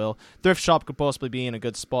think they will. Thrift Shop could possibly be in a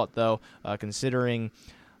good spot, though, considering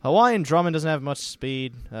Hawaiian Drummond doesn't have much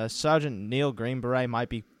speed. Sergeant Neil Green Beret might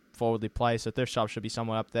be forwardly placed, so Thrift Shop should be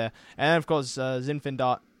somewhere up there. And, of course,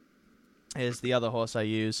 Zinfandot is the other horse I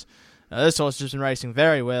use. This horse has been racing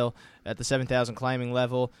very well at the 7,000 claiming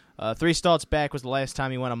level. 3 starts back was the last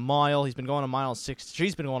time he went a mile. He's been going a mile 6.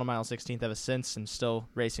 She's been going a mile 16th ever since, and still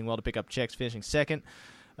racing well to pick up checks, finishing second.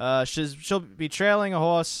 She'll be trailing a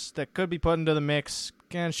horse that could be put into the mix.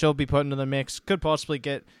 Again, she'll be put into the mix. Could possibly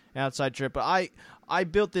get an outside trip. But I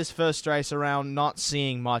built this first race around not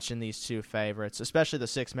seeing much in these 2 favorites, especially the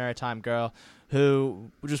 6 Maritime Girl,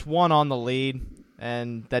 who just won on the lead,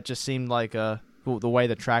 and that just seemed like the way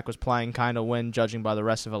the track was playing kind of win, judging by the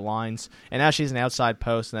rest of her lines. And now she's an outside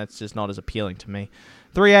post, and that's just not as appealing to me.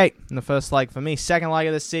 3-8 in the first leg for me. Second leg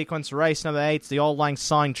of this sequence, race number 8, the Old Lang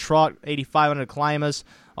Syne Trot, 8,500 claimers.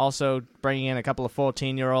 Also bringing in a couple of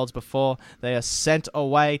 14-year-olds before they are sent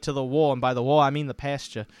away to the war. And by the war, I mean the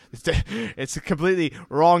pasture. It's a completely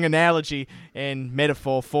wrong analogy and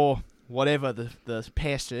metaphor for whatever the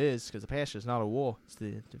pasture is, because the pasture is not a war.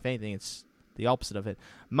 If anything, it's the opposite of it.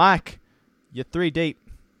 Mike, you're 3 deep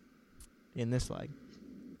in this leg.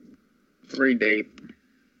 3 deep.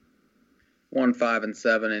 1, 5, and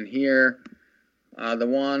 7 in here. The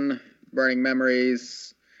one, Burning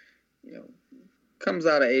Memories, comes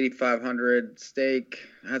out at 8,500 stake.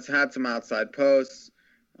 Has had some outside posts.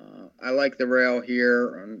 I like the rail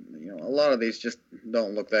here. A lot of these just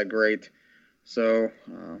don't look that great. So,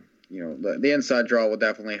 the inside draw will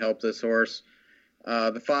definitely help this horse.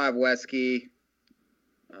 The 5, Wesky.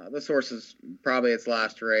 This horse is probably its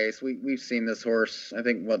last race. We've seen this horse, I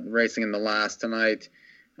think, racing in the last tonight.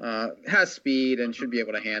 Has speed and should be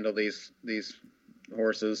able to handle these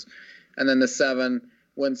horses. And then the 7,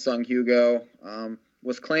 Winsung Hugo,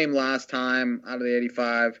 was claimed last time out of the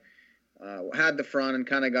 85. had the front and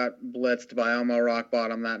kind of got blitzed by Elmo Rock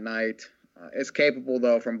Bottom that night. Is capable,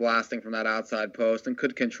 though, from blasting from that outside post and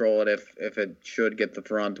could control it if it should get the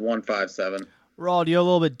front. 157. Rod, you're a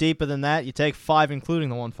little bit deeper than that. You take 5, including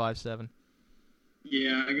the 157.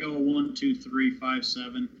 Yeah, I go 1, 2, 3, 5,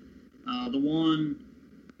 7. The one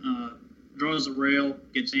draws the rail,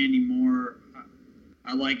 gets Andy Moore.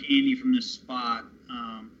 I like Andy from this spot.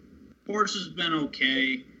 Horse has been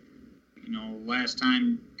okay. Last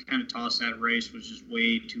time kind of tossed that race, was just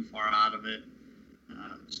way too far out of it.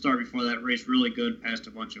 Start before that race, really good, past a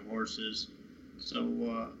bunch of horses.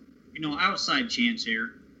 So, outside chance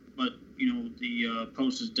here. But, the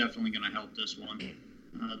post is definitely going to help this one.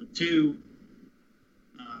 The 2,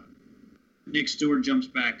 Nick Stewart jumps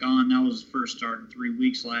back on. That was his first start in 3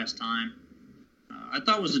 weeks last time. I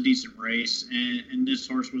thought it was a decent race, and this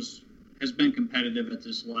horse has been competitive at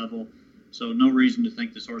this level. So no reason to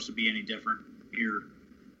think this horse would be any different here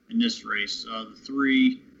in this race. The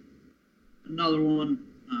 3, another one,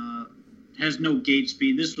 has no gate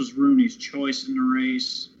speed. This was Rooney's choice in the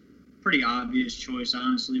race. Pretty obvious choice,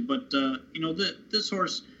 honestly. But, this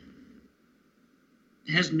horse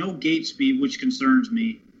has no gate speed, which concerns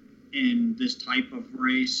me in this type of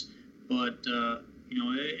race. But,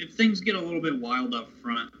 if things get a little bit wild up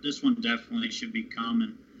front, this one definitely should be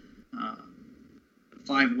coming.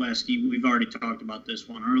 5 Wesky, we've already talked about this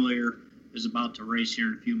one earlier, is about to race here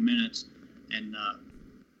in a few minutes. And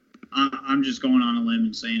I'm just going on a limb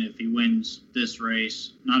and saying if he wins this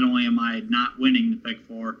race, not only am I not winning the pick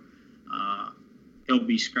 4, he'll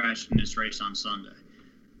be scratched in this race on Sunday.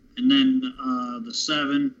 And then the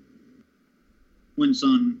 7,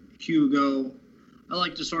 Winson Hugo. I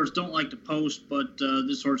like this horse, don't like the post, but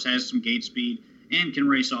this horse has some gate speed and can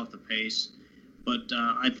race off the pace. But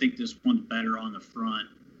I think this one's better on the front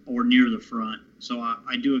or near the front. So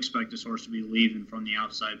I do expect this horse to be leaving from the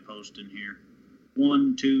outside post in here.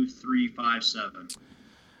 1, 2, 3, 5, 7.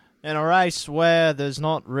 In a race where there's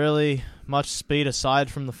not really much speed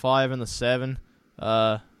aside from the 5 and the 7,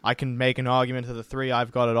 I can make an argument to the 3.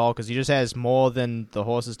 I've got it all because he just has more than the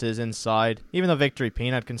horses to his inside. Even though Victory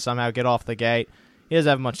Peanut can somehow get off the gate, he doesn't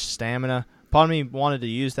have much stamina. Part of me wanted to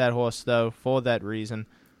use that horse, though, for that reason.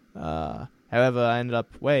 However, I ended up...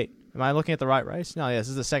 Wait, am I looking at the right race? No, yes, this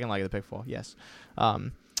is the second leg of the pick 4, yes.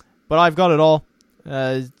 But I've got it all.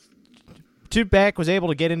 Two-back was able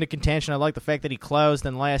to get into contention. I like the fact that he closed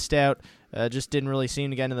and last out. Just didn't really seem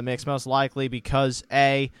to get into the mix, most likely because,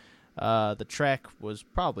 A, the track was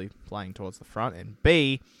probably flying towards the front, and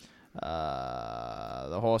B,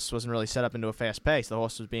 the horse wasn't really set up into a fast pace. The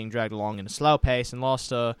horse was being dragged along in a slow pace and lost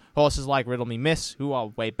to horses like Riddle Me Miss, who are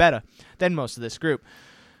way better than most of this group.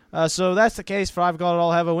 So that's the case for I've Got It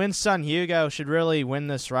All. However, Winson Hugo should really win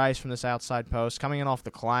this race from this outside post, coming in off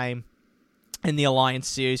the claim in the Alliance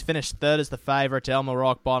Series. Finished 3rd as the favourite to Elmo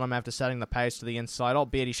Rock Bottom after setting the pace to the inside,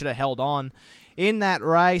 albeit he should have held on in that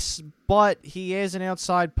race, but he is an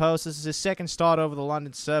outside post. This is his second start over the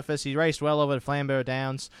London surface. He raced well over the Flamborough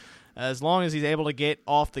Downs. As long as he's able to get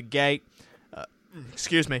off the gate,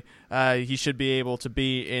 he should be able to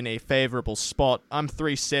be in a favourable spot. I'm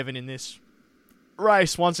 3-7 in this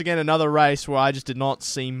race. Once again, another race where I just did not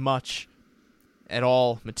see much at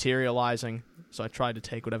all materializing, so I tried to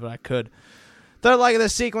take whatever I could. Third leg of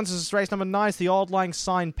this sequence is race number 9. It's the Old Lang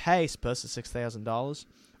Syne Pace, purse of $6,000.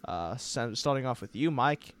 Starting off with you,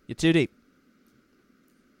 Mike. You're too deep.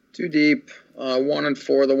 Too deep. 1 and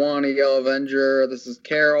 4, the Wanty Yellow Avenger. This is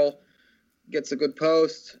Carroll. Gets a good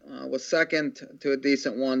post. Was second to a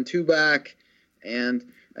decent one, 2 back. And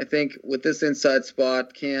I think with this inside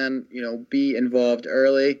spot can, be involved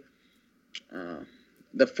early.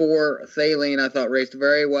 The 4, Thaleen, I thought raced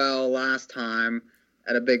very well last time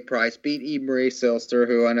at a big price. Beat Emery Silster,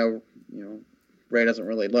 who I know, Ray doesn't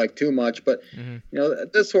really like too much. But,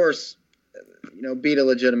 this horse, beat a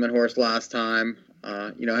legitimate horse last time.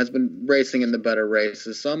 Has been racing in the better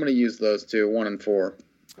races. So I'm going to use those 2, 1 and 4.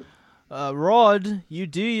 Rod, you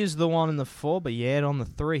do use the 1 and the 4, but you add on the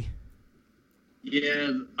 3.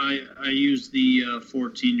 Yeah, I use the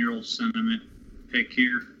 14-year-old sentiment pick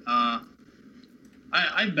here.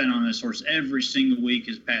 I've been on this horse every single week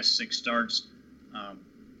his past 6 starts.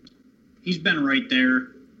 He's been right there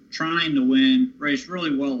trying to win. Raced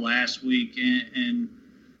really well last week, and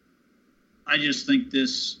I just think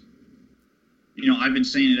this, I've been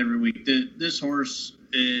saying it every week, that this horse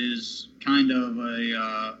is kind of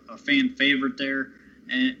a fan favorite there,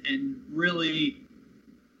 and really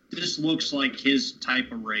this looks like his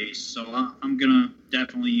type of race. So I'm going to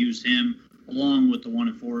definitely use him along with the 1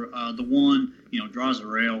 and 4. The 1, draws a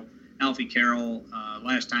rail. Alfie Carroll,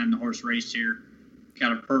 last time the horse raced here,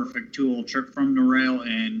 got a perfect 2-hole trip from the rail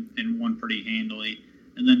and won pretty handily.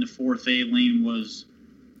 And then the 4th A-Lane was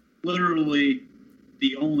literally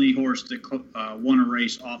the only horse that won a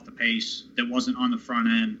race off the pace that wasn't on the front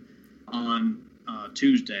end on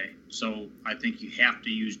Tuesday. So I think you have to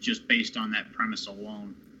use just based on that premise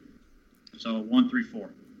alone. So 1, 3, 4.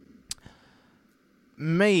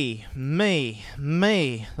 Me.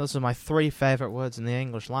 Those are my 3 favorite words in the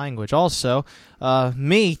English language. Also,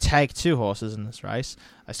 me take 2 horses in this race.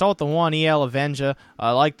 I start with the 1 EL Avenger.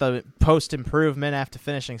 I like the post-improvement after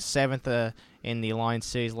finishing 7th in the Lion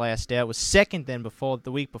Series last year. It was 2nd then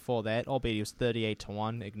the week before that, albeit he was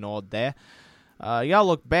 38-1, ignored there. You gotta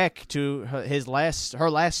look back to her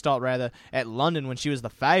last start at London when she was the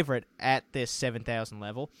favorite at this 7,000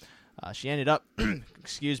 level. She ended up,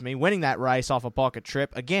 winning that race off a pocket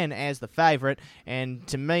trip, again, as the favorite, and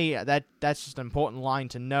to me, that's just an important line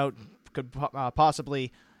to note. Could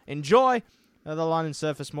possibly enjoy the London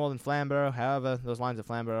surface more than Flamborough. However, those lines of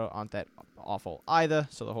Flamborough aren't that awful either,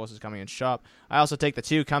 so the horse is coming in sharp. I also take the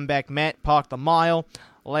 2 Comeback Matt, parked the mile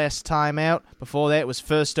last time out. Before that, it was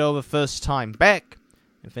first over, first time back,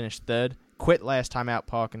 and finished 3rd. Quit last time out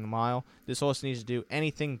parking the mile. This horse needs to do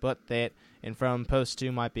anything but that, and from post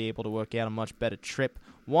 2 might be able to work out a much better trip.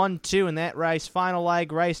 1-2 in that race. Final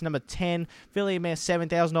leg, race number 10. Philly Mare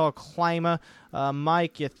 $7,000 claimer.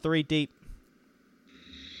 Mike, you're 3 deep.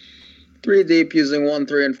 3 deep using 1,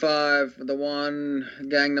 3, and 5. The 1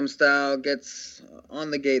 Gangnam Style gets on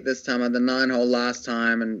the gate this time at the 9-hole last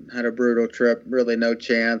time and had a brutal trip. Really no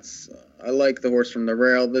chance. I like the horse from the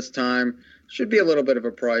rail this time. Should be a little bit of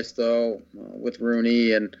a price, though, with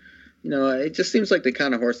Rooney. And, it just seems like the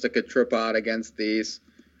kind of horse that could trip out against these.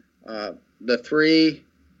 The 3,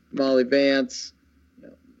 Molly Vance.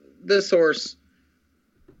 This horse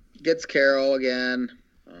gets Carroll again.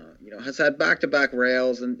 Has had back-to-back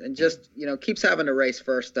rails and just, keeps having to race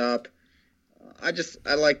first up.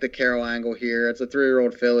 I like the Carroll angle here. It's a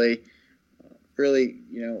 3-year-old filly. Really,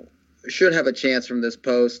 should have a chance from this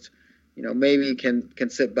post. Maybe can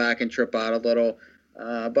sit back and trip out a little.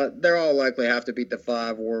 But they're all likely have to beat the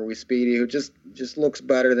 5 Warwick Speedy, who just looks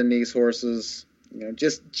better than these horses.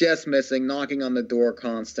 Just missing, knocking on the door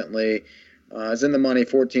constantly. Is in the money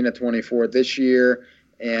 14-24 this year.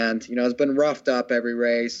 And, has been roughed up every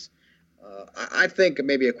race. I think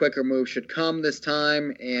maybe a quicker move should come this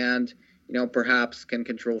time and, perhaps can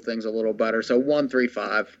control things a little better. So 1, 3,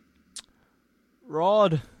 5.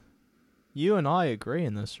 Rod, you and I agree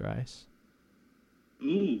in this race.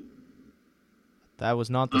 Ooh. That was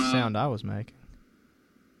not the sound I was making.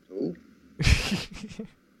 Ooh.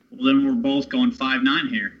 Well, then we're both going 5-9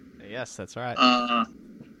 here. Yes, that's right.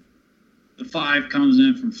 The 5 comes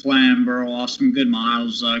in from Flamborough off some good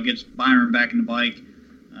miles, gets Byron back in the bike.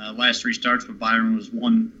 Last 3 starts, but Byron was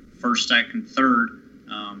 1 first, second, third.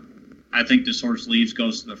 I think this horse leaves,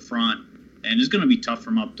 goes to the front, and it's going to be tough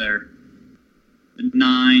from up there. The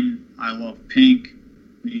 9, I Love Pink.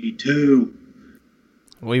 Me too.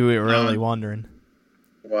 We were really wondering.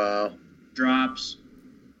 Wow. Drops.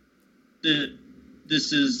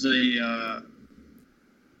 This is a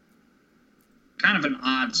kind of an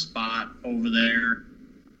odd spot over there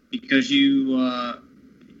because you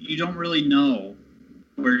don't really know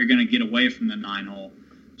where you're going to get away from the 9-hole.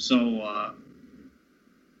 So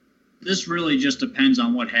this really just depends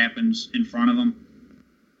on what happens in front of him.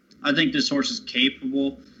 I think this horse is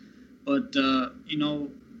capable, but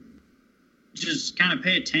just kind of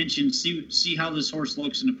pay attention, see how this horse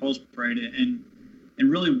looks in the post parade, and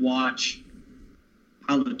really watch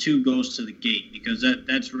how the 2 goes to the gate, because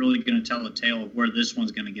that's really going to tell the tale of where this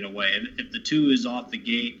one's going to get away. If the 2 is off the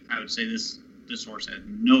gate, I would say this horse has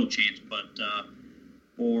no chance. But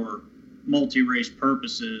for multi-race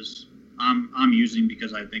purposes, I'm using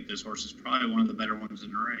because I think this horse is probably one of the better ones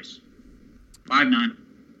in the race. 5-9.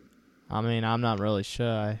 I mean, I'm not really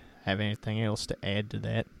sure I have anything else to add to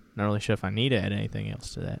that. Not really sure if I need to add anything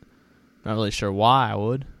else to that. Not really sure why I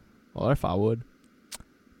would, or if I would.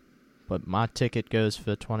 But my ticket goes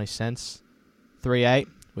for 20 cents. 3-8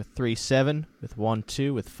 with 3-7 with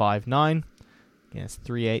 1-2 with 5-9. Again, it's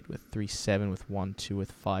 3-8 with 3-7 with 1-2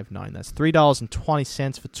 with 5-9. That's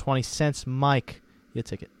 $3.20 for 20 cents. Mike, your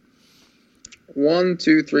ticket. 1,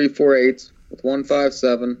 2, 3, 4, 8 with 1, 5,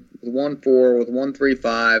 7 with 1, 4 with 1, 3,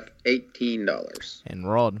 5, $18.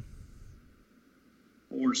 And Rod.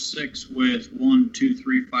 4, 6 with 1, 2,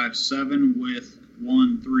 3, 5, 7 with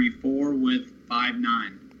 1, 3, 4 with 5,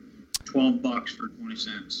 9. $12 for 20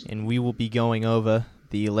 cents. And we will be going over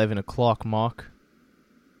the 11 o'clock mark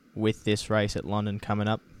with this race at London coming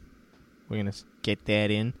up. We're going to get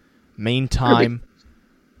that in. Meantime,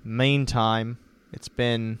 it's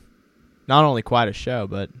been not only quite a show,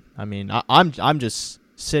 but I mean, I'm just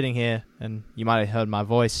sitting here, and you might have heard my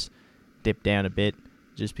voice dip down a bit,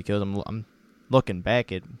 just because I'm looking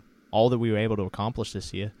back at all that we were able to accomplish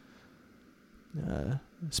this year,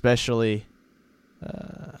 especially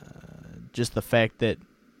just the fact that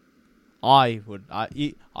I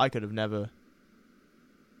could have never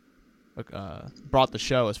brought the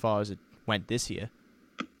show as far as it went this year,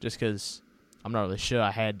 just because I'm not really sure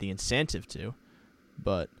I had the incentive to.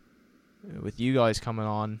 But with you guys coming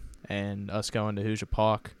on and us going to Hoosier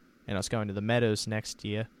Park and us going to the Meadows next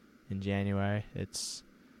year in January, it's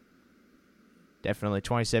definitely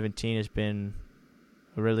 2017 has been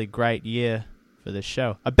a really great year for this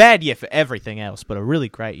show. A bad year for everything else, but a really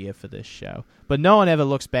great year for this show. But no one ever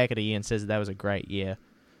looks back at a year and says that was a great year.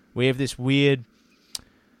 We have this weird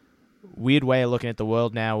way of looking at the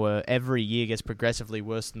world now where every year gets progressively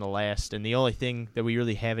worse than the last, and the only thing that we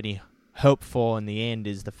really have any hope for in the end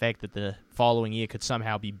is the fact that the following year could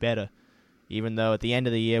somehow be better, even though at the end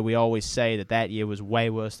of the year we always say that year was way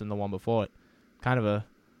worse than the one before it. Kind of a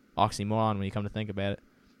oxymoron when you come to think about it.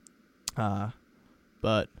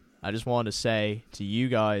 But I just wanted to say to you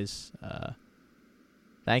guys,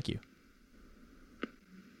 thank you.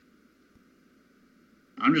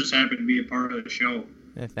 I'm just happy to be a part of the show.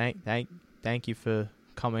 Yeah, thank you for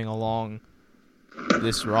coming along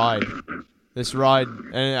this ride.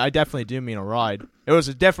 And I definitely do mean a ride. It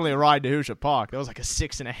was definitely a ride to Hoosier Park. That was like a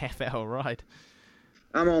 6.5 hour ride.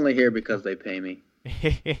 I'm only here because they pay me.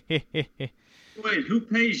 Wait, who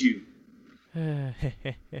pays you?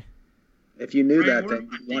 If you knew that, then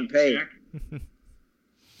you weren't paid.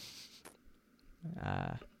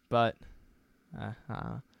 But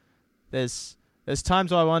there's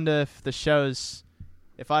times where I wonder if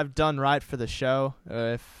I've done right for the show,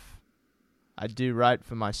 or if I do right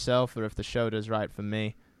for myself, or if the show does right for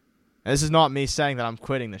me. And this is not me saying that I'm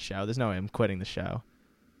quitting the show. There's no way I'm quitting the show.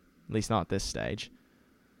 At least not at this stage.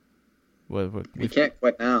 We can't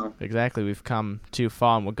quit now. Exactly. We've come too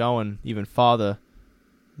far, and we're going even farther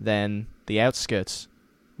than the outskirts.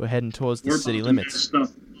 We're heading towards the city limits.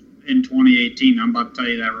 Stuff in 2018. I'm about to tell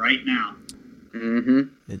you that right now. Mm-hmm.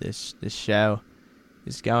 This show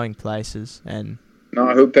is going places, and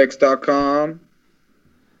NotWhoPicks.com.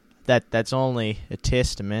 That's only a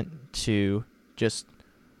testament to just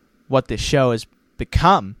what this show has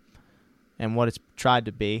become and what it's tried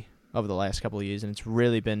to be over the last couple of years, and it's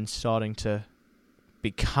really been starting to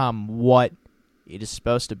become what it is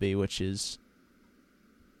supposed to be, which is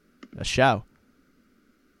a show.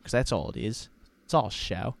 Because that's all it is. It's all a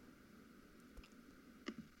show.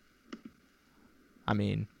 I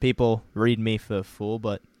mean, people read me for a fool,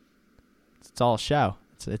 but it's all a show.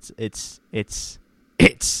 It's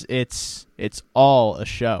all a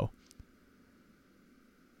show.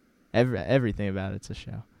 Everything about it's a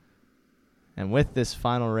show. And with this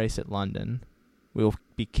final race at London, we will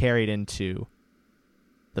be carried into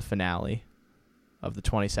the finale of the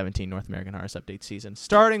 2017 North American Harness Update season,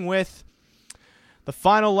 starting with the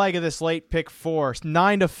final leg of this late pick 4,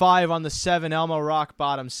 9-5 on the 7 Elmo Rock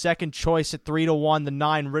Bottom. Second choice at 3-1, the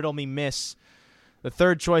 9 Riddle Me Miss. The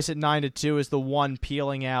third choice at 9-2 is the 1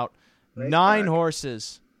 Peeling Out. 9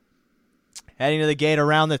 horses heading to the gate,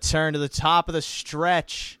 around the turn to the top of the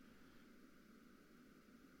stretch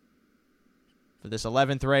for this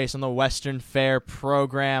 11th race on the Western Fair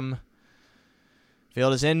program.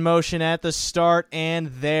 Field is in motion at the start, and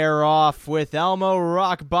they're off with Elmo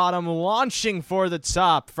Rock Bottom launching for the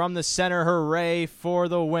top. From the center, hooray for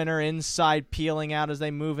the winner. Inside, Peeling Out as they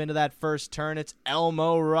move into that first turn. It's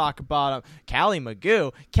Elmo Rock Bottom. Callie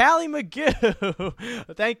Magoo.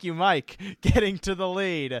 Thank you, Mike. Getting to the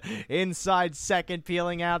lead. Inside, second,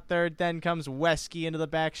 Peeling Out. Third, then comes Wesky into the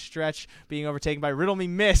back stretch, being overtaken by Riddle Me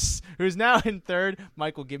Miss, who's now in third.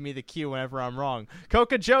 Mike will give me the cue whenever I'm wrong.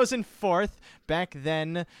 Coca Joe's in fourth. Back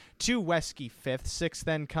then to Wesky fifth. Sixth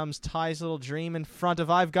then comes Ty's Little Dream in front of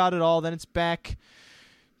I've Got It All. Then it's back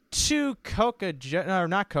to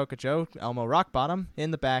Elmo Rock Bottom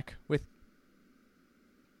in the back with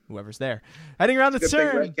whoever's there. Heading around the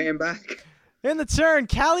turn. Came back. In the turn,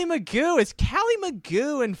 Callie Magoo. It's Callie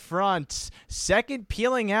Magoo in front. Second,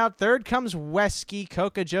 Peeling Out. Third comes Wesky.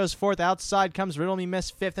 Coca Joe's fourth. Outside comes Riddle Me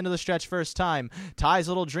Miss. Fifth into the stretch first time. Ty's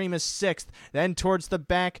Little Dream is sixth. Then towards the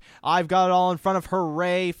back, I've Got It All in front of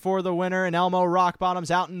Hooray for the winner. And Elmo Rock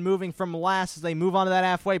Bottom's out and moving from last as they move on to that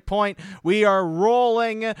halfway point. We are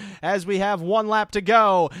rolling as we have 1 lap to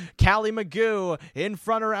go. Callie Magoo in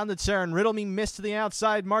front around the turn. Riddle Me Miss to the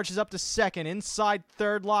outside. Marches up to second. Inside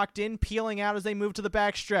third, locked in. Peeling Out out as they move to the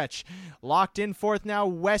backstretch. Locked in fourth now,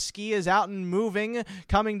 Wesky is out and moving.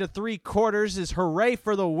 Coming to 3/4 is Hooray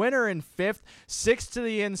for the winner in fifth. Sixth to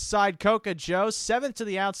the inside, Coca Joe. Seventh to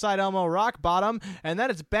the outside, Elmo Rock Bottom. And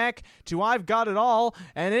then it's back to I've Got It All.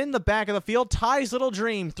 And in the back of the field, Ty's Little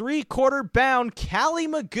Dream. 3/4 bound, Callie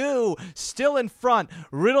Magoo still in front.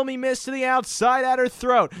 Riddle Me Miss to the outside at her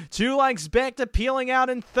throat. 2 lengths back to peeling out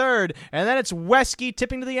in third. And then it's Wesky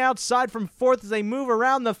tipping to the outside from fourth as they move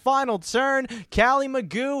around the final turn. Callie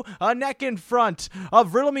Magoo a neck in front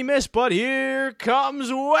of Riddle Me Miss, but here comes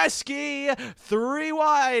Wesky. 3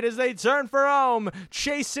 wide as they turn for home.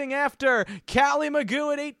 Chasing after Callie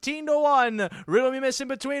Magoo at 18-1. Riddle Me Miss in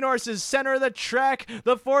between horses. Center of the track.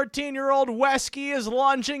 The 14-year-old Wesky is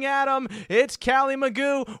lunging at him. It's Callie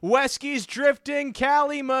Magoo. Wesky's drifting.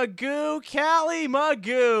 Callie Magoo. Callie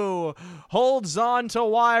Magoo holds on to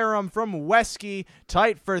wire him from Wesky.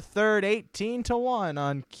 Tight for third. 18-1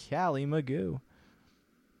 on Callie Magoo.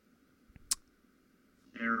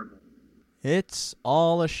 Terrible. It's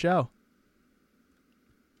all a show.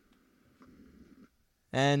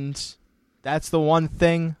 And that's the one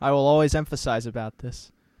thing I will always emphasize about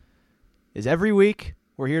this. Is every week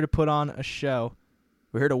we're here to put on a show.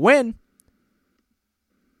 We're here to win.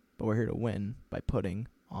 But we're here to win by putting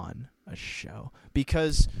on a show.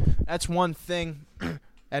 Because that's one thing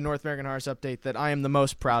at North American Horse Update that I am the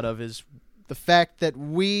most proud of, is the fact that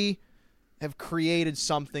we have created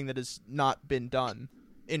something that has not been done,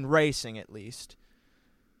 in racing at least.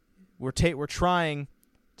 We're trying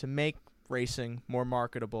to make racing more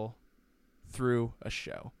marketable through a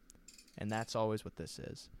show. And that's always what this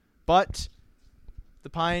is. But the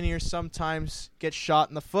Pioneers sometimes get shot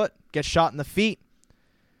in the foot, get shot in the feet.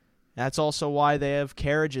 That's also why they have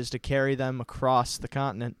carriages to carry them across the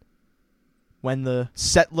continent. When the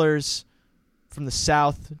settlers from the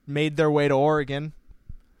south made their way to Oregon,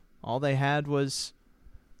 all they had was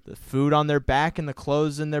the food on their back and the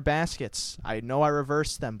clothes in their baskets. I know I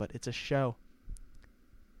reversed them, but it's a show.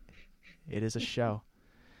 It is a show.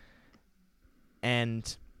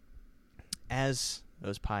 And as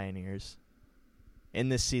those Pioneers in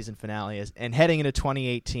this season finale and heading into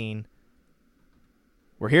 2018,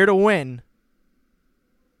 we're here to win,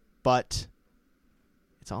 but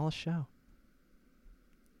it's all a show.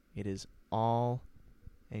 It is all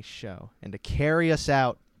a show. And to carry us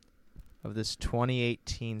out of this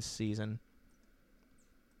 2018 season,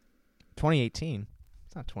 2018,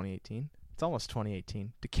 it's not 2018, it's almost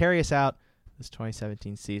 2018, to carry us out this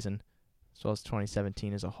 2017 season, as well as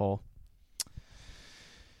 2017 as a whole.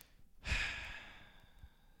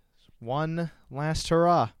 One last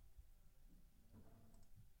hurrah.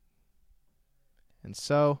 And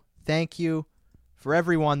so, thank you for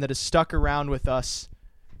everyone that has stuck around with us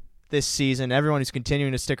this season, everyone who's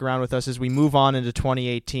continuing to stick around with us as we move on into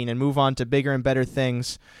 2018 and move on to bigger and better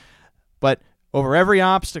things. But over every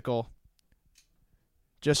obstacle,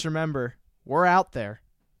 just remember, we're out there.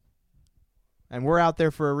 And we're out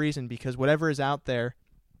there for a reason, because whatever is out there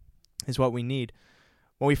is what we need.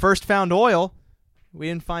 When we first found oil, we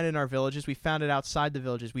didn't find it in our villages. We found it outside the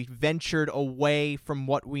villages. We ventured away from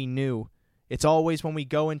what we knew. It's always when we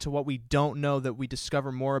go into what we don't know that we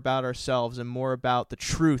discover more about ourselves and more about the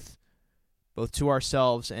truth, both to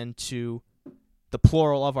ourselves and to the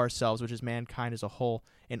plural of ourselves, which is mankind as a whole.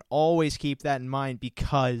 And always keep that in mind,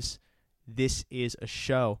 because this is a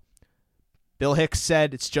show. Bill Hicks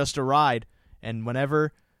said it's just a ride. And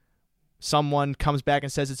whenever someone comes back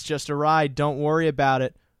and says it's just a ride, don't worry about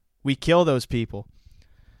it. We kill those people.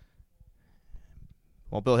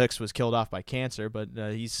 Well, Bill Hicks was killed off by cancer, but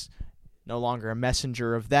he's no longer a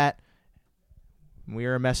messenger of that. We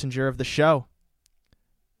are a messenger of the show.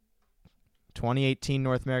 2018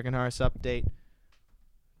 North American Horse Update.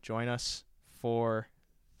 Join us for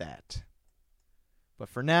that. But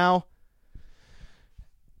for now,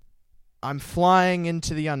 I'm flying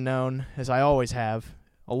into the unknown, as I always have,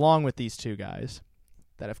 along with these two guys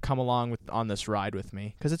that have come along on this ride with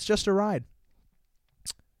me, because it's just a ride.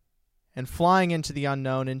 And flying into the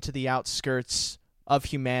unknown, into the outskirts of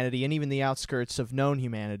humanity, and even the outskirts of known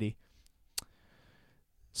humanity.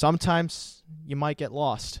 Sometimes you might get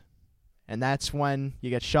lost, and that's when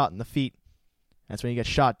you get shot in the feet. That's when you get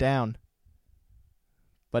shot down.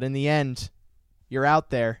 But in the end, you're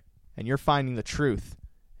out there, and you're finding the truth.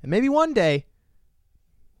 And maybe one day,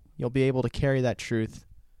 you'll be able to carry that truth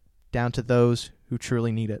down to those who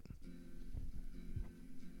truly need it.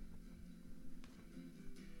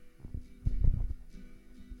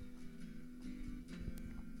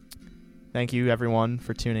 Thank you, everyone,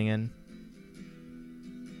 for tuning in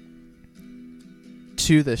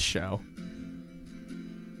to this show.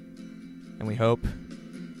 And we hope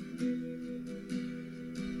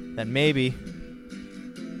that maybe,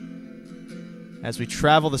 as we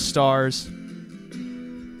travel the stars,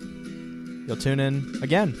 you'll tune in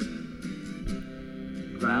again.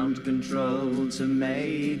 Ground control to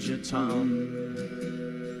Major Tom.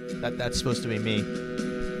 That's supposed to be me.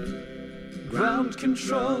 Ground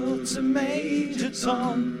control to Major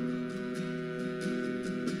Tom.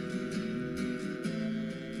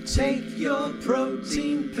 Take your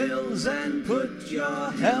protein pills and put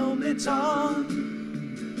your helmet on.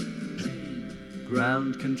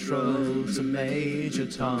 Ground control to Major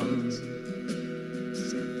Tom.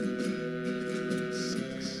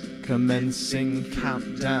 Commencing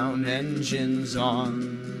countdown, engines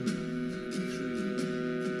on.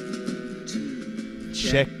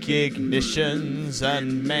 Check ignitions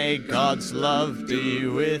and may God's love be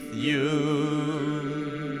with you.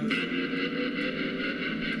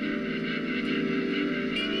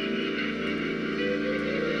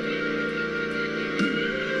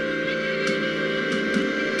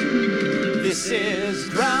 This is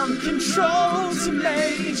ground control to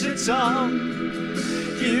Major Tom.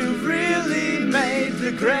 You really made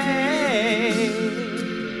the grade.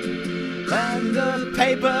 And the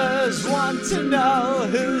papers want to know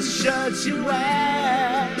whose shirt you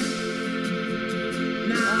wear.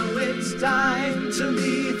 Now it's time to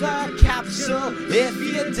leave the capsule if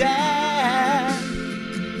you dare.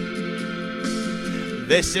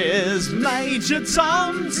 This is Major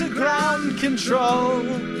Tom to ground control.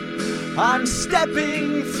 I'm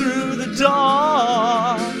stepping through the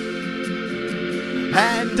door.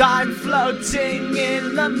 And I'm floating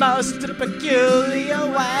in the most peculiar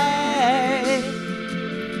way.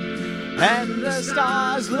 And the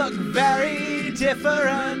stars look very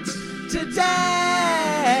different today.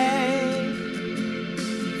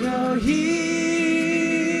 Though here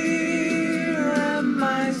am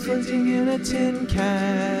I floating in a tin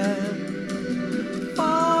can,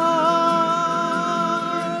 far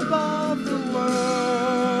above the world.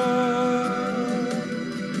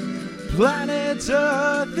 Planet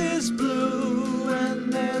Earth is blue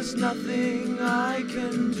and there's nothing I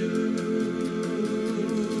can do.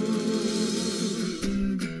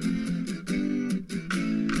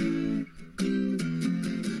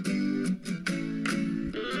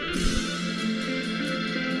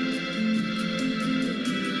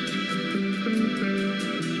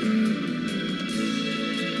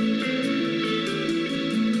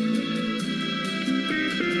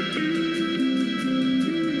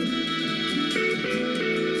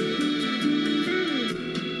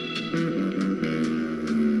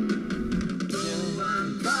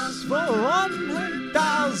 For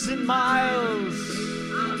 100,000 miles,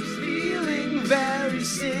 I'm feeling very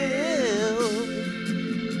still.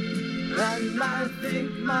 And I think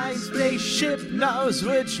my spaceship knows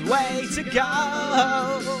which way to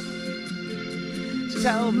go.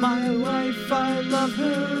 Tell my wife I love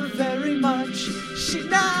her very much, she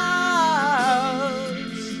knows.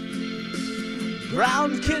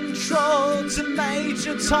 Ground control to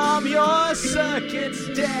Major Tom, your circuit's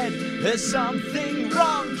dead. There's something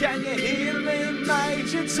wrong. Can you hear me,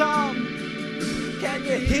 Major Tom? Can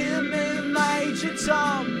you hear me, Major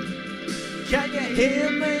Tom? Can you hear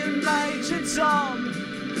me, Major Tom?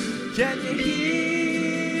 Can you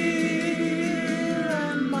hear?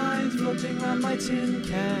 Am I floating around my tin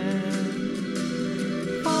can?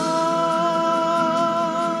 Far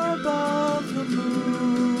above the moon.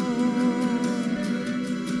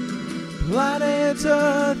 Planet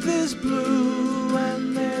Earth is blue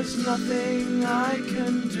and there's nothing I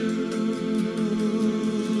can do.